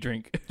an energy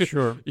drink.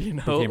 Sure. You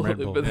know, Became Red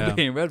Bull, but yeah.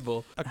 became Red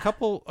Bull. A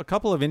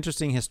couple of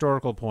interesting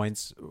historical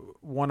points.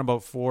 One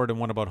about Ford and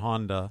one about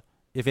Honda.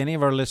 If any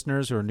of our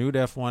listeners who are new to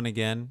F1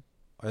 again,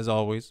 as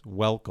always,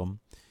 welcome.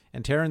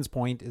 And Taryn's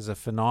point is a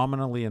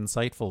phenomenally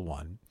insightful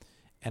one.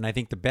 And I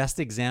think the best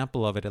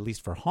example of it, at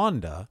least for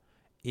Honda,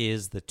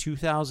 is the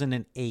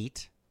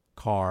 2008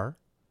 car,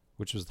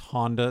 which was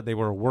Honda. They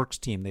were a works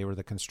team. They were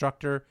the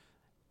constructor,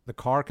 the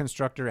car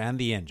constructor, and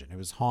the engine. It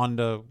was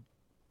Honda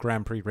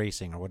Grand Prix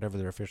Racing, or whatever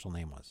their official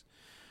name was.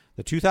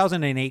 The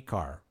 2008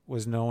 car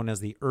was known as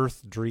the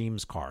Earth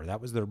Dreams car.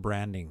 That was their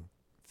branding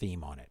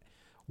theme on it.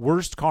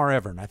 Worst car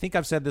ever. And I think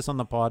I've said this on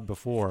the pod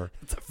before.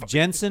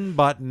 Jenson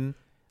Button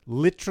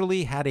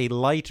literally had a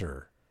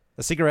lighter,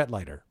 a cigarette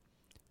lighter,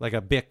 like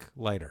a Bic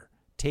lighter,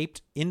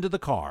 taped into the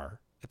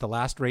car at the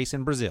last race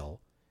in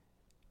Brazil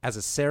as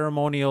a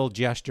ceremonial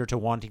gesture to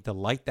wanting to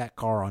light that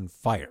car on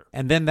fire.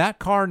 And then that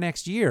car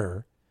next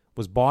year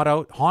was bought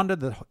out. Honda,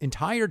 the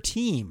entire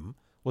team,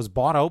 was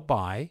bought out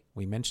by,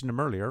 we mentioned him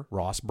earlier,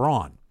 Ross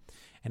Brawn.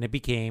 And it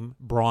became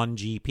Brawn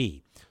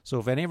GP. So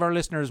if any of our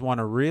listeners want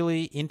a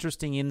really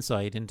interesting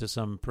insight into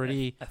some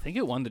pretty... I think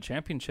it won the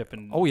championship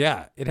in... Oh,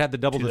 yeah. It had the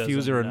double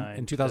diffuser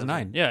in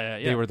 2009. Yeah.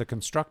 They were the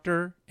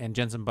constructor, and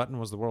Jenson Button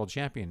was the world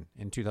champion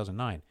in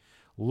 2009.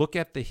 Look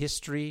at the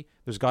history.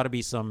 There's got to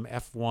be some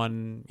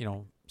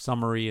F1,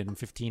 summary in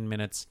 15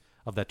 minutes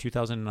of that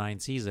 2009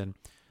 season.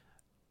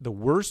 The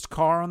worst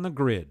car on the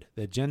grid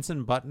that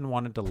Jenson Button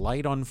wanted to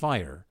light on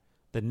fire,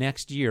 the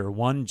next year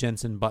won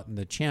Jenson Button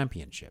the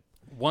championship.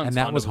 And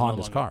that was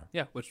Honda's car.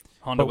 Yeah, which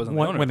Honda wasn't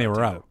the owner when they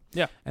were out.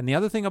 Yeah. And the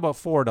other thing about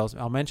Ford,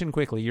 I'll mention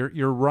quickly.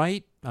 You're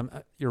right.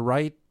 You're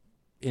right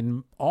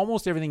in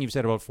almost everything you've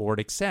said about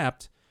Ford,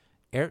 except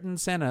Ayrton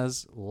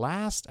Senna's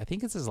last. I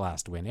think it's his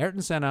last win.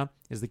 Ayrton Senna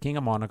is the king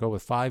of Monaco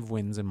with 5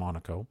 wins in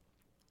Monaco,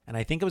 and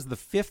I think it was the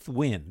 5th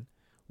win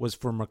was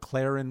for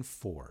McLaren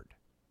Ford.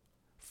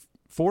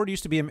 Ford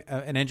used to be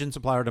an engine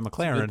supplier to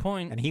McLaren, good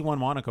point. And he won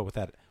Monaco with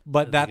that.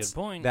 But that's a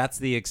good point. That's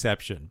the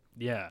exception.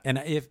 Yeah. And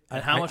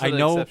how much of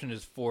the exception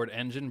is Ford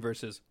engine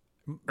versus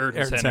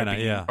Ayrton Senna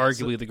being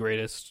arguably the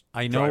greatest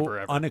I know driver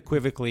ever?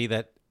 Unequivocally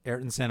that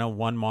Ayrton Senna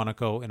won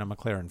Monaco in a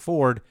McLaren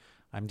Ford.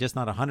 I'm just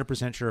not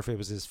 100% sure if it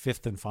was his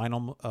 5th and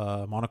final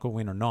Monaco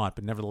win or not,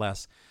 but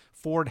nevertheless,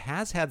 Ford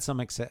has had some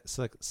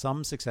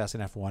success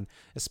in F1,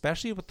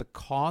 especially with the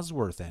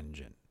Cosworth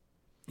engine,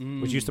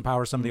 which used to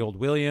power some of the old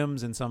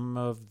Williams and some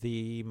of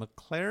the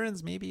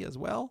McLarens maybe as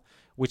well,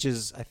 which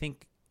is, I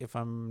think, if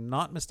I'm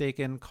not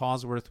mistaken,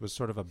 Cosworth was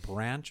sort of a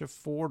branch of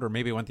Ford, or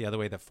maybe it went the other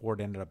way that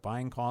Ford ended up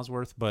buying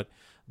Cosworth, but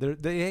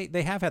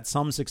they have had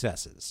some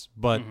successes,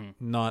 but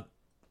not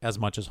as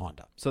much as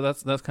Honda. So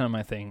that's kind of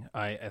my thing.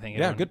 I think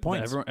good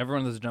points.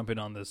 Everyone is jumping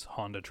on this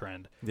Honda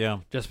trend. Yeah.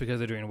 Just because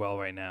they're doing well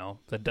right now,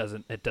 it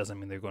doesn't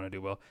mean they're going to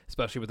do well,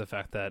 especially with the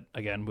fact that,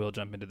 again, we'll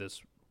jump into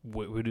this.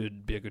 We did a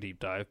bigger deep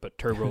dive, but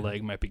turbo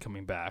leg might be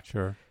coming back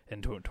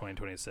in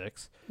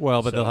 2026.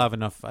 Well, but they'll have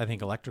enough, I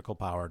think, electrical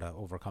power to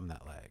overcome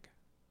that lag.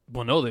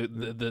 Well, no,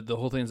 the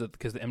whole thing is that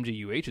because the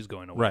MGUH is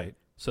going away. Right.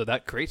 So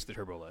that creates the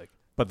turbo leg.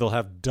 But they'll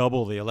have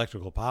double the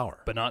electrical power.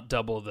 But not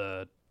double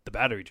the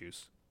battery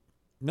juice.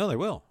 No, they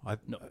will.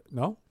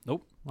 No?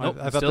 Nope.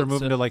 I thought they're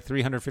moving to like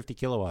 350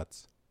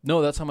 kilowatts.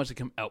 No, that's how much they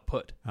can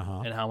output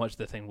and how much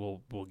the thing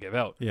will give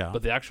out. Yeah.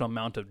 But the actual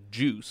amount of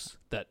juice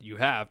that you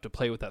have to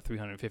play with that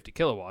 350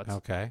 kilowatts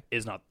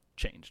is not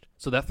changed.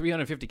 So that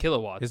 350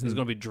 kilowatts is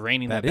going to be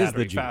draining that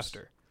battery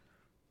faster.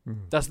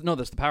 That's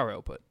the power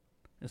output,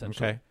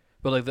 essentially. Okay.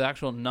 But like the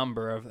actual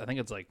number of, I think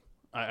it's like,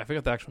 I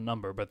forget the actual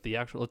number, but the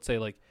actual, let's say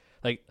like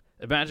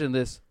imagine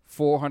this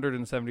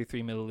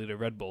 473 milliliter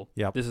Red Bull.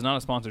 Yep. This is not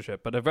a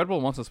sponsorship, but if Red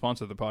Bull wants to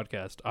sponsor the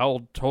podcast,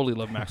 I'll totally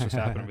love Max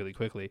Verstappen really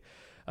quickly.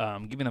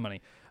 Give me the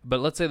money. But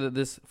let's say that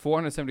this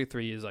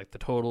 473 is like the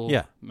total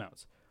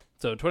amounts.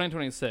 So in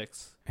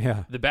 2026,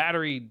 the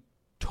battery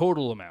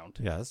total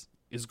amount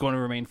is going to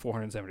remain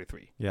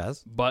 473.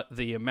 Yes. But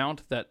the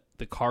amount that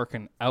the car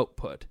can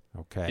output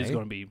is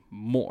going to be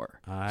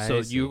more.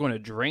 You're going to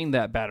drain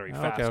that battery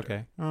faster.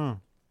 Okay.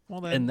 Well,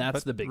 then, and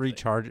that's the big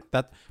recharge thing.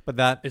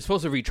 That it's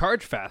supposed to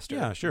recharge faster.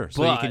 Yeah, sure.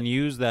 So you can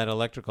use that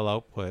electrical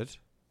output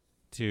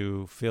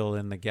to fill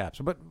in the gaps.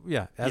 But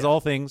as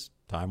all things,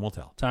 time will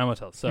tell. Time will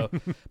tell. So,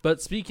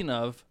 but speaking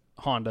of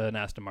Honda and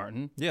Aston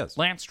Martin,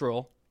 Lance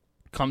Stroll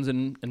comes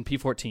in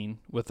P14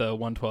 with a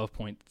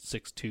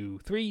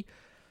 112.623.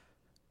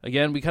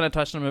 Again, we kind of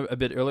touched on him a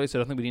bit earlier, so I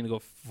don't think we need to go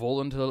full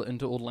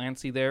into old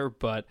Lancey there.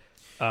 But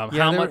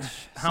how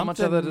much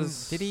of it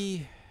is? Did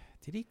he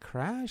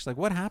crash? Like,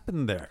 what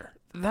happened there?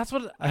 That's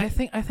what I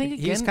think. I think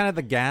he's kind of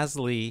the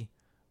Gasly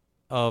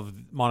of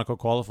Monaco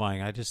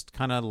qualifying. I just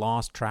kind of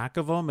lost track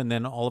of him, and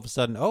then all of a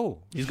sudden,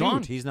 he's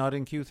gone. He's not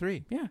in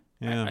Q3.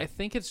 Yeah. I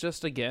think it's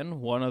just again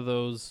one of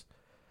those.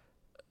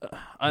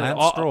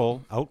 Lance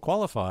Stroll out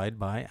qualified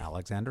by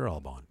Alexander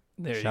Albon.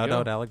 There you Shout go.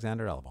 out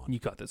Alexander Albon. You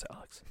got this,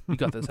 Alex. You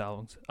got this,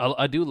 Alex.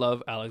 I do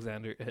love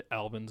Alexander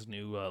Albon's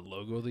new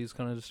logo that he's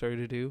kind of started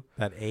to do.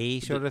 That A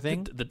sort of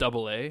thing? The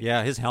double A.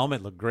 Yeah, his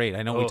helmet looked great.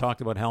 I know we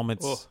talked about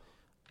helmets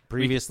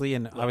previously,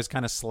 and I was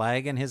kind of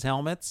slagging his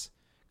helmets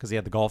because he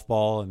had the golf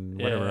ball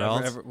and whatever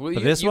else. Well,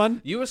 but this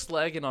one? You were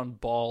slagging on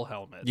ball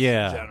helmets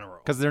in general.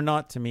 Because they're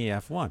not, to me,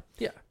 F1.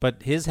 Yeah.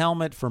 But his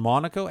helmet for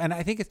Monaco, and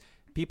I think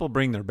people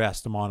bring their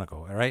best to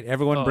Monaco, all right?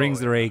 Everyone brings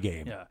their A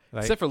game. Yeah.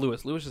 Right? Except for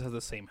Lewis. Lewis just has the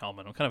same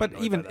helmet. I'm kind of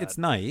But even, it's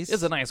nice.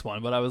 It's a nice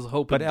one, but I was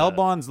hoping But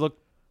Albon's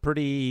looked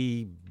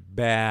pretty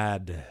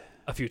bad.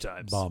 A few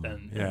times. Bum.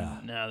 And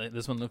Yeah.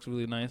 this one looks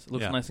really nice. It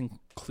looks Yeah. nice and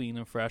clean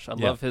and fresh. I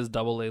love his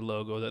double A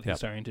logo that he's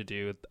starting to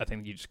do. I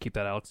think you just keep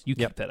that, Alex. You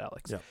keep that,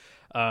 Alex. Yeah.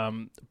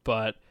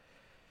 But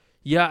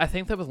yeah, I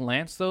think that with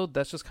Lance, though,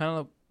 that's just kind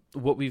of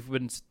what we've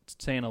been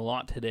saying a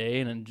lot today,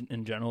 and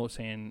in general,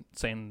 saying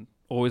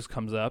always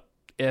comes up.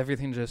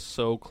 Everything's just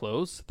so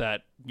close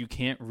that you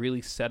can't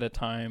really set a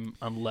time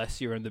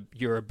unless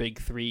you're a big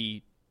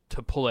three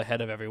to pull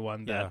ahead of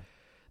everyone.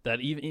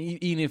 That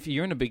even if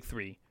you're in a big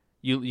three,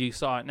 you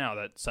saw it now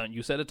that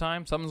you set a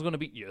time, someone's going to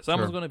beat you.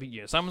 Someone's going to beat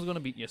you. Someone's going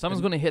to beat you.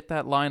 Someone's going to hit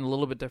that line a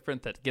little bit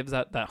different that gives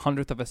that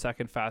 100th of a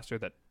second faster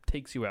that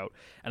takes you out.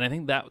 And I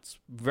think that's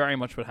very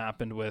much what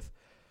happened with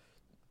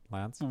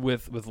Lance.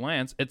 With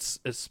Lance. It's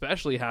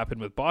especially happened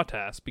with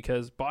Bottas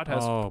because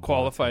Bottas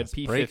qualified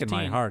Bottas. P15. Breaking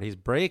my heart. He's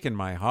breaking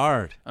my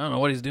heart. I don't know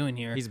what he's doing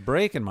here. He's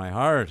breaking my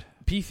heart.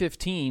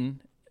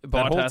 P15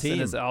 That whole Bottas team.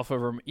 and his Alfa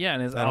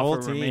That whole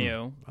Alfa team.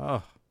 Romeo.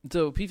 Oh.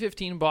 So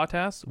P15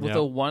 Bottas with a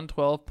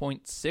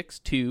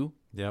 112.625.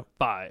 Yep.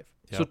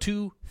 So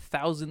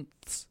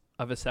 0.02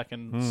 of a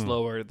second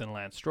slower than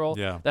Lance Stroll.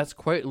 Yeah. That's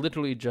quite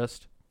literally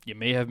just you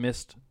may have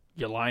missed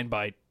your line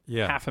by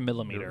half a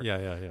millimeter.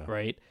 Yeah.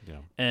 Right? Yeah.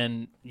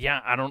 And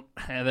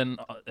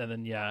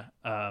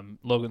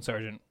Logan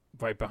Sargent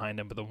right behind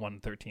him with a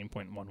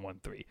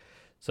 113.113.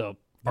 So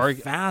the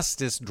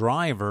fastest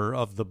driver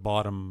of the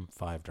bottom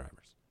 5 drivers.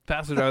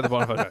 Fastest driver of the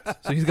bottom 5 drivers.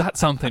 So he's got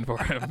something for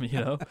him, you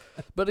know.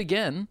 But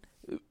again,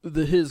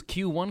 his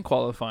Q1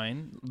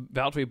 qualifying,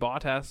 Valtteri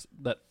Bottas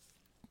that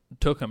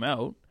took him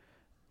out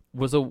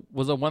was a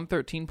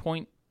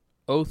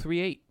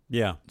 113.038.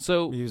 Yeah.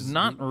 So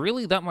not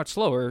really that much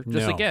slower.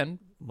 Just again,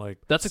 like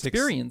that's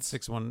experience.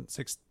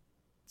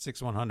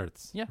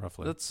 6/100ths. Yeah,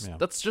 roughly.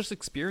 That's just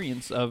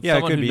experience of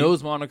someone who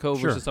knows Monaco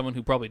versus someone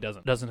who probably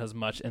doesn't as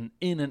much in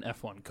an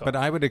F1 car. But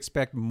I would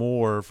expect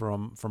more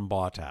from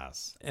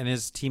Bottas and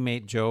his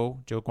teammate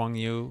Zhou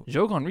Guangyu.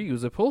 Zhou Guanyu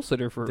was a pole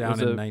sitter for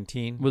down in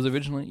 19. Was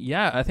originally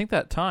I think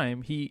that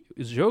time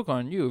Zhou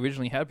Guanyu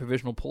originally had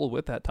provisional pole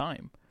with that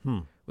time.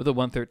 With a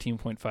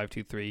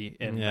 113.523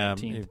 and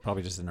 19th.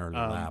 Probably just an early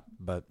lap,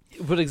 but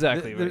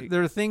exactly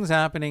there are things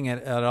happening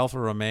at Alfa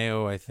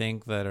Romeo, I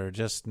think, that are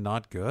just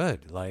not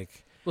good.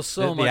 Like, much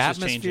the is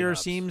atmosphere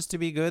seems to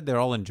be good. They're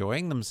all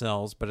enjoying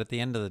themselves, but at the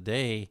end of the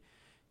day,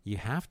 you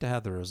have to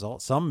have the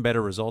results, some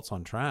better results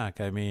on track.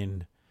 I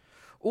mean,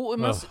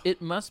 it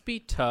must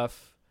be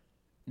tough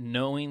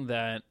knowing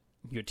that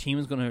your team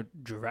is going to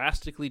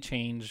drastically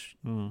change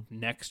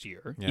next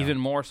year, even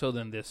more so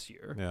than this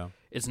year. Yeah.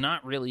 It's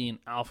not really an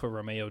Alfa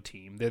Romeo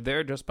team. They're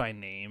there just by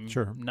name,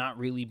 not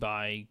really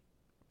by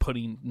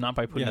putting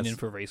in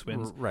for race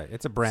wins. Right.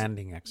 It's a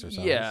branding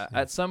exercise. Yeah.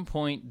 At some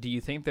point, do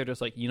you think they're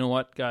just like, you know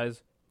what,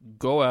 guys,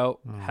 go out,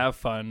 have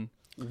fun.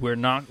 We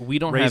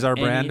don't raise have our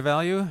brand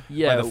value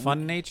by the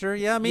fun nature.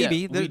 Yeah,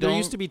 maybe there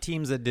used to be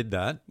teams that did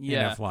that in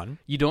F1.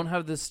 You don't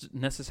have this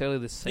necessarily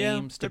the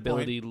same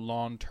stability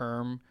long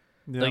term.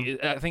 Yeah.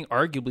 Like, I think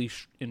arguably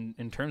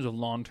in terms of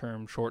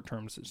long-term,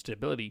 short-term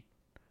stability,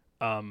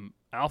 Alfa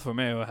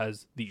Romeo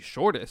has the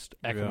shortest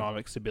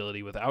economic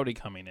stability with Audi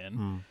coming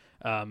in.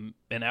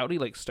 And Audi,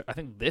 I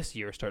think this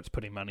year starts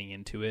putting money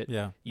into it.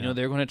 Yeah. You know,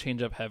 they're going to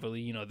change up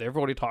heavily. You know, they've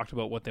already talked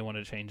about what they want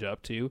to change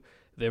up to.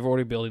 They're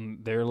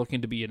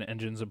looking to be an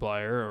engine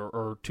supplier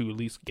or to at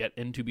least get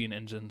into being an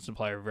engine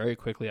supplier very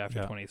quickly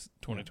after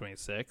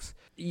 2026.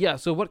 Yeah,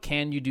 so what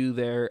can you do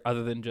there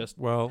other than just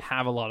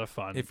have a lot of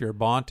fun? If you're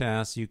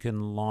Bottas, you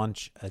can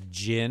launch a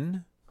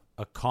gin,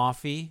 a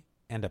coffee,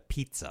 and a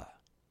pizza.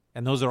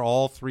 And those are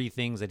all 3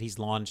 things that he's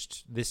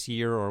launched this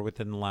year or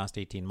within the last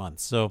 18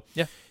 months. So,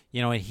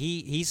 you know,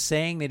 he's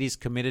saying that he's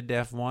committed to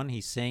F1.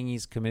 He's saying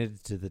he's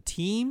committed to the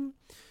team,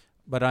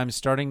 but I'm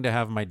starting to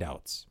have my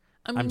doubts.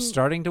 I'm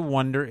starting to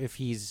wonder if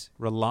he's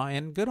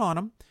relying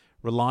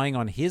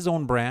on his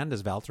own brand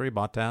as Valtteri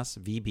Bottas,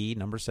 VB,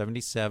 number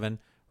 77,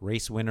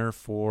 race winner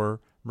for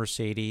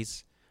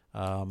Mercedes.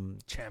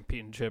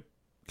 Championship.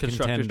 Contender.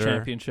 Constructors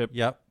Championship.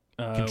 Yep.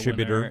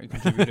 Contributor.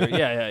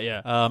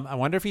 Yeah. I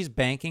wonder if he's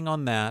banking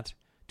on that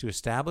to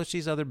establish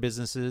these other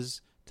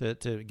businesses,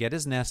 to get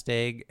his nest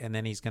egg, and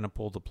then he's going to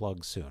pull the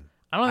plug soon.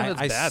 I don't think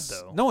that's bad,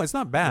 though. No, it's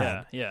not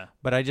bad. Yeah.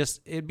 But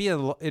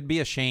it'd be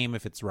a shame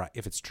if it's right,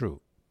 if it's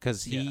true.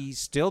 Because he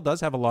still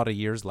does have a lot of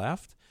years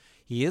left.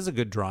 He is a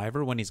good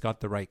driver when he's got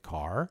the right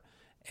car,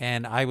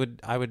 and I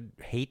would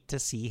hate to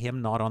see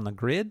him not on the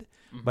grid.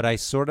 But I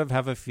sort of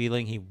have a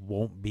feeling he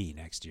won't be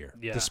next year,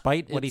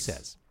 despite what he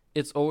says.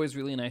 it's always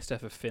really nice to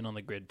have a Finn on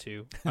the grid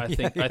too. I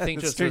think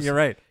that's true. You're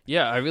right.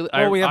 Yeah, I really.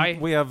 Well,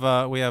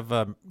 we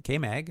have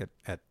K-Mag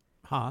at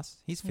Haas.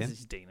 He's Finn.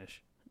 He's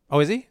Danish. Oh,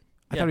 is he?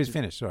 I Yeah, thought he was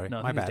Finnish. Sorry,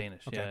 No, my he's bad.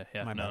 Danish. Okay.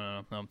 Yeah. My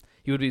No, bad. no.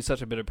 He would be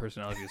such a bit of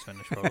personality as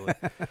Finnish, probably.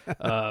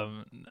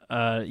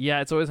 Yeah,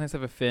 it's always nice to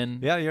have a Finn.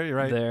 Yeah, you're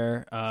right.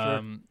 There.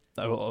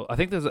 Sure. I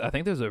think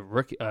there's a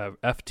rookie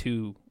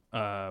F2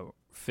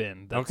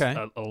 Finn that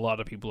Okay. a lot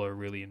of people are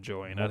really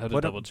enjoying. I'd have to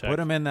Put double check. Put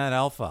him in that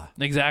Alpha.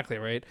 Exactly,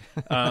 right?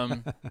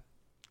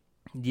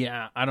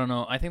 Yeah, I don't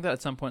know. I think that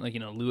at some point,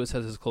 Lewis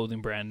has his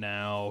clothing brand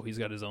now. He's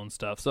got his own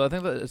stuff. So I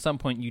think that at some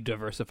point you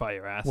diversify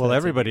your assets. Well,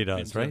 everybody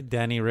does, right?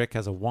 Danny Rick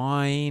has a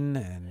wine,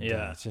 and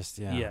Yeah. it's just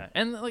Yeah,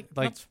 and like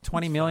that's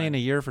 20 million fine.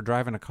 a year for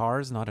driving a car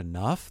is not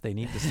enough. They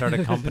need to start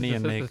a company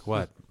and make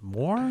what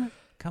more?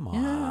 Come on,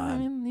 Yeah, I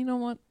mean, you know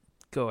what?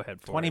 Go ahead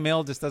for 20 it.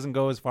 mil just doesn't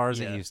go as far as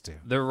Yeah. it used to.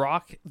 The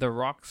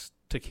Rock's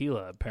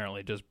tequila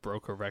apparently just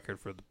broke a record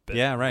for the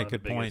Yeah, right, one of the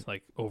good biggest, point.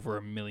 Like over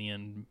 1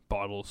 million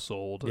bottles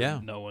sold. Yeah.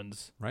 And no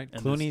one's Right,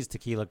 and Clooney's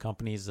tequila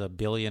company is $1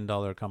 billion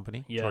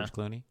company. Yeah. George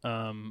Clooney.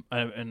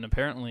 And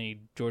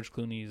apparently George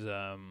Clooney's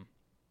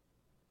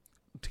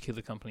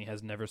tequila company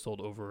has never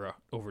sold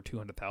over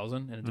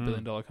 200,000, and it's $1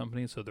 billion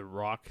company. So the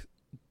Rock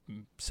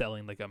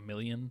selling like 1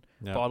 million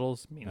Yeah.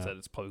 bottles means Yeah. that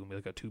it's probably gonna be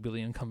like a 2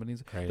 billion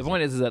companies. Crazy. The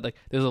point is that like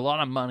there's a lot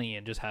of money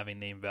in just having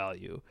name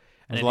value.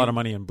 And There's a lot of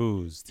money in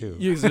booze too.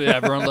 Usually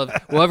everyone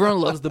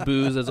loves the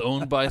booze that's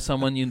owned by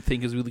someone you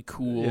think is really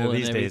cool. Yeah, and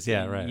these days,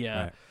 yeah, everything. right.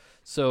 Yeah. right.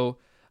 So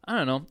I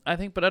don't know.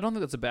 But I don't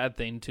think that's a bad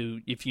thing to,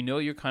 if you know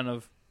you're kind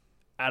of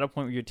at a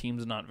point where your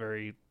team's not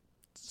very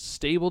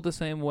stable the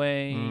same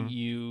way.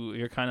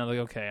 You're kind of like,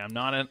 okay, I'm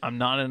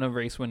not in a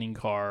race winning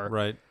car.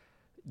 Right.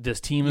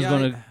 This team is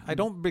going to. I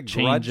don't change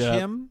begrudge up.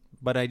 him,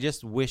 but I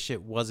just wish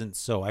it wasn't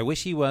so. I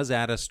wish he was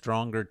at a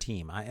stronger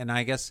team.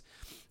 I guess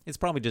it's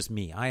probably just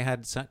me. I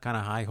had some kind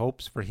of high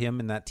hopes for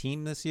him and that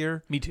team this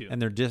year. Me too. And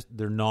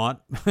they're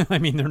not. I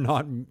mean, they're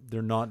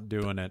not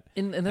doing it.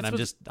 And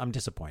I'm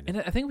disappointed. And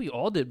I think we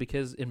all did,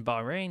 because in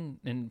Bahrain,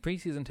 in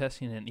preseason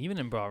testing, and even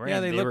in Bahrain, Yeah,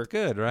 they looked were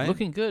good, right?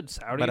 looking good.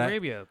 Saudi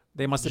Arabia.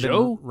 They must have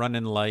Joe? been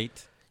running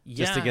light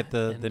just to Yeah, get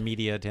the and-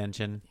 media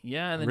attention.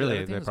 Yeah, and then Really,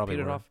 everything they was probably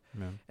petered were. off.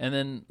 Yeah. And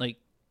then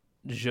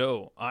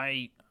Joe,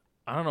 I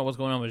don't know what's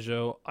going on with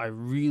Joe.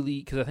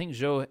 Because I think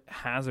Joe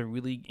has a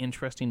really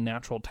interesting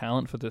natural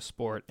talent for this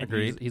sport. And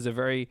Agreed. He's a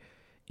very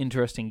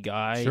interesting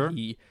guy. Sure.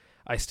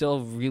 I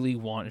still really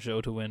want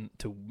Joe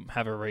to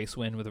have a race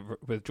win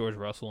with George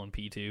Russell and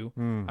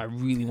P2. I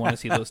really want to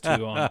see those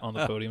two on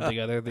the podium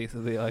together.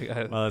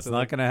 Well, it's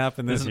not going to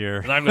happen this year.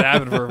 It's not going to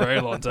happen for a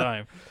very long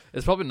time.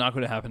 It's probably not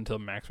going to happen until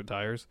Max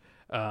retires.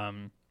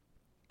 From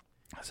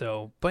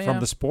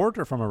the sport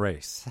or from a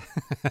race?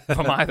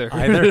 From either.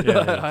 Either?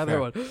 Yeah, Either fair.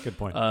 one. Good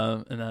point.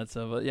 And that's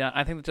but yeah,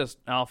 I think that just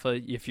Alpha.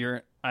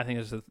 I think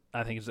it's at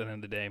the end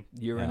of the day,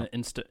 you're in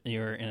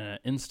an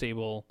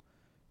unstable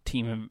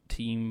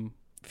team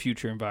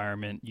future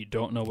environment. You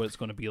don't know what it's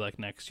going to be like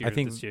next year. I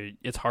think this year.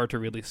 It's hard to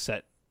really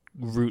set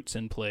roots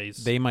in place.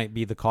 They might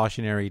be the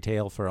cautionary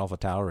tale for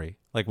AlphaTauri.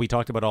 Like we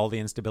talked about all the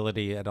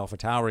instability at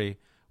AlphaTauri,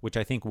 which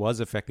I think was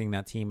affecting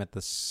that team at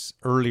the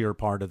earlier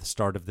part of the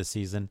start of the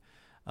season.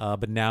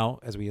 But now,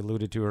 as we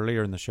alluded to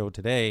earlier in the show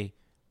today,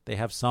 they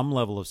have some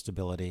level of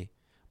stability.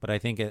 But I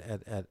think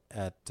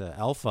at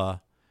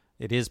Alpha,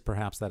 it is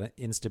perhaps that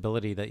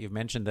instability that you've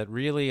mentioned that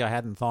really I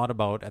hadn't thought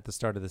about at the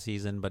start of the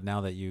season. But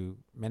now that you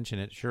mention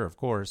it, sure, of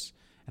course.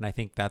 And I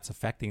think that's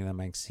affecting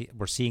them.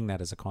 We're seeing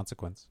that as a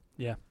consequence.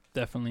 Yeah,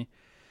 definitely.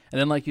 And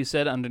then, like you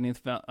said,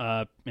 underneath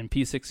in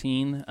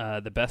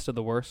P16, the best of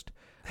the worst,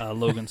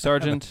 Logan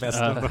Sargent.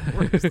 Best of the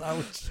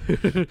worst.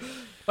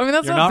 I mean,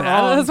 that's You're not not bad.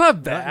 wrong. That's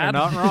not bad. You're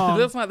not wrong.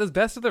 That's not. There's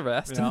best of the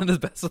rest, Yeah. and then there's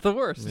best of the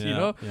worst. Yeah, You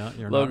know, yeah,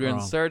 you're Logan not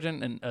wrong.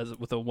 Sargent, and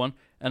with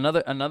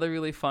another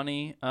really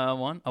funny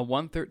one, a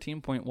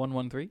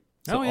 113.113.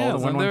 Oh yeah,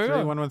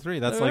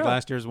 113. That's There we like go.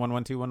 last year's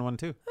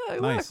 112. Yeah,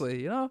 Nice.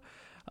 exactly. You know,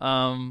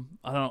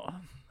 I don't.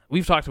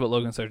 We've talked about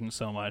Logan Sargent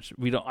so much.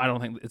 I don't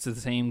think it's the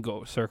same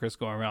circus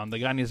going around. The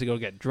guy needs to go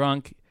get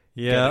drunk.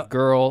 Yeah. Get a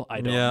girl.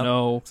 I don't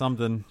know.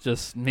 Something.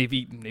 Just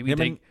maybe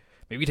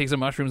Him take some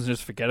mushrooms and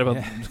just forget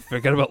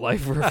about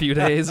life for a few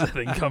days and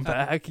then come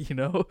back. You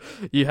know,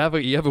 you have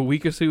a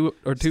week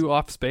or two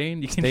off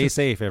Spain. You can Stay just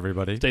safe,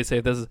 everybody. stay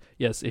safe.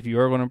 Yes. If you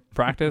are going to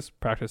practice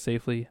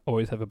safely.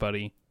 Always have a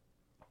buddy.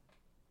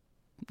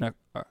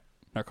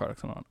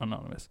 Narcotics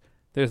Anonymous.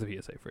 There's the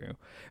PSA for you.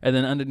 And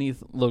then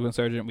underneath Logan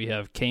Sargent, we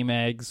have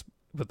K-Mags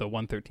with the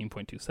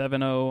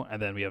 113.270,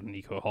 and then we have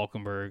Nico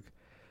Hulkenberg,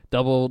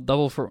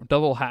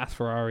 double Haas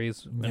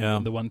Ferraris,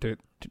 and the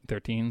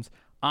 113s.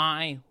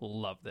 I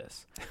love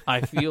this.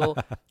 I feel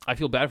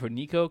bad for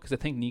Nico because I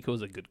think Nico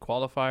is a good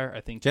qualifier. I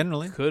think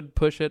Generally. could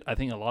push it. I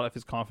think a lot of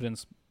his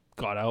confidence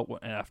got out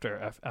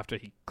after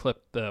he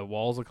clipped the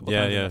walls a couple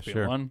times. Yeah, in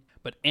sure. F1.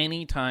 But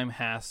anytime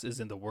Haas is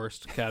in the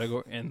worst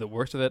category, in the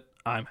worst of it,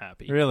 I'm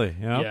happy. Really?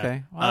 Yeah.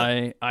 Okay.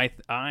 Well,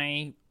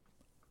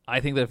 I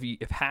think that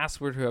if Haas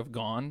were to have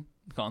gone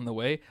gone the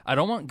way. I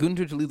don't want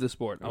Gunter to leave the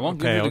sport. I want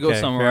Gunter to go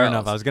somewhere fair else.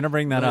 enough. I was going to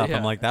bring that up. Yeah.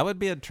 I'm like, that would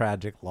be a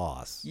tragic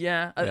loss.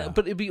 Yeah,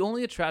 but it'd be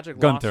only a tragic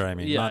loss. Gunter, I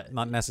mean,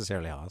 not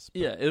necessarily Haas.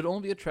 But. Yeah, it'd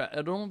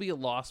only be a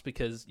loss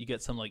because you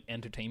get some like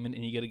entertainment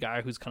and you get a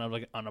guy who's kind of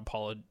like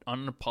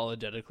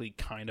unapologetically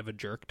kind of a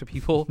jerk to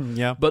people.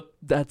 Yeah. But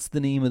that's the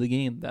name of the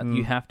game. That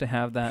you have to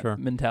have that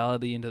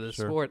mentality into the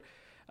sport.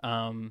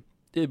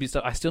 It'd be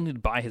stuff. I still need to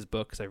buy his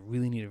book because I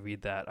really need to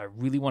read that. I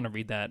really want to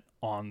read that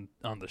on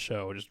the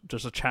show.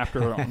 Just a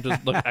chapter on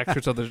just like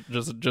extras of the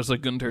just a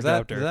Gunter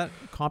chapter. Is that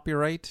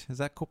copyright? Is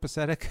that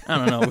copacetic?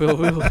 I don't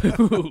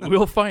know.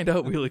 We'll find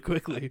out really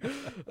quickly.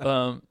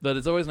 But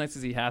it's always nice to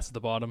see Haas at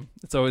the bottom.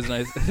 It's always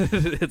nice.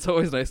 It's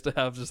always nice to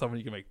have just someone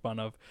you can make fun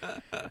of.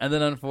 And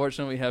then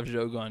unfortunately we have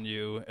Zhou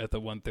Guanyu at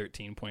the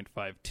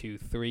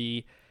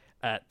 113.523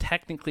 at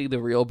technically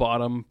the real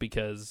bottom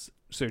because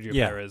Sergio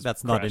Perez.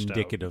 That's not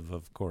indicative,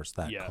 of course,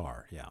 that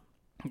car. Yeah.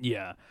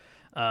 Yeah.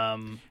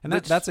 And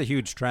that's a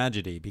huge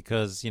tragedy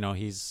because,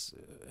 he's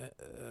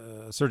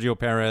Sergio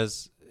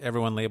Perez.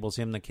 Everyone labels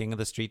him the king of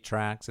the street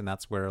tracks, and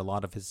that's where a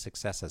lot of his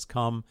success has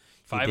come.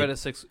 Five out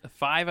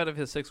of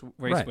his six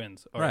race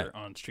wins are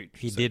on street.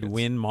 He did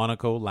win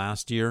Monaco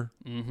last year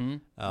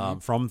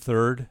from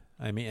third.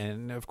 I mean,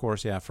 and of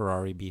course,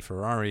 Ferrari be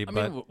Ferrari. I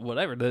mean,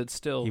 whatever. That's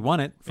still he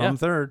won it from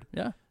third.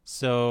 Yeah.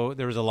 So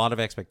there was a lot of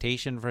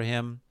expectation for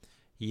him.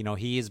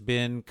 He has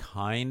been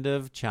kind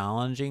of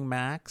challenging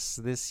Max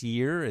this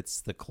year.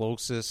 It's the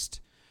closest,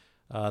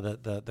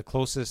 the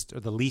closest or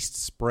the least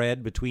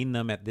spread between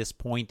them at this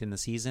point in the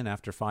season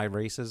after 5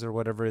 races or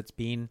whatever it's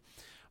been.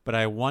 But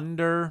I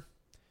wonder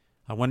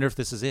if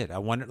this is it. I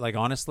wonder, like,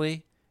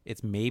 honestly,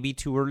 it's maybe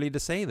too early to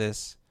say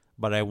this,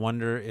 but I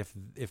wonder if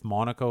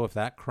Monaco, if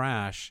that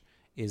crash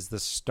is the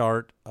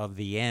start of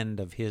the end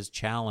of his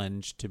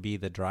challenge to be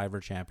the driver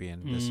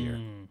champion this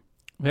year.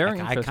 Very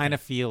interesting. I kind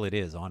of feel it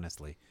is,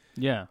 honestly.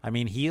 Yeah. I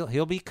mean,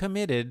 he'll be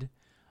committed,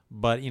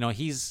 but,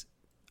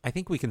 I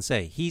think we can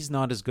say he's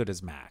not as good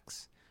as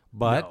Max.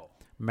 But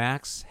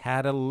Max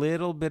had a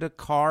little bit of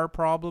car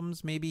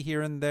problems maybe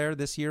here and there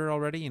this year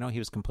already. He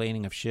was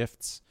complaining of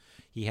shifts.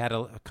 He had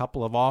a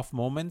couple of off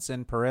moments,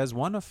 and Perez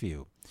won a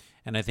few.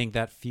 And I think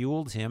that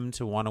fueled him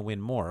to want to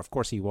win more. Of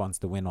course, he wants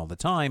to win all the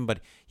time,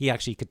 but he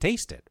actually could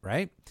taste it,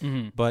 right?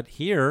 Mm-hmm. But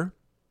here,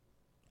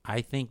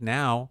 I think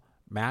now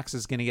Max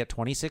is going to get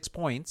 26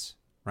 points.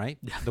 Right?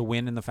 The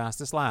win in the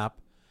fastest lap.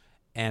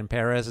 And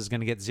Perez is going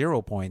to get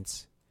 0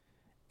 points.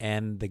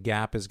 And the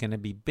gap is going to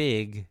be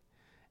big.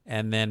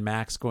 And then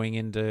Max going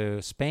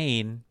into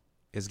Spain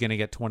is going to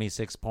get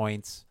 26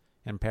 points.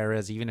 And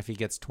Perez, even if he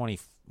gets 20,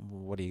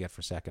 what do you get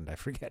for second? I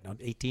forget. No,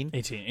 18?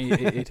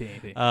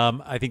 18.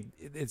 I think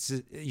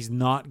he's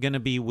not going to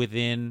be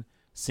within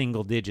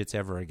single digits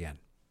ever again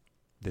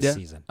this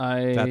season.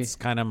 That's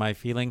kind of my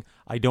feeling.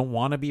 I don't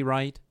want to be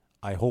right.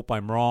 I hope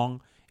I'm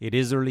wrong. It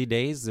is early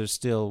days. There's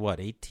still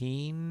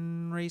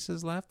 18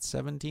 races left,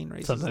 17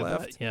 races something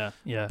left. Like that.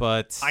 Yeah.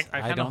 But I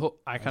kind of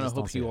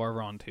hope you are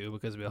wrong too,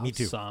 because we'll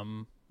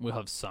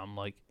have some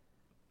like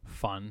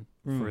fun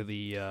for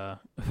the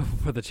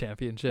for the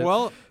championship.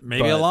 Well,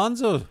 maybe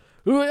Alonso.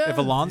 If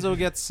Alonso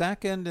gets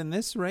second in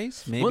this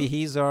race, maybe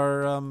he's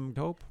our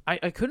hope.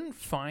 I couldn't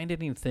find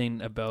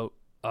anything about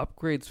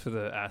upgrades for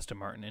the Aston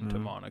Martin into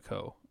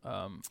Monaco.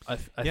 I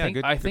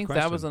think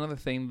that was another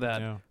thing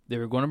that they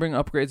were going to bring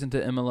upgrades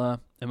into Imola.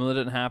 Imola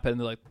didn't happen.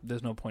 They're like,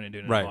 there's no point in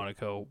doing it in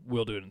Monaco.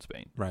 We'll do it in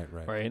Spain. Right.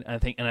 And I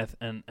think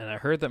and I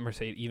heard that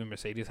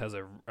Mercedes has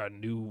a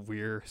new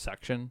rear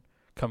section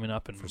coming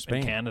up in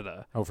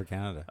Canada. Oh, for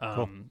Canada.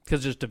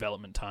 Because just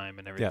development time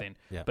and everything.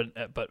 Yeah.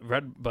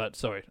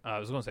 Sorry, I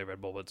was going to say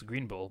Red Bull, but it's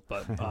Green Bull.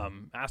 But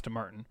Aston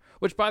Martin,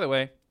 which by the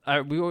way,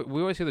 we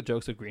always hear the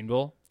jokes of Green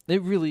Bull. I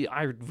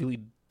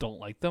really don't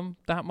like them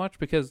that much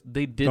because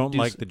they don't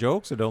like the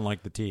jokes or don't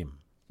like the team.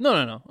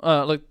 No.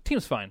 Like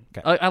team's fine.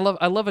 Okay. I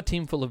love a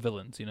team full of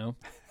villains.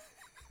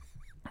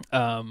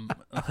 I'm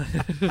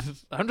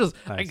just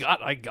nice.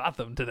 I got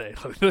them today.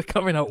 They're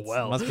coming out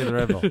well. Must be the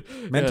Red Bull.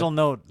 Mental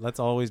note: let's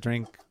always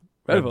drink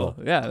Red Bull.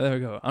 Yeah, there we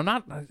go.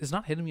 It's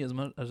not hitting me as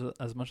much as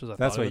I thought.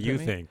 That's what you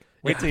think.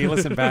 Wait till you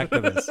listen back to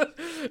this.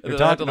 You're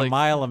talking a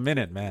mile a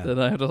minute, man. Then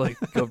I have to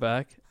go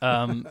back.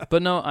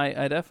 But no,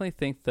 I definitely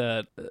think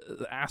that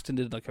Aston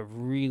did a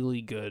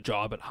really good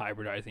job at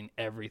hybridizing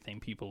everything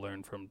people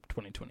learned from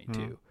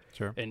 2022.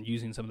 Sure. And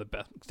using some of the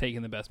best,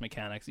 taking the best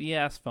mechanics,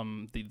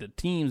 from the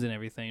teams and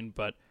everything,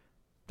 but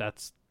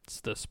that's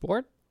the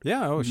sport.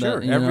 Yeah,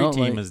 sure. Every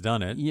team has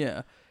done it.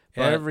 Yeah.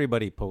 But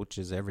everybody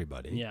poaches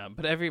everybody. Yeah,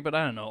 but I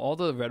don't know. All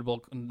the Red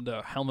Bull,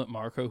 the Helmut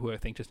Marko, who I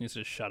think just needs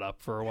to shut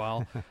up for a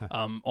while,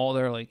 all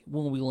they're like,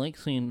 well, we like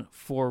seeing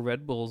 4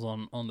 Red Bulls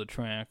on the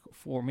track,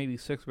 4, maybe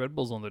 6 Red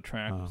Bulls on the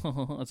track.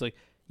 It's like,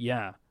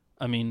 yeah,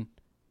 I mean,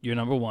 you're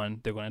number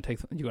one. You're going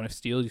to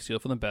steal. You steal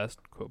from the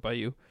best. Quote by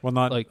you. Well,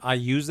 not like I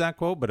use that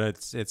quote, but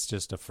it's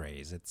just a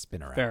phrase. It's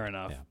been around. Fair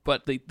enough. Yeah.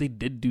 But they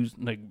did do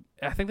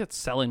I think that's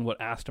selling what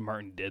Aston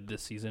Martin did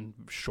this season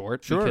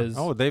short. Sure.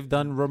 Because they've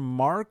done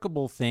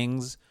remarkable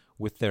things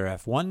with their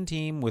F1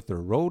 team, with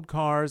their road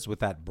cars, with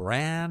that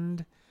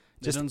brand.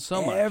 They've done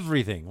so much.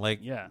 Everything.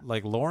 Yeah.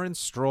 Like Lawrence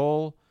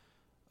Stroll,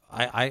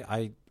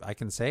 I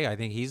can say I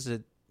think he's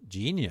a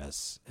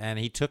genius, and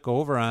he took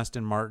over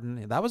Aston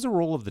Martin. That was a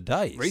roll of the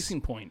dice.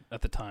 Racing Point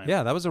at the time.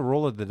 Yeah, that was a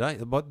roll of the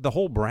dice. But the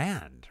whole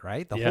brand,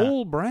 right? The Yeah.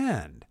 whole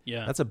brand.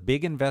 Yeah. That's a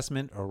big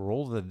investment, a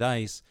roll of the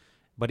dice.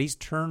 But he's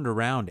turned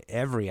around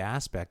every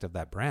aspect of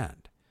that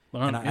brand.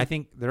 Well, And I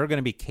think there are going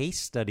to be case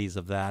studies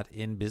of that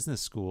in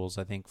business schools,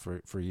 I think,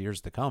 for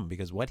years to come,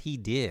 because what he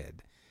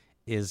did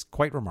is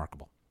quite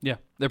remarkable. Yeah,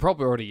 there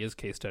probably already is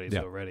case studies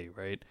Yeah. already,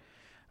 right?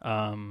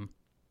 I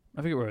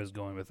forget where I was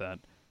going with that.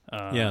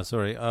 Yeah,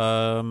 sorry.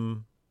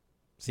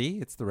 See,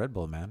 it's the Red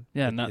Bull, man.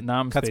 Yeah, It now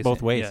I'm cuts spacing.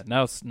 both ways.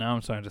 Yeah, now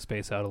I'm starting to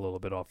space out a little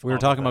bit off. We were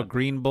off talking of about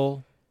Green Bull.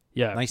 that.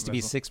 Yeah, Nice to be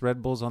Red Bull. 6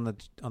 Red Bulls on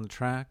the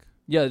track.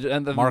 Yeah,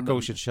 and Marco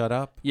should shut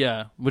up.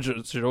 Yeah, which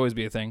should always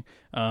be a thing.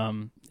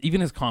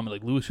 Even his comment,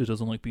 like Lewis just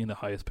doesn't like being the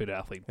highest paid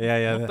athlete.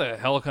 Yeah. What the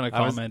hell kind of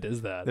comment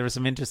is that? There's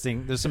some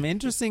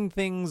interesting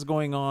things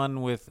going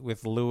on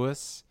with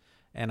Lewis,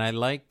 and I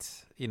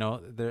liked,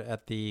 there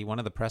at one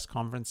of the press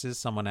conferences,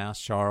 someone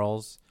asked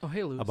Charles Oh,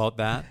 hey, Lewis. about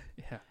that.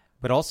 Yeah.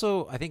 But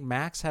also, I think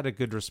Max had a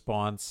good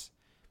response.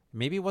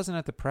 Maybe it wasn't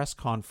at the press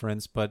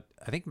conference, but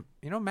I think,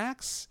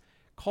 Max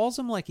calls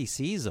him like he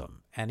sees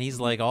him. And he's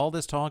like, all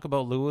this talk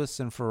about Lewis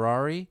and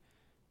Ferrari,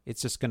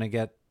 it's just going to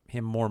get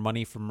him more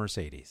money from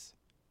Mercedes.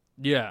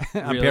 Yeah.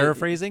 I'm really.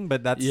 paraphrasing,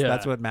 but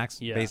that's what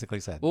Max Yeah.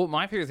 basically said. Well,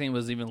 my favorite thing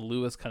was even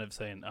Lewis kind of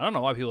saying, I don't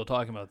know why people are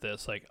talking about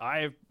this. Like,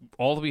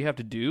 all that we have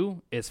to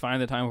do is find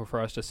the time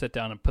for us to sit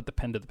down and put the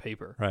pen to the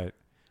paper. Right.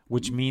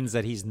 Which means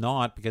that he's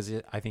not, because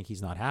I think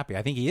he's not happy.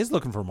 I think he is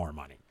looking for more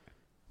money.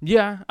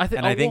 Yeah. I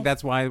think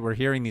that's why we're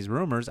hearing these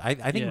rumors. I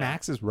think Yeah.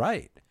 Max is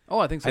right. Oh,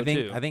 I think so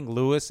too. I think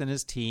Lewis and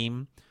his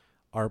team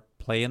are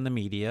playing the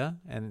media,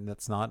 and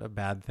that's not a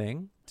bad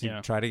thing, to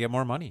try to get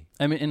more money.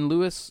 I mean, and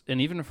Lewis and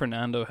even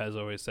Fernando has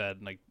always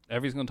said, like,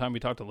 every single time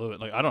we talk to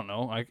Lewis, like, I don't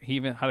know. He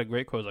even had a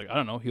great quote, like, I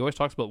don't know. He always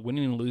talks about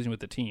winning and losing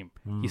with the team.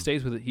 He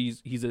stays with it.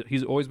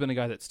 He's always been a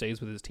guy that stays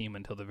with his team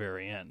until the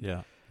very end.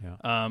 Yeah.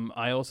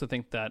 I also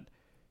think that,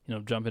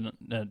 jumping,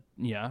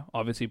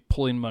 obviously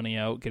pulling money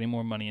out, getting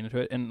more money into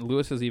it. And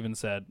Lewis has even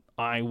said,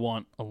 I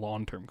want a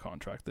long-term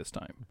contract this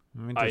time.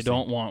 I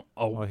don't want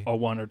a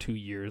 1 or 2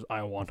 years.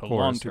 I want a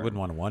long-term. You wouldn't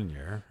want a 1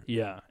 year.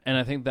 Yeah. And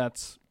I think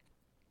that's...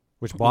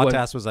 Which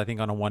Bottas was, I think,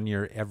 on a 1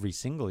 year every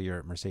single year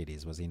at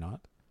Mercedes, was he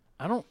not?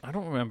 I don't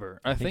remember.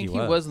 I think he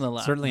was in the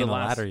last... Certainly in the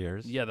last, latter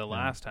years. Yeah, the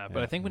last half.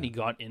 But I think when he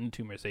got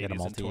into Mercedes in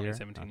multi-year?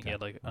 2017, he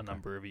had a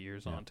number of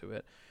years onto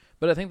it.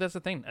 But I think that's the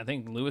thing. I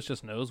think Lewis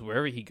just knows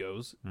wherever he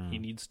goes, he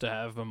needs to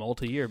have a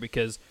multi-year,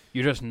 because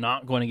you're just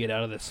not going to get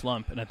out of this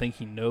slump. And I think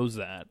he knows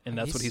that. And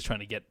that's what he's trying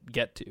to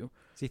get to.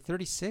 Is he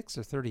 36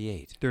 or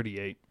 38?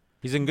 38.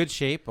 He's in good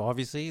shape,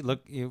 obviously.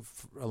 Look,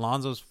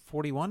 Alonso's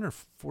 41 or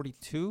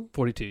 42?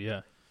 42,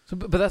 yeah. So,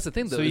 but that's the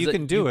thing, though. So you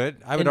can do it.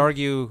 I would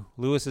argue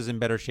Lewis is in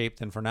better shape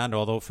than Fernando,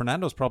 although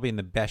Fernando's probably in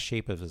the best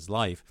shape of his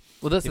life.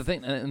 Well, that's the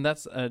thing, and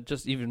that's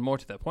just even more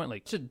to that point.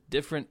 Like, it's a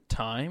different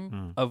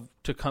time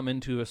to come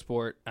into a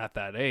sport at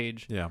that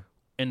age. Yeah.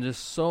 And there's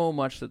so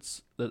much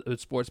that's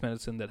sports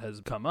medicine that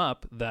has come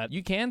up that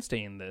you can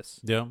stay in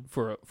this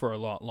for a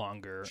lot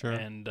longer. Sure.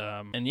 And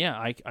yeah,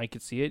 I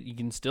could see it. You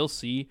can still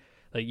see,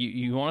 like,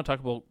 you want to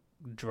talk about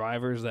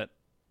drivers that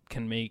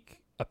can make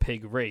a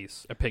pig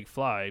race, a pig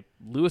fly.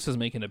 Lewis is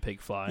making a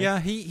pig fly. Yeah,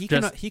 he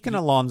can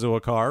Alonso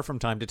a car from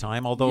time to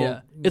time,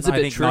 although it's a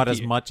bit think not as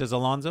tricky. much as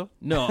Alonso.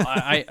 No,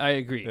 I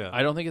agree. Yeah.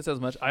 I don't think it's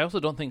as much. I also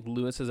don't think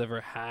Lewis has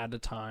ever had a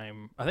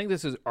time. I think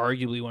this is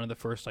arguably one of the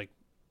first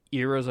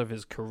eras of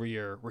his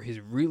career where he's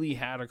really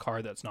had a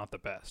car that's not the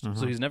best.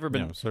 So he's never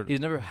been. He's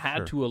never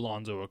had to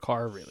Alonso a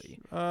car really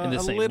in the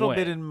same way. A little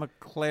bit in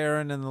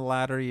McLaren in the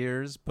latter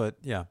years, but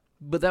yeah.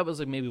 But that was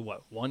like maybe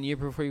 1 year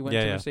before he went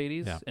to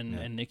Mercedes, Yeah.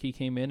 and Nicky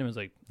came in and was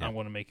like, "I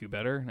want to make you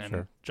better,"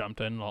 and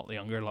jumped in a lot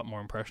younger, a lot more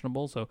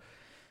impressionable. So,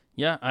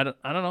 yeah, I don't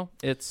know.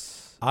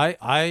 It's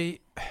I'm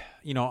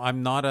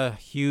not a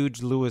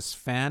huge Lewis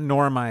fan,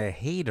 nor am I a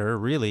hater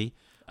really,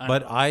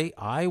 but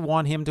I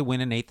want him to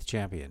win an 8th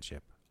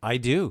championship. I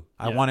do.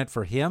 I want it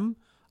for him.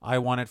 I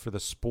want it for the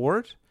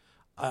sport.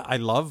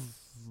 I'm a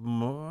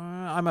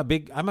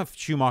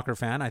Schumacher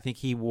fan. I think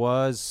he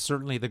was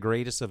certainly the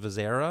greatest of his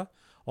era.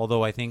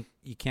 Although I think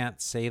you can't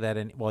say that.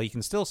 You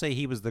can still say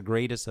he was the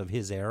greatest of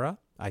his era,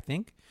 I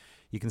think.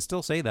 You can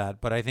still say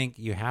that. But I think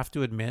you have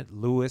to admit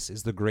Lewis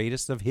is the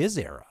greatest of his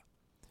era.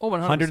 Oh,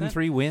 100%.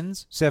 103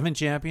 wins, 7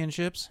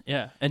 championships.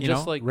 Yeah. And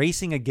just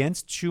racing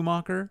against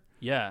Schumacher.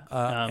 Yeah.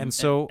 And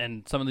some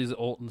of these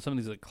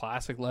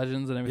classic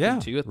legends and everything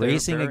too.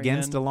 Racing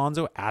against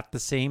Alonso at the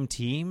same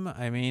team.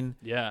 I mean,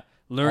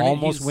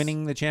 almost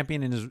winning the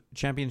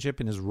championship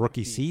in his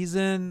rookie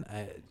season.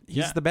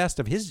 He's the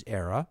best of his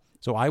era.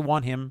 So I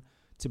want him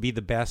to be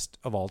the best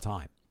of all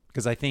time,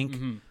 because I think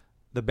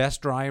the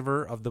best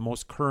driver of the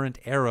most current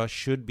era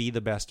should be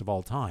the best of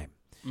all time.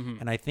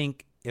 And I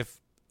think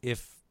if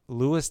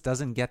Lewis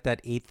doesn't get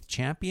that 8th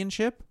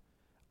championship,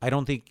 I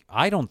don't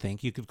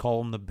think you could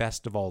call him the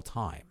best of all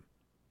time.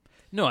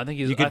 No, I think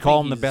you could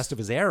call him the best of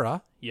his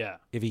era. Yeah.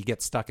 If he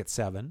gets stuck at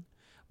 7.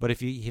 But if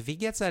he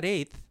gets that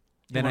 8th,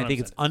 then I think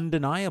it's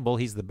undeniable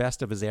he's the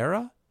best of his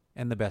era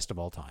and the best of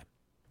all time.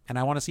 And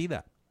I want to see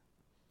that.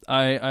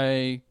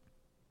 I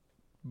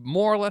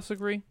more or less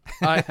agree.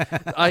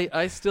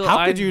 I still.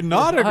 How could you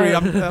not agree?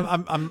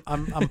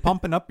 I'm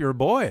pumping up your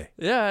boy.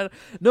 Yeah,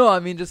 no, I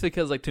mean just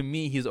because to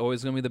me he's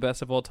always going to be the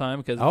best of all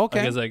time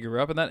because I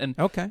grew up in that,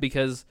 and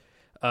because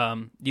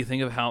you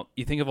think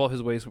of all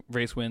his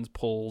race wins,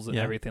 poles, and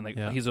everything.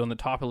 He's on the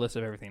top of the list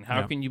of everything.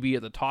 How can you be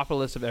at the top of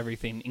the list of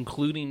everything,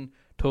 including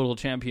total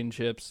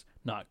championships?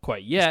 Not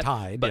quite yet,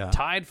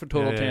 tied for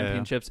total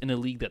championships in a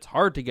league that's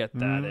hard to get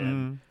that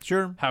in.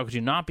 Sure. How could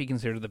you not be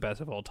considered the best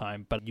of all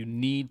time? But you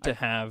need to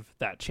have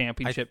that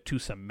championship to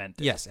cement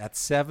it. Yes, at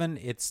 7,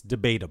 it's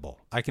debatable.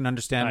 I can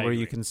understand where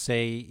you can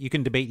say, you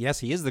can debate, yes,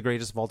 he is the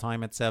greatest of all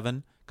time at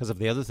 7 because of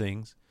the other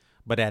things.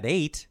 But at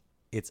 8,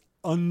 it's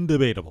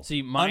undebatable.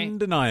 See,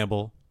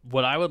 undeniable.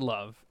 What I would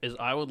love is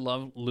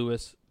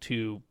Lewis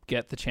to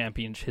get the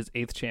championship, his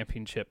 8th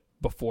championship,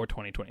 before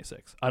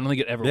 2026. I don't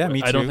think it ever will.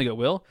 Me too. I don't think it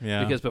will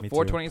because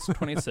before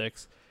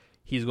 2026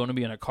 he's going to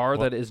be in a car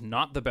that is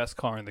not the best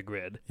car in the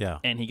grid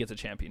and he gets a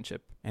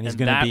championship. And he's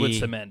going to be would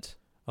cement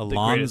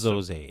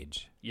Alonso's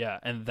age. Yeah,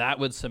 and that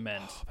would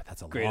cement but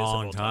that's a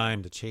long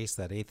time to chase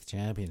that 8th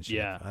championship.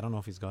 Yeah. I don't know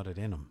if he's got it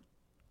in him.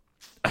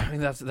 I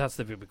mean that's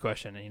the big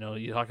question.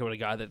 You talk about a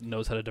guy that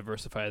knows how to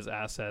diversify his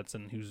assets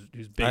and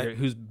who's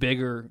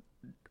bigger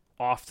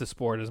off the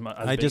sport as much.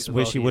 I just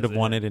wish he would have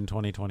won it in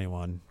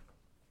 2021.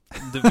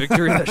 The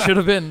victory that should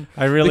have been.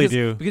 I really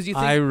do. Because you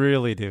think, I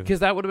really do. Because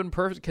that would have been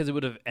perfect. Because it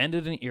would have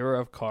ended an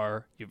era of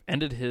car. You've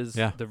ended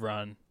the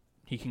run.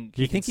 Do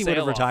you think he would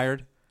have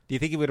retired? Do you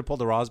think he would have pulled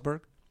the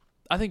Rosberg?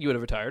 I think he would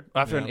have retired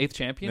after an 8th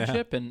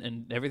championship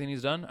and everything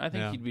he's done. I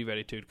think he'd be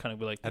ready to kind of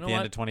be like, at the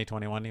end of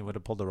 2021, he would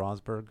have pulled the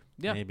Rosberg.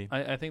 Yeah, maybe.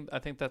 I think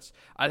that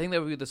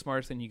would be the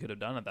smartest thing you could have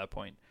done at that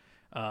point.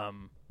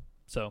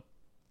 So,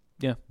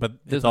 yeah, but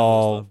it's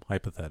all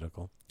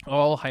hypothetical.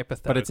 All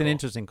hypothetical. But it's an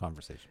interesting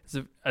conversation.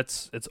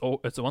 It's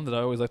one that I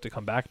always like to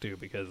come back to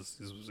because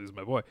he's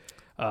my boy.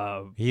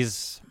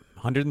 He's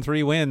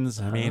 103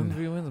 wins.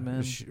 103 wins,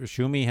 man.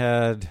 Schumi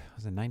had,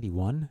 was it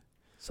 91?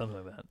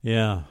 Something like that.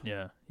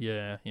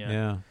 Yeah.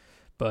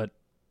 But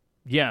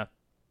yeah.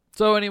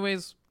 So,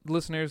 anyways,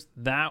 listeners,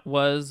 that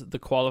was the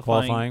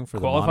qualifying for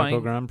the Monaco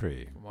Grand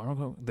Prix.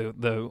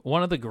 The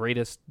one of the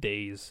greatest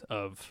days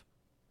of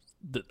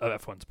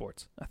F1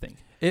 sports, I think.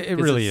 It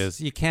really is.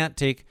 You can't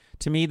take.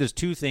 To me, there's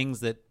 2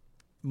 things that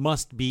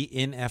must be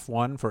in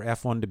F1 for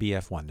F1 to be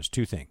F1. There's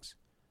 2 things: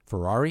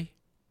 Ferrari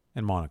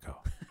and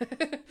Monaco.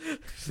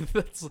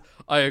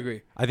 I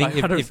agree. I think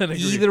if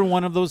either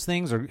one of those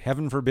things, or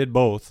heaven forbid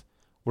both,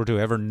 were to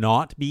ever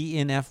not be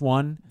in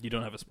F1, you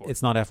don't have a sport.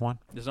 It's not F1.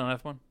 It's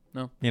not F1.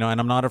 No.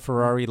 And I'm not a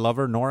Ferrari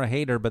lover nor a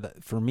hater,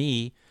 but for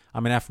me,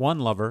 I'm an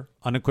F1 lover,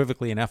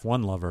 unequivocally an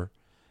F1 lover.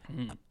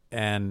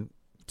 And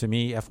to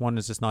me, F1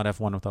 is just not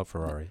F1 without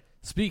Ferrari.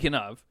 Speaking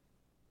of,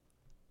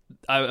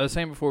 I was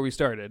saying before we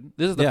started,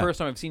 this is the first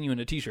time I've seen you in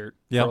a T-shirt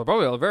for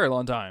probably a very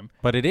long time.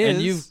 But it is.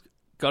 And you've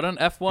got an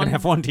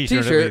F1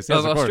 T-shirt at least. Yes,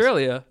 of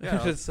Australia.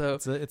 Yeah. So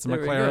it's a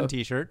McLaren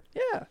T-shirt.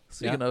 Yeah.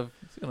 Speaking of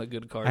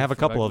good cars. I have a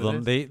couple of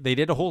them. They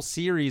did a whole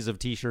series of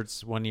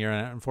T-shirts one year,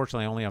 and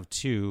unfortunately I only have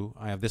 2.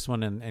 I have this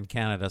one in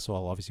Canada, so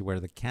I'll obviously wear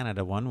the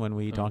Canada one when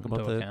we talk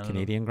about the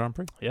Canadian Grand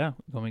Prix. Yeah,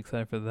 I'm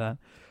excited for that.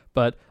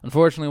 But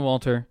unfortunately,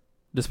 Walter,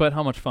 despite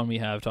how much fun we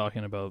have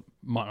talking about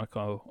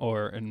Monaco,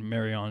 or in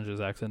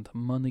Marie-Ange's accent,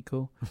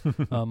 Monaco.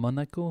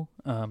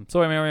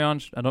 Sorry,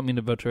 Marie-Ange, I don't mean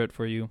to butcher it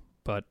for you,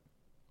 but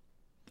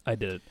I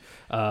did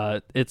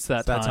it. It's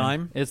that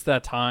time. It's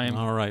that time.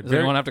 All right. Does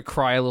anyone have to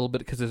cry a little bit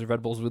because his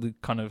Red Bull's really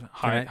kind of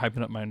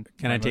hyping up my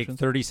Can I take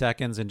 30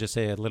 seconds and just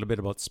say a little bit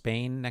about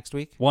Spain next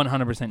week?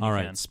 100% All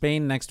right.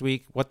 Spain next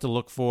week, what to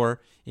look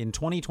for. In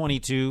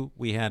 2022,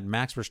 we had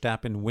Max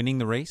Verstappen winning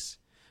the race,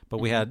 but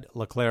we had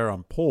Leclerc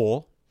on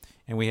pole,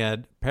 and we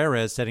had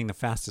Perez setting the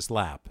fastest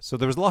lap. So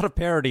there was a lot of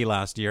parity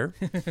last year.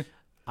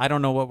 I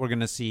don't know what we're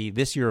going to see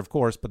this year, of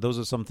course, but those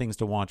are some things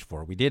to watch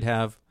for. We did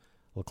have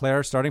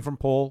Leclerc starting from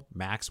pole,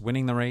 Max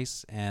winning the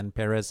race, and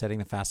Perez setting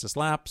the fastest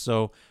lap.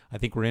 So I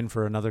think we're in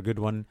for another good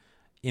one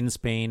in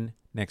Spain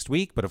next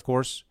week. But of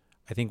course,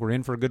 I think we're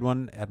in for a good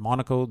one at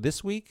Monaco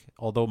this week.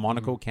 Although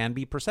Monaco can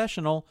be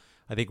processional,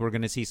 I think we're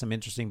going to see some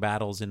interesting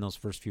battles in those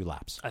first few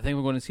laps. I think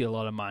we're going to see a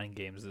lot of mind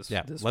games this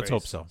let's race.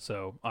 hope so.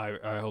 So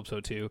I hope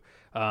so too.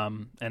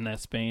 And that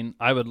Spain,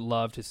 I would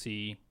love to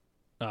see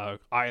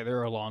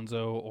either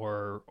Alonso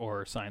or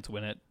Sainz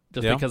win it.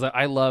 Just because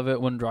I love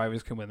it when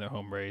drivers can win their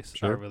home race.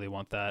 Sure. I really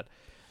want that.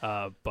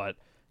 But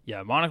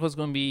yeah, Monaco's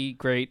going to be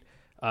great.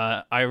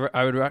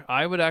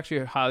 I would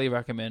actually highly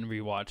recommend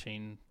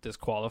rewatching this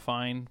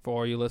qualifying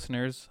for you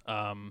listeners.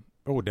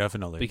 Oh,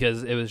 definitely.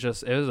 Because it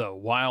was a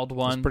wild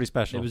one. It's pretty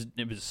special.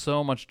 It was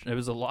so much. It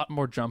was a lot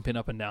more jumping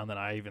up and down than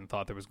I even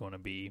thought there was going to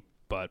be.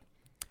 But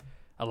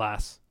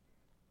alas,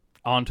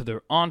 on to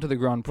the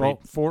Grand Prix.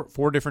 Well,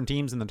 four different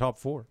teams in the top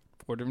 4.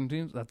 4 different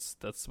teams.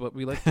 That's what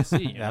we like to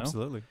see. You know?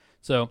 Absolutely.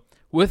 So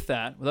with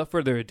that, without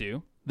further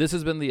ado, this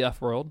has been the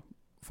F World.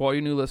 for all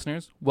you new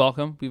listeners,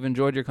 welcome. We've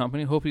enjoyed your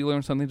company. Hope you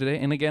learned something today.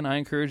 And again, I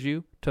encourage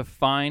you to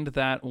find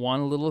that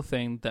one little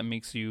thing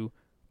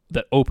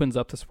that opens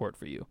up the sport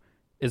for you.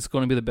 It's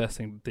going to be the best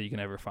thing that you can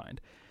ever find.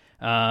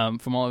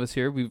 From all of us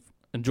here, we've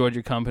enjoyed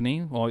your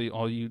company.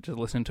 All you just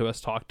listen to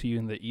us talk to you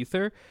in the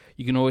ether.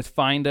 You can always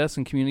find us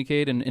and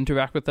communicate and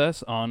interact with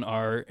us on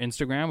our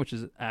Instagram, which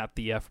is at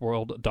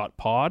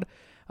thefworld.pod.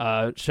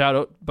 Shout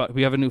out, but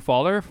we have a new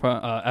follower for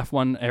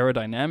F1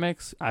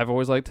 Aerodynamics. I've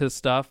always liked his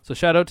stuff. So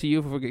shout out to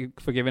you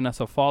for giving us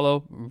a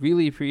follow.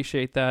 Really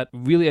appreciate that.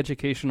 Really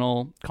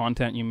educational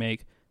content you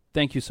make.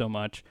 Thank you so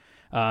much.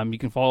 You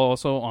can follow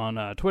also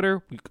on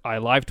Twitter. I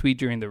live tweet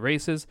during the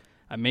races.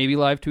 I may be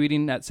live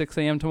tweeting at 6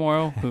 a.m.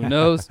 tomorrow. Who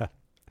knows?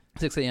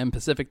 6 a.m.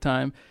 Pacific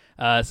time.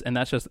 And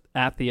that's just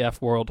at the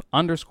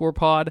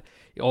fworld_pod.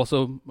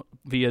 Also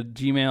via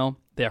Gmail,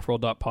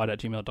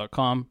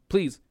 thefworld.pod@gmail.com.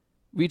 Please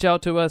reach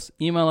out to us,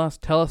 email us,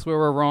 tell us where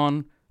we're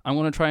wrong. I'm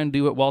going to try and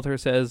do what Walter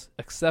says,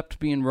 accept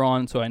being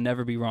wrong so I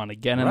never be wrong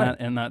again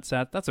in that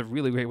set. That's a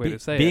really great way to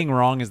say it. Being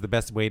wrong is the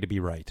best way to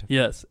be right.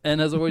 Yes. And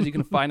as always, you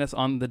can find us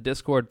on the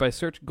Discord by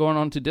going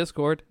on to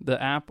Discord,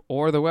 the app,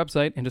 or the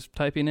website, and just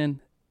typing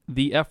in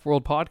the F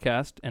World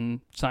Podcast and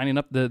signing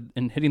up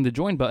and hitting the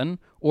join button,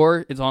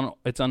 or it's on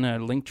a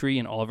linktree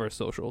in all of our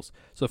socials.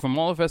 So from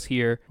all of us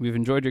here, we've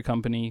enjoyed your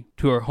company.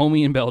 To our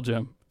homie in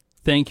Belgium,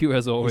 thank you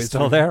as always. He's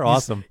still there?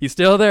 Awesome. He's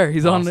still there.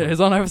 He's awesome.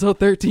 on episode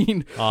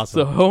 13.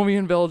 Awesome. So homie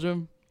in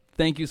Belgium,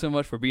 thank you so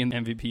much for being the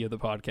MVP of the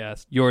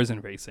podcast. Yours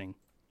in racing.